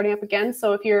will be starting up again.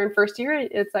 So if you're in first year,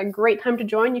 it's a great time to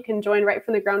join. You can join right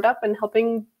from the ground up and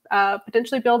helping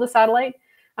potentially build a satellite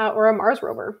or a Mars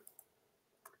rover.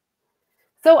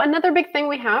 So another big thing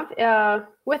we have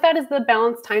with that is the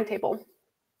balanced timetable.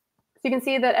 So you can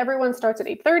see that everyone starts at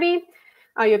 8:30.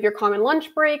 You have your common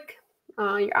lunch break,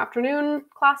 your afternoon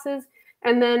classes,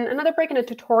 and then another break and a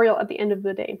tutorial at the end of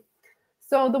the day.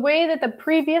 So the way that the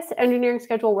previous engineering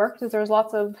schedule worked is there's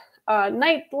lots of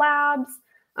night labs.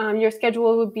 Your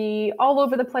schedule would be all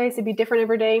over the place. It'd be different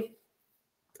every day.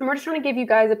 And we're just trying to give you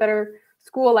guys a better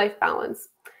school life balance.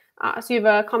 So you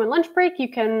have a common lunch break. You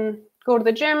can go to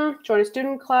the gym, join a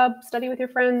student club, study with your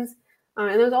friends.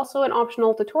 And there's also an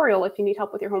optional tutorial if you need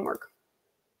help with your homework.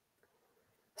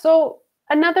 So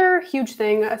another huge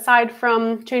thing, aside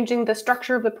from changing the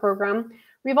structure of the program,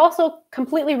 we've also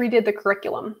completely redid the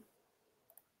curriculum.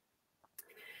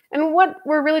 And what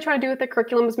we're really trying to do with the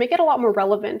curriculum is make it a lot more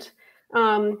relevant,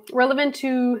 relevant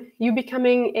to you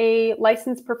becoming a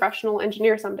licensed professional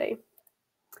engineer someday.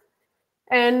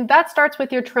 And that starts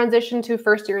with your transition to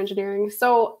first year engineering.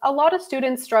 So a lot of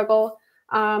students struggle.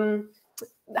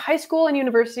 High school and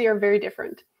university are very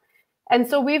different. And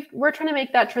so we're trying to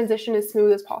make that transition as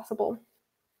smooth as possible.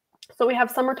 So we have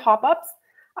summer top-ups.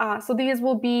 So these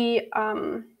will be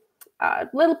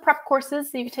little prep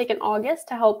courses that you can take in August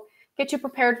to help get you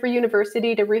prepared for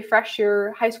university, to refresh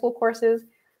your high school courses.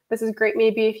 This is great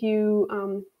maybe if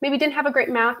you maybe didn't have a great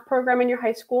math program in your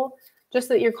high school, just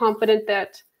so that you're confident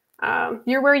that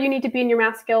you're where you need to be in your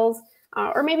math skills.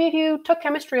 Or maybe if you took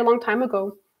chemistry a long time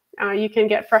ago, you can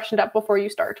get freshened up before you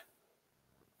start.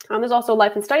 There's also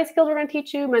life and study skills we're going to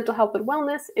teach you, mental health and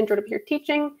wellness, intro to peer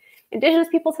teaching, Indigenous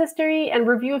people's history, and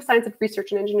review of science and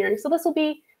research in engineering. So this will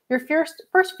be your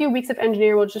first few weeks of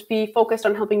engineering will just be focused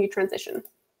on helping you transition.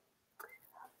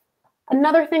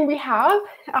 Another thing we have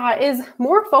is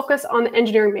more focus on the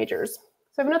engineering majors.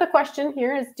 So I have another question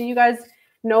here is, do you guys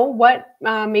know what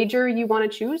major you want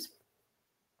to choose.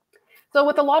 So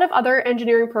with a lot of other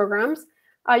engineering programs,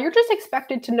 you're just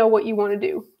expected to know what you want to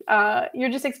do. You're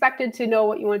just expected to know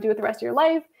what you want to do with the rest of your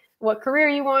life, what career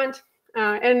you want.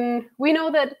 And we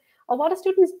know that a lot of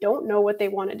students don't know what they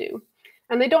want to do.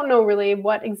 And they don't know really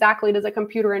what exactly does a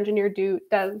computer engineer do,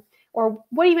 or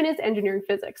what even is engineering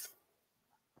physics.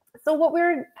 So what we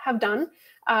have done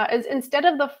is instead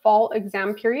of the fall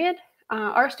exam period,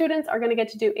 our students are going to get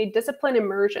to do a discipline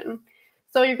immersion.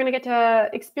 So you're going to get to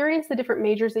experience the different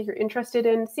majors that you're interested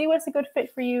in, see what's a good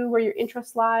fit for you, where your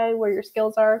interests lie, where your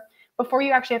skills are, before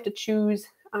you actually have to choose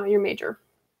your major.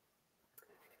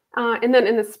 And then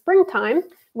in the springtime,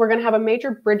 we're going to have a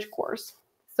major bridge course.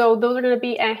 So those are going to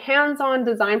be a hands-on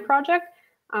design project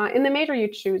in the major you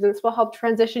choose, and this will help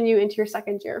transition you into your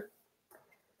second year.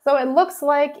 So it looks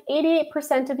like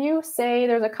 88% of you say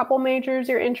there's a couple majors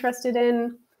you're interested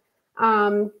in.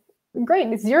 Great,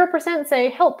 0% say,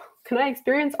 help, can I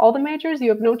experience all the majors? You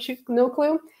have no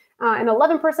clue. And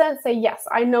 11% say, yes,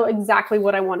 I know exactly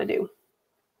what I want to do.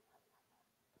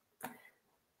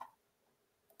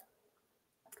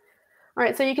 All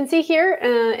right, so you can see here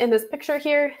in this picture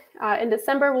here, in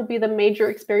December will be the major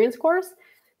experience course.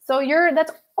 So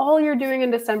that's all you're doing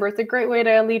in December. It's a great way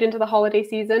to lead into the holiday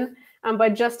season by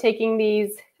just taking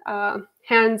these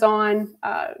hands-on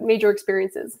major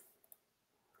experiences.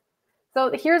 So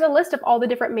here's a list of all the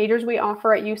different majors we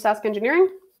offer at USask Engineering.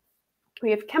 We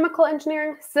have chemical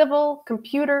engineering, civil,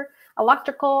 computer,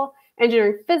 electrical,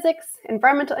 engineering physics,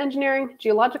 environmental engineering,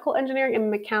 geological engineering,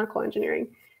 and mechanical engineering.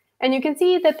 And you can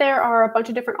see that there are a bunch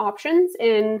of different options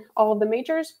in all of the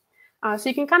majors. So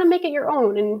you can kind of make it your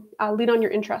own and lead on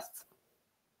your interests.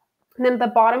 And then at the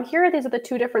bottom here, these are the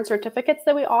two different certificates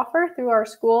that we offer through our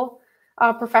school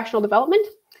professional development.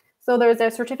 So there's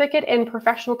a certificate in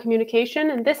professional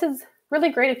communication, and this is really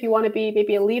great if you want to be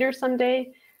maybe a leader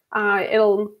someday.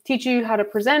 It'll teach you how to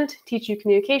present, teach you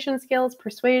communication skills,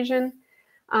 persuasion.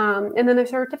 And then the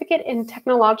certificate in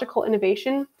technological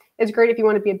innovation is great if you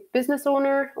want to be a business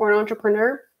owner or an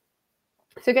entrepreneur.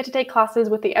 So you get to take classes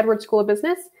with the Edwards School of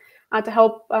Business to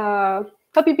help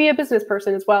you be a business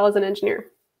person as well as an engineer.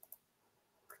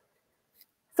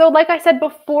 So like I said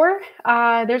before,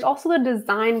 there's also the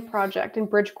design project and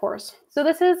bridge course. So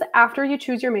this is after you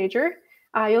choose your major.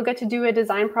 You'll get to do a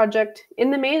design project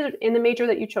in the major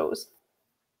that you chose.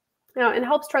 Now, it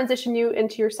helps transition you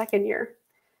into your second year.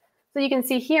 So you can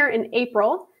see here in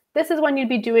April, this is when you'd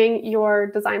be doing your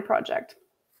design project.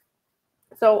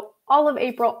 So all of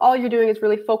April, all you're doing is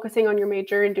really focusing on your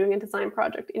major and doing a design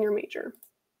project in your major.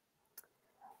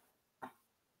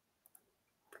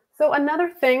 So another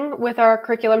thing with our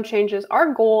curriculum changes,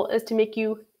 our goal is to make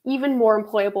you even more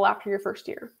employable after your first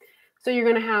year. So you're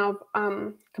going to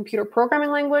have computer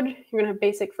programming language, you're going to have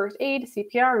basic first aid,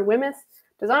 CPR and WMIS,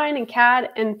 design and CAD,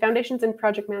 and foundations in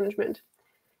project management.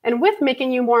 And with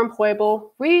making you more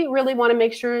employable, we really want to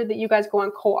make sure that you guys go on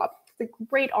co-op. It's a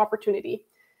great opportunity.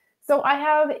 So I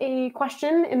have a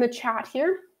question in the chat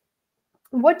here.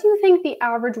 What do you think the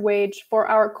average wage for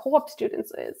our co-op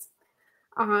students is?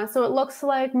 So it looks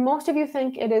like most of you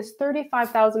think it is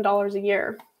 $35,000 a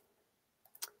year.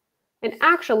 And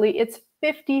actually, it's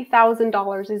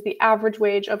 $50,000 is the average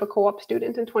wage of a co-op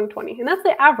student in 2020. And that's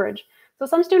the average. So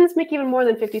some students make even more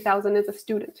than $50,000 as a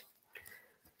student.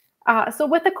 So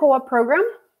with the co-op program,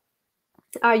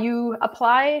 you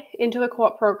apply into the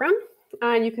co-op program,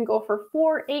 and you can go for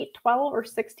 4, 8, 12, or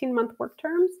 16-month work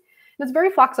terms. And it's very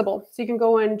flexible. So you can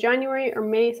go in January or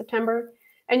May, September,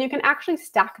 and you can actually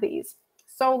stack these.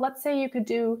 So let's say you could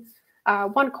do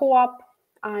one co-op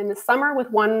in the summer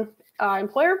with one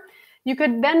employer. You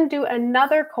could then do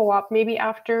another co-op maybe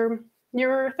after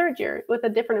your third year with a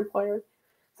different employer.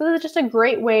 So this is just a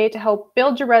great way to help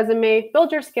build your resume,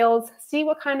 build your skills, see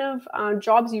what kind of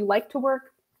jobs you like to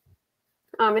work,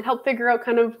 and help figure out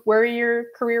kind of where your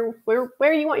career,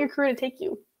 where you want your career to take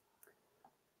you.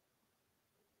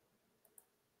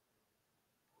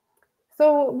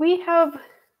 So we have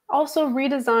also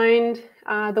redesigned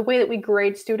the way that we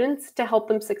grade students to help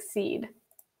them succeed.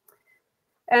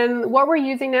 And what we're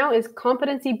using now is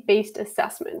competency-based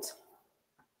assessment.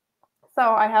 So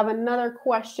I have another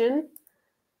question.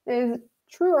 Is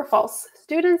true or false?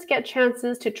 Students get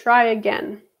chances to try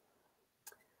again.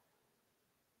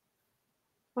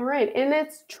 All right, and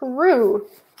it's true.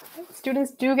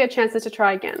 Students do get chances to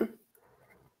try again.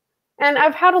 And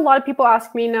I've had a lot of people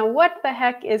ask me, now what the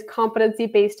heck is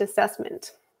competency-based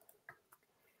assessment?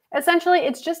 Essentially,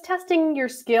 it's just testing your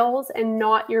skills and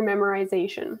not your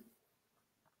memorization.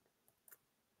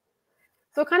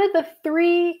 So kind of the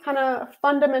three kind of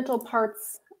fundamental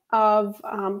parts of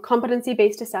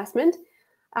competency-based assessment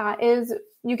is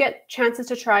you get chances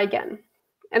to try again.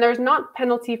 And there's not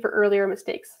penalty for earlier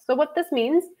mistakes. So what this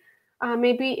means,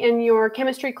 maybe in your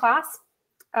chemistry class,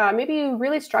 maybe you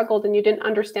really struggled and you didn't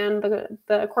understand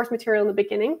the course material in the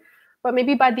beginning, but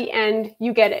maybe by the end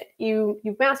you get it.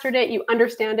 You've mastered it, you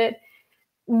understand it.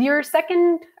 Your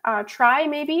second try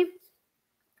maybe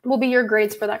will be your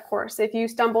grades for that course. If you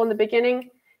stumble in the beginning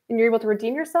and you're able to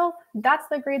redeem yourself, that's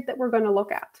the grade that we're going to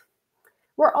look at.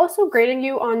 We're also grading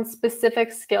you on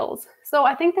specific skills. So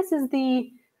I think this is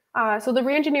the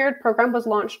re-engineered program was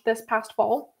launched this past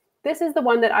fall. This is the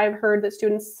one that I've heard that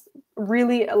students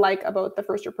really like about the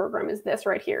first year program, is this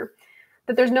right here.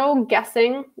 That there's no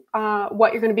guessing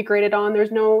what you're going to be graded on.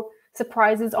 There's no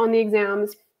surprises on the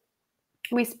exams.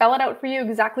 We spell it out for you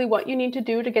exactly what you need to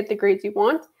do to get the grades you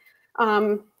want.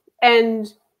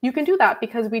 And you can do that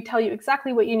because we tell you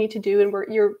exactly what you need to do,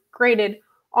 and you're graded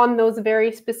on those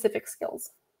very specific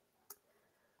skills.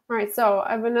 All right, so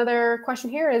I have another question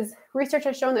here. Is research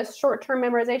has shown that short-term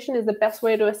memorization is the best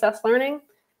way to assess learning?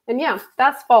 And yeah,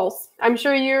 that's false. I'm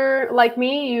sure you're like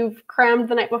me. You've crammed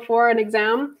the night before an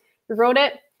exam, you wrote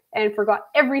it, and forgot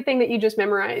everything that you just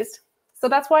memorized. So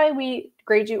that's why we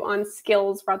grade you on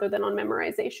skills rather than on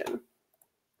memorization.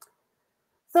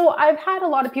 So I've had a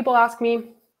lot of people ask me,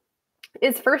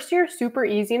 is first year super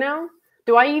easy now?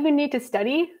 Do I even need to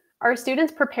study? Are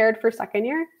students prepared for second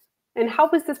year? And how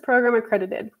is this program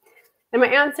accredited? And my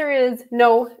answer is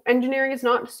no, engineering is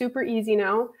not super easy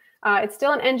now. It's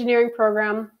still an engineering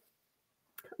program.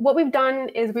 What we've done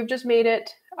is we've just made it,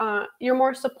 you're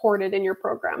more supported in your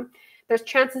program. There's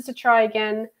chances to try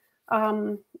again.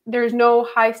 There's no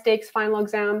high stakes final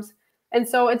exams. And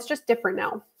so it's just different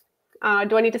now.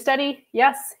 Do I need to study?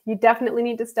 Yes, you definitely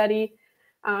need to study.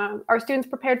 Are students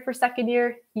prepared for second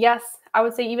year? Yes, I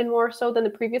would say even more so than the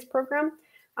previous program,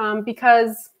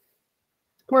 because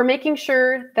we're making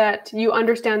sure that you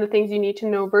understand the things you need to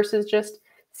know versus just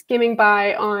skimming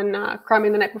by on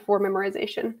cramming the night before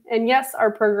memorization. And yes, our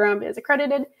program is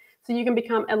accredited, so you can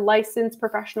become a licensed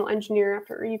professional engineer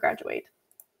after you graduate.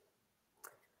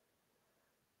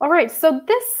 All right, so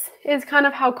this is kind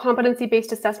of how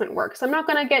competency-based assessment works. I'm not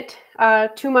going to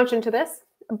get too much into this,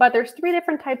 but there's 3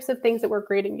 different types of things that we're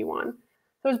grading you on.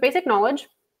 There's basic knowledge,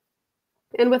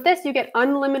 and with this, you get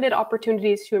unlimited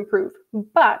opportunities to improve,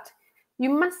 but you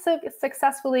must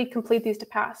successfully complete these to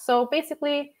pass. So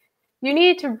basically, you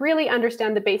need to really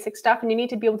understand the basic stuff, and you need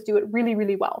to be able to do it really,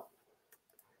 really well.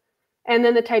 And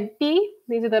then the type B,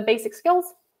 these are the basic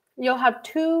skills. You'll have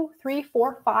 2, 3,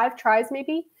 4, 5 tries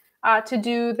maybe to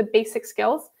do the basic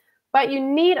skills, but you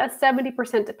need a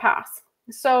 70% to pass.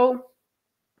 So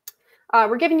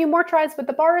we're giving you more tries, but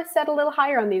the bar is set a little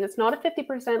higher on these. It's not a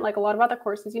 50% like a lot of other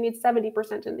courses. You need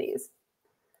 70% in these.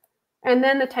 And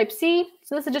then the type C,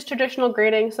 so this is just traditional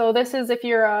grading. So this is if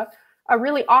you're a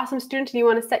really awesome student and you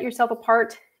want to set yourself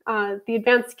apart. The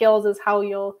advanced skills is how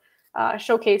you'll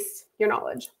showcase your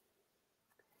knowledge.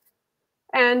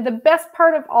 And the best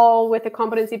part of all with the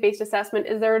competency-based assessment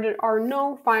is there are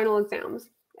no final exams.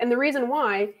 And the reason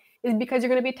why is because you're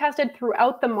going to be tested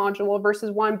throughout the module versus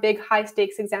one big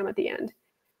high-stakes exam at the end.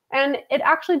 And it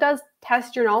actually does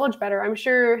test your knowledge better. I'm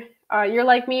sure you're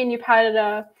like me and you've had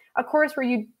a course where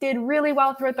you did really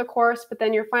well throughout the course, but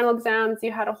then your final exams,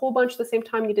 you had a whole bunch at the same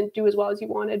time, you didn't do as well as you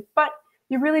wanted, but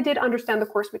you really did understand the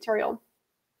course material.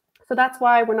 So that's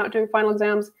why we're not doing final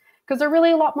exams, because they're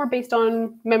really a lot more based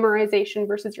on memorization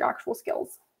versus your actual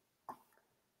skills.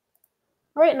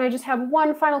 All right, and I just have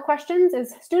one final question,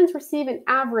 is students receive an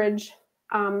average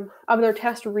of their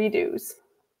test redos.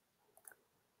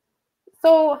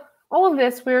 So all of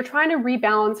this, we're trying to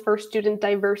rebalance for student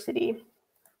diversity.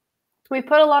 We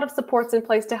put a lot of supports in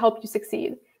place to help you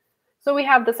succeed. So we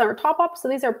have the summer top-up. So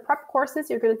these are prep courses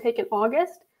you're going to take in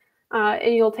August.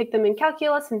 And you'll take them in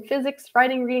calculus and physics,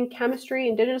 writing, reading, chemistry,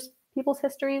 indigenous people's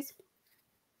histories.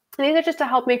 And these are just to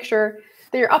help make sure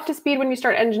that you're up to speed when you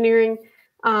start engineering.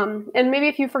 And maybe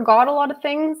if you forgot a lot of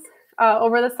things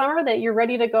over the summer, that you're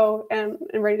ready to go and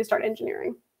ready to start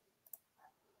engineering.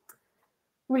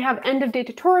 We have end-of-day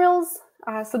tutorials.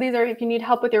 So these are if you need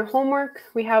help with your homework.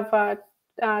 We have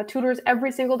tutors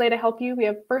every single day to help you. We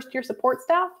have first-year support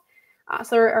staff.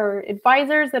 So our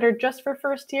advisors that are just for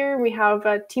first year. We have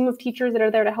a team of teachers that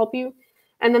are there to help you.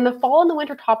 And then the fall and the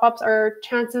winter top-ups are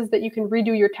chances that you can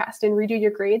redo your test and redo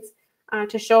your grades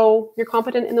to show you're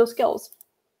competent in those skills.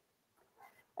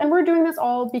 And we're doing this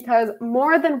all because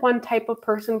more than one type of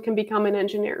person can become an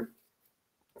engineer.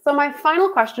 So my final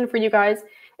question for you guys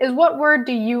is, what word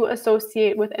do you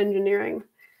associate with engineering?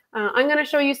 I'm going to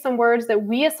show you some words that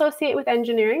we associate with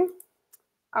engineering.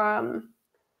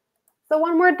 So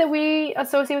one word that we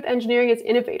associate with engineering is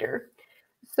innovator.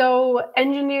 So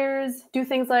engineers do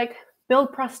things like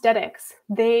build prosthetics.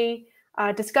 They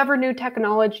discover new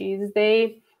technologies.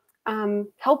 They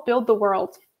help build the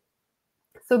world.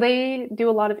 So they do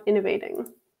a lot of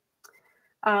innovating.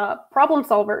 Problem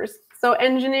solvers. So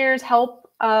engineers help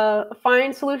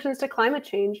find solutions to climate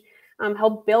change,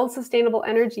 help build sustainable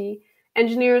energy.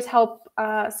 Engineers help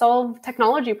solve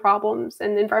technology problems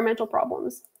and environmental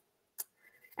problems.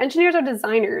 Engineers are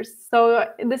designers. So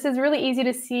this is really easy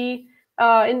to see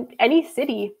in any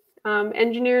city.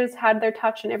 Engineers had their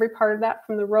touch in every part of that,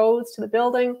 from the roads to the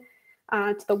building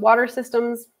to the water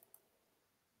systems.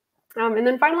 And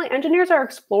then finally, engineers are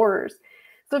explorers.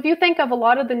 So if you think of a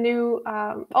lot of the new,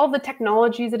 all of the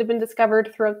technologies that have been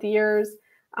discovered throughout the years,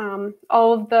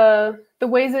 all of the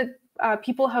ways that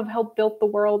people have helped build the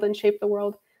world and shape the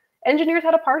world, engineers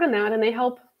had a part in that, and they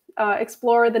help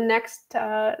explore the next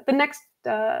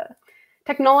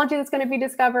technology that's going to be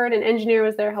discovered, and engineer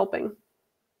was there helping.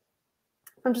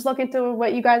 I'm just looking to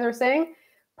what you guys are saying.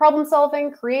 Problem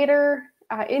solving, creator,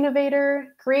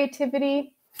 innovator,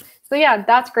 creativity. So yeah,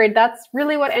 that's great. That's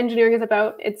really what engineering is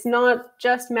about. It's not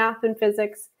just math and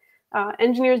physics.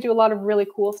 Engineers do a lot of really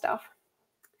cool stuff.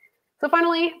 So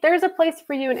finally, there's a place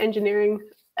for you in engineering.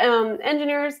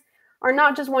 Engineers are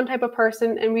not just one type of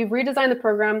person, and we've redesigned the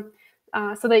program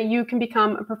so that you can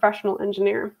become a professional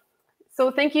engineer. So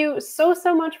thank you so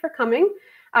much for coming.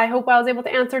 I hope I was able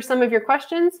to answer some of your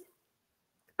questions.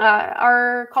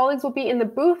 Our colleagues will be in the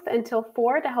booth until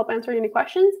 4 to help answer any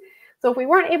questions. So if we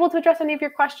weren't able to address any of your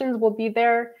questions, we'll be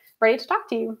there ready to talk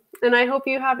to you. And I hope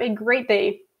you have a great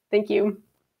day. Thank you.